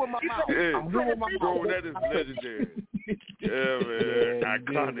 I'm good with my mouth. Bro, that is legendary. Yeah, man,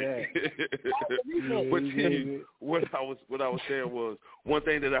 iconic. But team, what I was saying was, one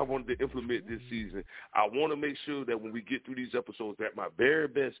thing that I wanted to implement this season, I want to make sure that when we get through these episodes, that my very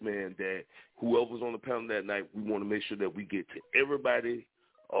best, man, that whoever's on the panel that night, we want to make sure that we get to everybody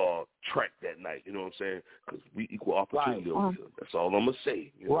track that night. You know what I'm saying? Because we equal opportunity over here. That's all I'm going to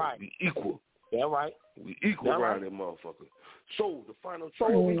say. You know, we equal. Yeah, right. We equal around that motherfucker. So the final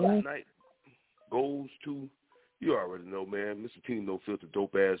track that night goes to, you already know, man, Mr. Team No Filter,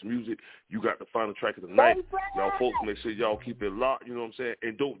 Dopeazzmuzik. You got the final track of the night. Y'all folks, make sure y'all keep it locked, you know what I'm saying?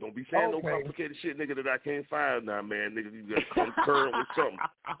 And don't be saying no complicated shit, nigga, that I can't find now, man. Nigga, you got to come current with something.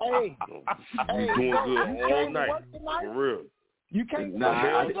 Hey. You doing good all night. For real. You can't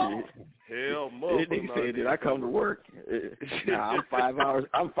hell, motherfucker. Did I come to work? Nah, I'm 5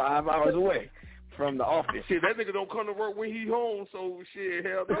 hours away from the office. Shit, that nigga don't come to work when he home, so shit,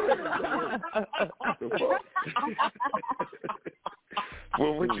 hell no.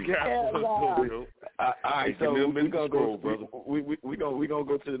 Well, what you got for us, yo? All right, so we're gonna go, brother. We gonna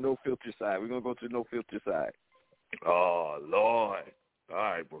go to the no filter side. We're gonna go to the no filter side. Oh Lord! All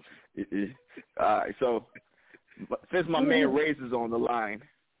right, bro. All right, so since my man Ray's is on the line,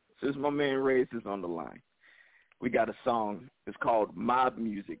 we got a song. It's called Mob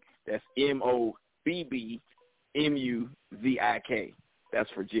Music. That's MOBBMUZIK. That's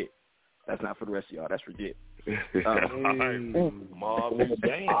for Jit. That's not for the rest of y'all. That's for Jit. Mob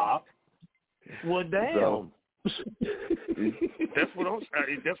damn. Well, damn. So, that's what I'm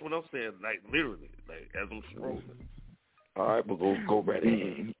saying. Like literally, like as I'm scrolling. All right, but go right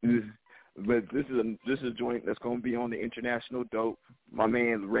ahead. But this is a joint that's gonna be on the International Dope. My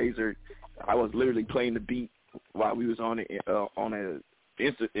man Razor, I was literally playing the beat while we was on an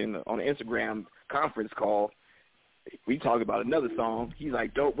Instagram conference call. We talk about another song. He's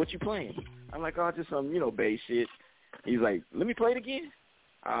like, "Dope, what you playing?" I'm like, "Oh, just some bass shit." He's like, "Let me play it again."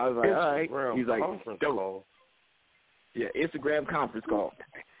 I was like, "All right." He's like, "Dope." Yeah, Instagram conference call.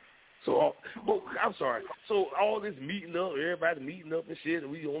 So, I'm sorry. So all this meeting up, everybody meeting up and shit,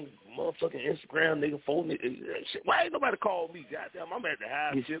 and we on motherfucking Instagram, nigga, phone it. Shit. Why ain't nobody call me? Goddamn, I'm at the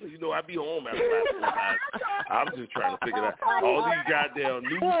house, shit. You know, I be home after about 4 hours. I'm just trying to figure out all these goddamn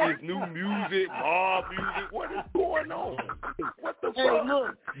new music, mob music. What is going on? What the fuck? Hey,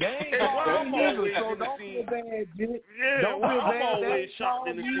 look, they ain't called me, so don't feel bad, Jit. Yeah, don't feel bad. I'm always shocked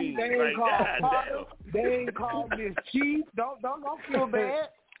in the scene. Like, goddamn. They ain't called Miss Chief. Don't feel bad.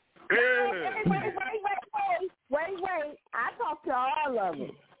 Yeah. Wait. I talked to all of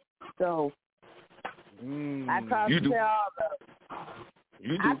them. So, I talked to all of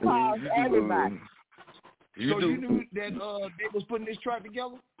them. I called everybody. You knew that they was putting this track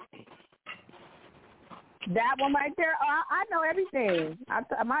together? That one right there, I know everything.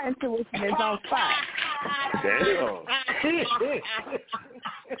 My intuition is on spot. Damn.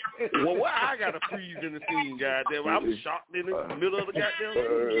 Well, why I got to freeze in the scene, goddamn? I was shocked in the middle of the goddamn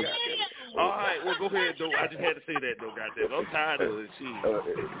scene. All right, well, go ahead, though. I just had to say that, though, goddamn. I'm tired of this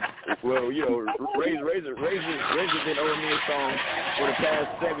shit. Well, you know, Razor been owing me a song for the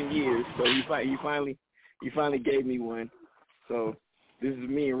past 7 years, so he finally gave me one. So this is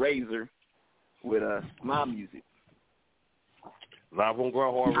me and Razor with my music. Live on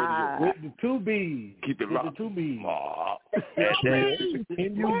Groundhog Radio. With the 2 B's. Keep it locked. With the 2 B's.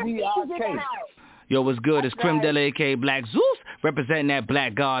 N-U-B-R-K. Yo, what's good? It's Creme de la A.K. Black Zeus, representing that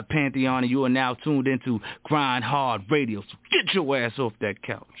Black God Pantheon, and you are now tuned into Grind Hard Radio. So get your ass off that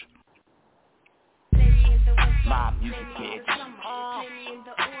couch. My music kids.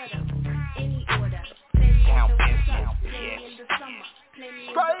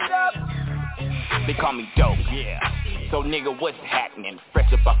 Straight up. They call me dope, yeah. So nigga, what's happening?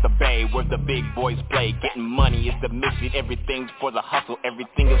 Fresh up off the bay where the big boys play. Getting money is the mission. Everything's for the hustle.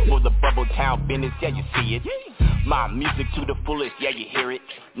 Everything is for the bubble town business. Yeah, you see it. My music to the fullest. Yeah, you hear it.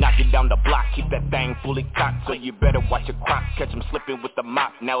 Knock it down the block. Keep that thing fully cocked. So you better watch your crops. Catch them slipping with the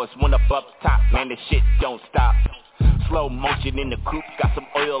mop. Now it's one up top. Man, this shit don't stop. Slow motion in the coupe, got some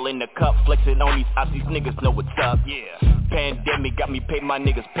oil in the cup. Flexing on these ops, these niggas know what's up. Yeah. Pandemic got me paid, my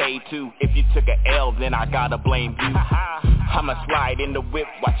niggas paid too. If you took a L, then I gotta blame you. I'ma slide in the whip,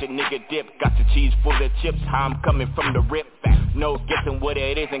 watch a nigga dip. Got the cheese for the chips, how I'm coming from the rip. No guessing what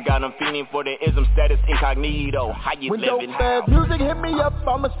it is, and got them feeling for the ism status incognito. How you when living? When dope music hit me up,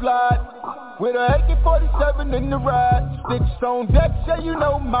 I'ma slide. With a AK-47 in the ride. Sticks on deck, yeah, you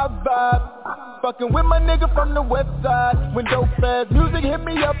know my vibe. Fucking with my nigga from the west side. When dope music hit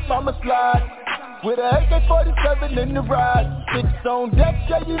me up, I'ma slide. With a AK-47 in the ride. Sticks on deck,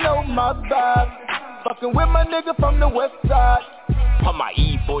 yeah, you know my vibe. Fucking with my nigga from the west side. On my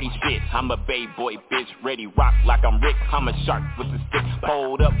E40 spit, I'm a bay boy bitch. Ready rock like I'm Rick, I'm a shark with the stick.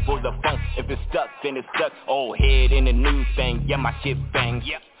 Hold up for the phone, if it's stuck, then it's stuck. Old head in the new thing, yeah, my shit bang,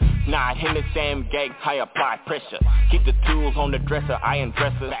 yep. Nah, in the same gang, I apply pressure. Keep the tools on the dresser, I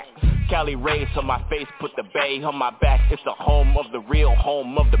undress her. Cali rays on my face, put the bay on my back. It's the home of the real,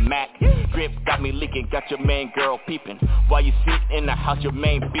 home of the Mac. Drip got me leaking, got your main girl peeping. While you sit in the house, your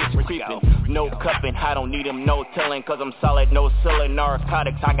main bitch creeping. No cupping, I don't need him, no telling. Cause I'm solid, no selling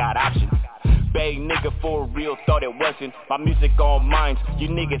narcotics, I got options. Bay nigga for real, thought it wasn't. My music on minds, you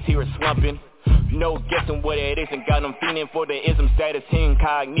niggas here slumping. No guessing what it is, and got them feeling for the ism status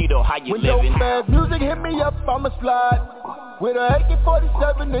incognito. How you living? When dope music hit me up, I'ma slide. With a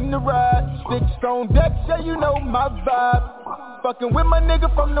AK-47 in the ride. Sticks on deck, yeah, you know my vibe. Fucking with my nigga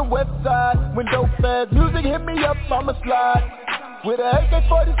from the west side. When dope music hit me up, I'ma slide. With a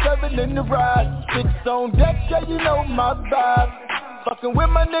AK-47 in the ride. Sticks on deck, yeah, you know my vibe. Fucking with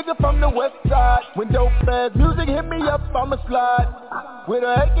my nigga from the west side. When dope music hit me up, I'ma slide. With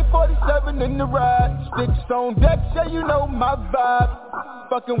a AK-47 in the ride. Sticks on deck, yeah, you know my vibe.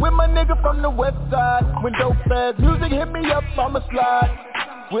 Fucking with my nigga from the west side. When dope music hit me up, I'ma slide.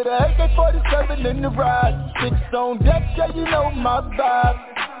 With a AK-47 in the ride. Sticks on deck, yeah, you know my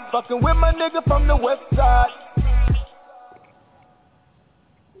vibe. Fucking with my nigga from the west side.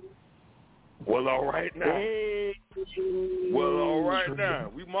 Well, all right now. Well, all right now.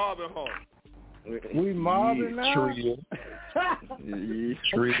 We mobbing home. We mobbing now? Trio. Oh,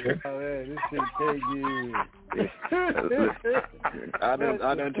 man, this shit take you. I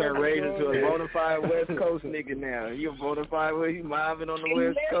done turned Ray into a bona fide West Coast nigga now. You a bona fide where you mobbing on the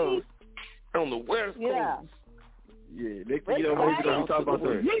West Coast. On the West Coast. Yeah, next thing you know, Ray's gonna be talking about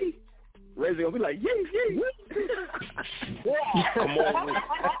the yee. Ray's gonna be like, yee. Come on with it.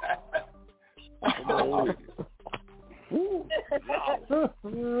 Come on with it.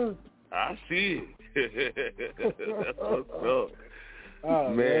 Woo. I see it. That's what's up. Oh,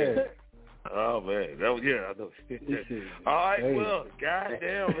 man. Oh, man. I know. All right, well,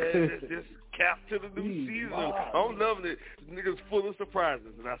 goddamn, man. This cap to the new season. I'm loving it. This nigga's full of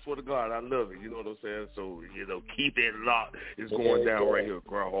surprises, and I swear to God, I love it. You know what I'm saying? So, keep it locked. It's going down right here at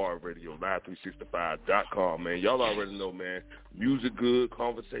Grind Hard Radio, live365.com, man. Y'all already know, man. Music good,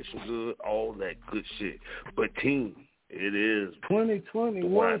 conversation good, all that good shit. But, team, it is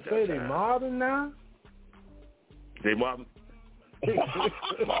 2021. Say they mobbing now? They mobbing? What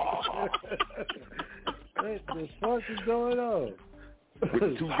the fuck is going on? With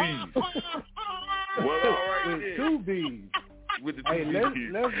the 2 B's. Well, all right, with 2 B's. With the 2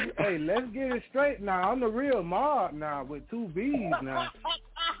 B's. Let's get it straight now. I'm the real mob now with 2 B's now.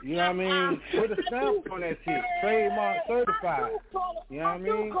 You know what I mean? Put a stamp on that shit. Trademark certified. You know what I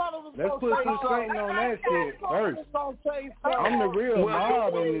mean? Let's put some straightening on that shit first. I'm the real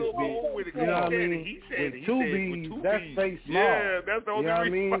mob in this bitch. You know what I mean? With 2 B's, that's Face Mob. Yeah, that's the only You know what I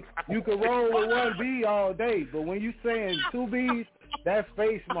mean? You can roll with 1 B all day, but when you saying 2 B's, that's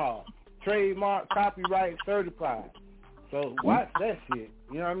Face Mob. Trademark, copyright, certified. So watch that shit.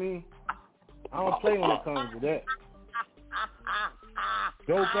 You know what I mean? I don't play when it comes to that.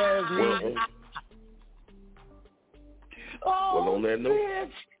 Dope ass music. Well, on that note,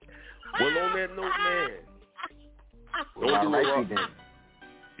 man.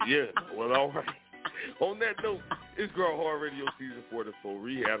 Yeah, well, all right. On that note, it's GRINDHARD Radio Season 44,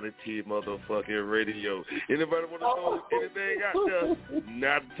 Reality Motherfucking Radio. Anybody want to know anything out there?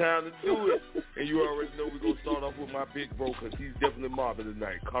 Not the time to do it. And you already know we're going to start off with my big bro, because he's definitely mobbing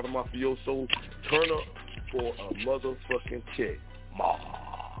tonight. Cata Mafioso, turn up for a motherfucking check. Mob.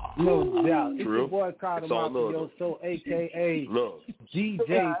 No doubt. It's your boy Cata Mafioso, a.k.a.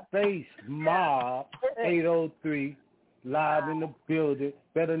 DJ Face Mob 803. Live in the building,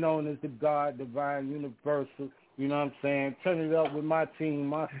 better known as the God, Divine Universal. You know what I'm saying? Turn it up with my team,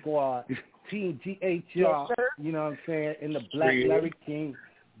 my squad, Team GHR. You know what I'm saying? In the Black Larry King,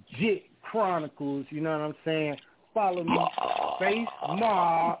 Jit Chronicles. You know what I'm saying? Follow me, Face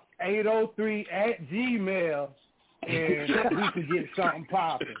Mob 803 at Gmail, and we can get something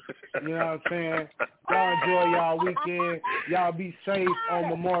popping. You know what I'm saying? Y'all enjoy y'all weekend. Y'all be safe on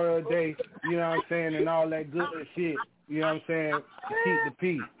Memorial Day. You know what I'm saying? And all that good shit. You know what I'm saying? Keep the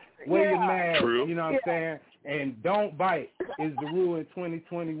peace. Wear your mask, you know what I'm saying? And don't bite is the rule in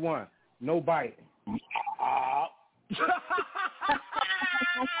 2021. No biting.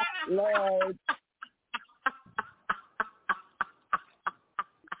 Lord.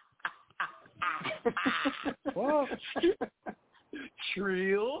 Well,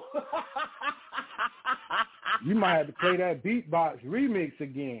 Trill. You might have to play that beatbox remix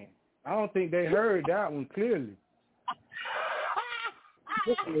again. I don't think they heard that one clearly.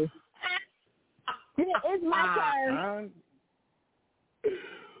 It's my turn.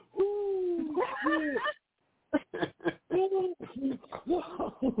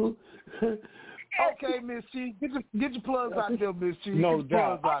 Okay, Miss G, get your plugs out there, Miss G. No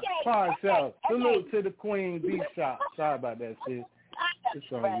doubt. Fine self. Salute to the Queen Beef Shop. Sorry about that, sis.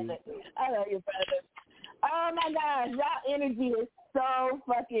 It's on you. I love you, brother. Oh my gosh, y'all energy is so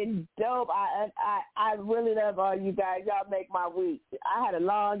fucking dope. I really love all you guys. Y'all make my week. I had a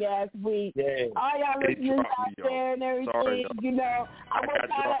long ass week. Yeah. All y'all listeners out there and everything, Sorry, you know, I want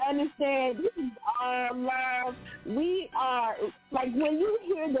y'all to understand this is our love. We are, like, when you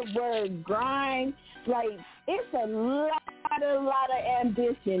hear the word grind, like, it's a lot of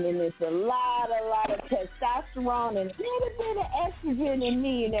ambition, and it's a lot of testosterone and a little bit of estrogen in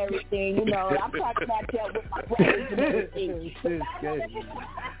me and everything, you know. I'm talking about that with my brothers and everything. So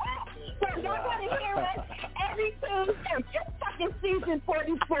y'all want to hear us every Tuesday. It's fucking season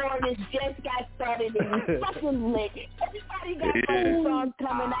 44, and it just got started, and we fucking lit. Everybody got fucking songs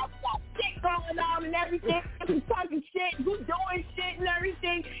coming out. We got shit going on and everything. We talking shit. We doing shit and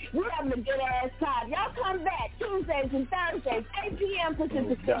everything. We having a good ass time. Y'all come back Tuesdays and Thursdays, 8 p.m.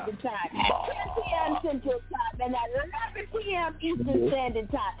 Pacific Standard Time, 10 p.m. Central Time, and at 11 p.m. Eastern Standard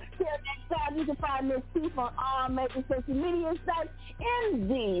Time. Till next time, you can find Miss Chief on all major social media sites.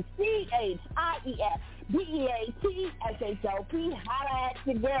 MZCHIEFBEATSHOP. Holla at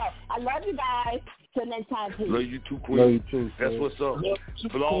your girl. I love you guys. Till next time, please. Love you too, Queen. Love you too, that's what's up.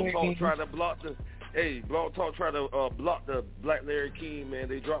 Blog Talk try to block the. Hey, Blog Talk try to block the Black Larry King, man.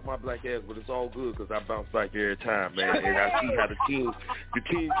 They dropped my black ass, but it's all good because I bounce back every time, man. And I see how the team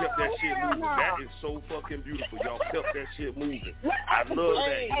kept that shit moving. That is so fucking beautiful. Y'all kept that shit moving. I love that.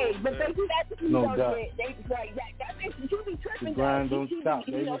 Hey, but they do that to me. No doubt. That makes you be tripping. The grind don't stop,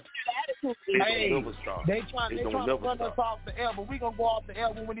 baby. Hey, they trying to run us off the air, but we gonna go off the air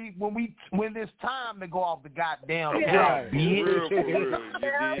when it's time to go off the goddamn air.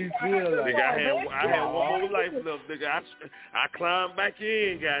 I had one more life left, nigga. I climbed back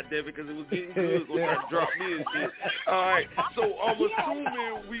in, goddamn, because it was getting good. Gonna try to drop me and shit. All right, so I'm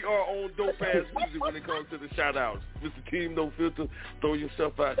assuming we are on Dopeazzmuzik when it comes to the shout outs. Mr. Team No Filter, throw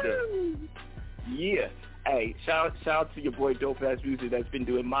yourself out there. Yeah. Hey, shout out to your boy Dopeazzmuzik that's been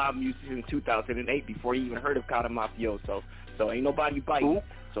doing mob music since 2008 before he even heard of Cata Mafioso. So ain't nobody biting.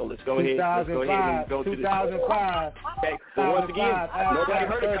 So let's go ahead. Let's go ahead and go to 2005. Okay. So once again,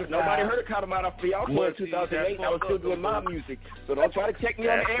 nobody heard of Cata Mafioso in 2008. I was still doing mob music. So don't try to check me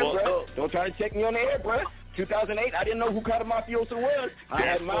on the air, bro. Don't try to check me on the air, bro. 2008, I didn't know who Cata Mafioso was. I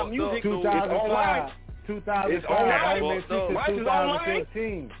had mob music. 2005. 2005. It's online. Mine's is online.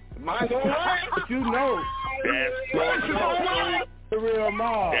 2015. Mine's online. But you know. That's online. The real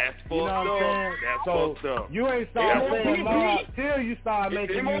mob. That's fucked you know what I'm saying? That's so fucked up. You ain't started saying mob till you start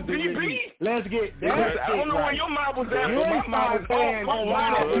making music with me. Let's get that shit I don't know where your mob was at. You ain't started saying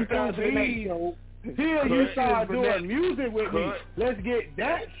mob 2008. Till you start doing music with me. Let's get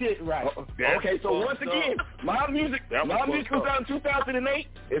that shit right. Okay, so once again, my music was out in 2008.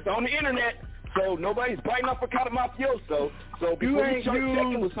 It's on the internet. So nobody's biting off for Cata Mafioso. So before you start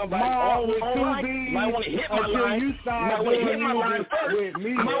checking with somebody online, you might want to hit my line. You might want to hit my line first. With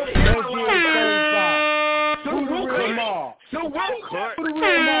me. You might want to hit my line first. Who the real mob? So what? Who the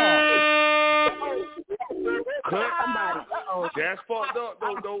real mob? Cut. That's fucked up,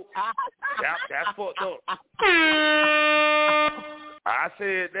 though. That's fucked up. I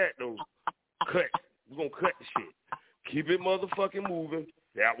said that, though. Cut. We're going to cut the shit. Keep it motherfucking moving.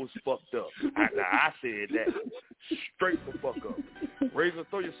 That was fucked up. I said that. Straight the fuck up. Razor,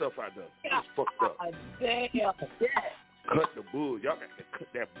 throw yourself out there. That's fucked up. Damn. Cut the bull. Y'all got to cut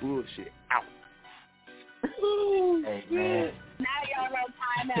that bullshit out. Hey, man. Now y'all know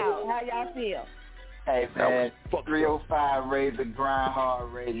time out. How y'all feel? Hey, man. 305 Razor Grind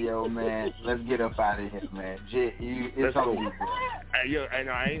Hard Radio, man. Let's get up out of here, man. Jit, it's on you, bro. Hey, yeah, and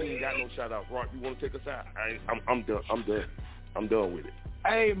I ain't even got no shout out. Rock, you want to take us out? I'm done. I'm done with it.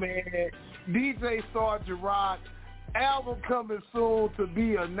 Hey, man, DJ Sgt Rock, album coming soon to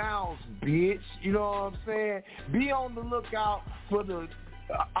be announced, bitch. You know what I'm saying? Be on the lookout for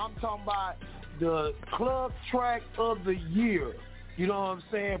I'm talking about the club track of the year. You know what I'm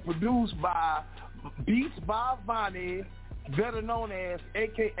saying? Produced by Beats by Vonnie, better known as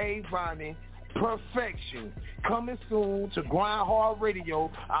AKA Vonnie. Perfection. Coming soon to Grind Hard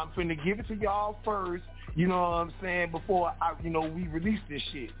Radio. I'm finna give it to y'all first. You know what I'm saying? Before we release this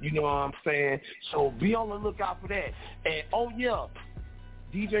shit. You know what I'm saying? So be on the lookout for that. And oh yeah,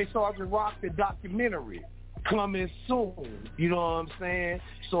 DJ Sgt Rock, the documentary, coming soon. You know what I'm saying?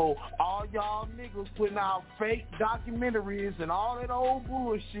 So all y'all niggas putting out fake documentaries and all that old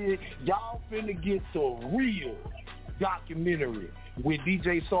bullshit, y'all finna get the real documentary with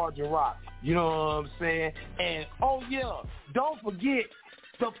DJ Sgt Rock. You know what I'm saying? And oh yeah, don't forget,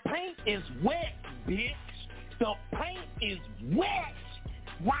 the paint is wet, bitch. The paint is wet.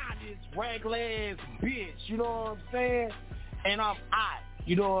 Why this regular ass bitch? You know what I'm saying? And I'm hot.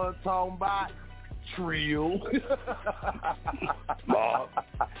 You know what I'm talking about? Trill. Bob.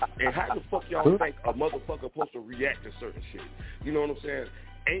 And how the fuck y'all think a motherfucker supposed to react to certain shit? You know what I'm saying?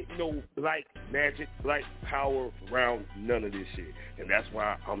 Ain't no black magic, black power around none of this shit. And that's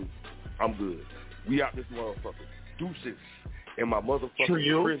why I'm good. We out this motherfucker. Deuces. And my motherfucking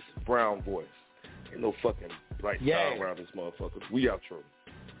Trill. Chris Brown voice. Ain't no fucking black power around this motherfucker. We out Trill.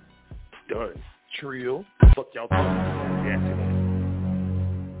 Done. Trill. Fuck y'all talking. Yes, it is.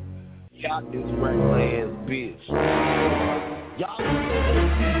 Y'all this regular ass bitch. Y'all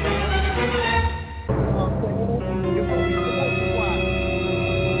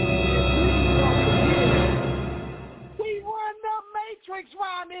we run the Matrix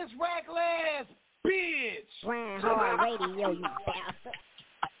round this regular ass bitch. Grind Hard Radio, you bastard.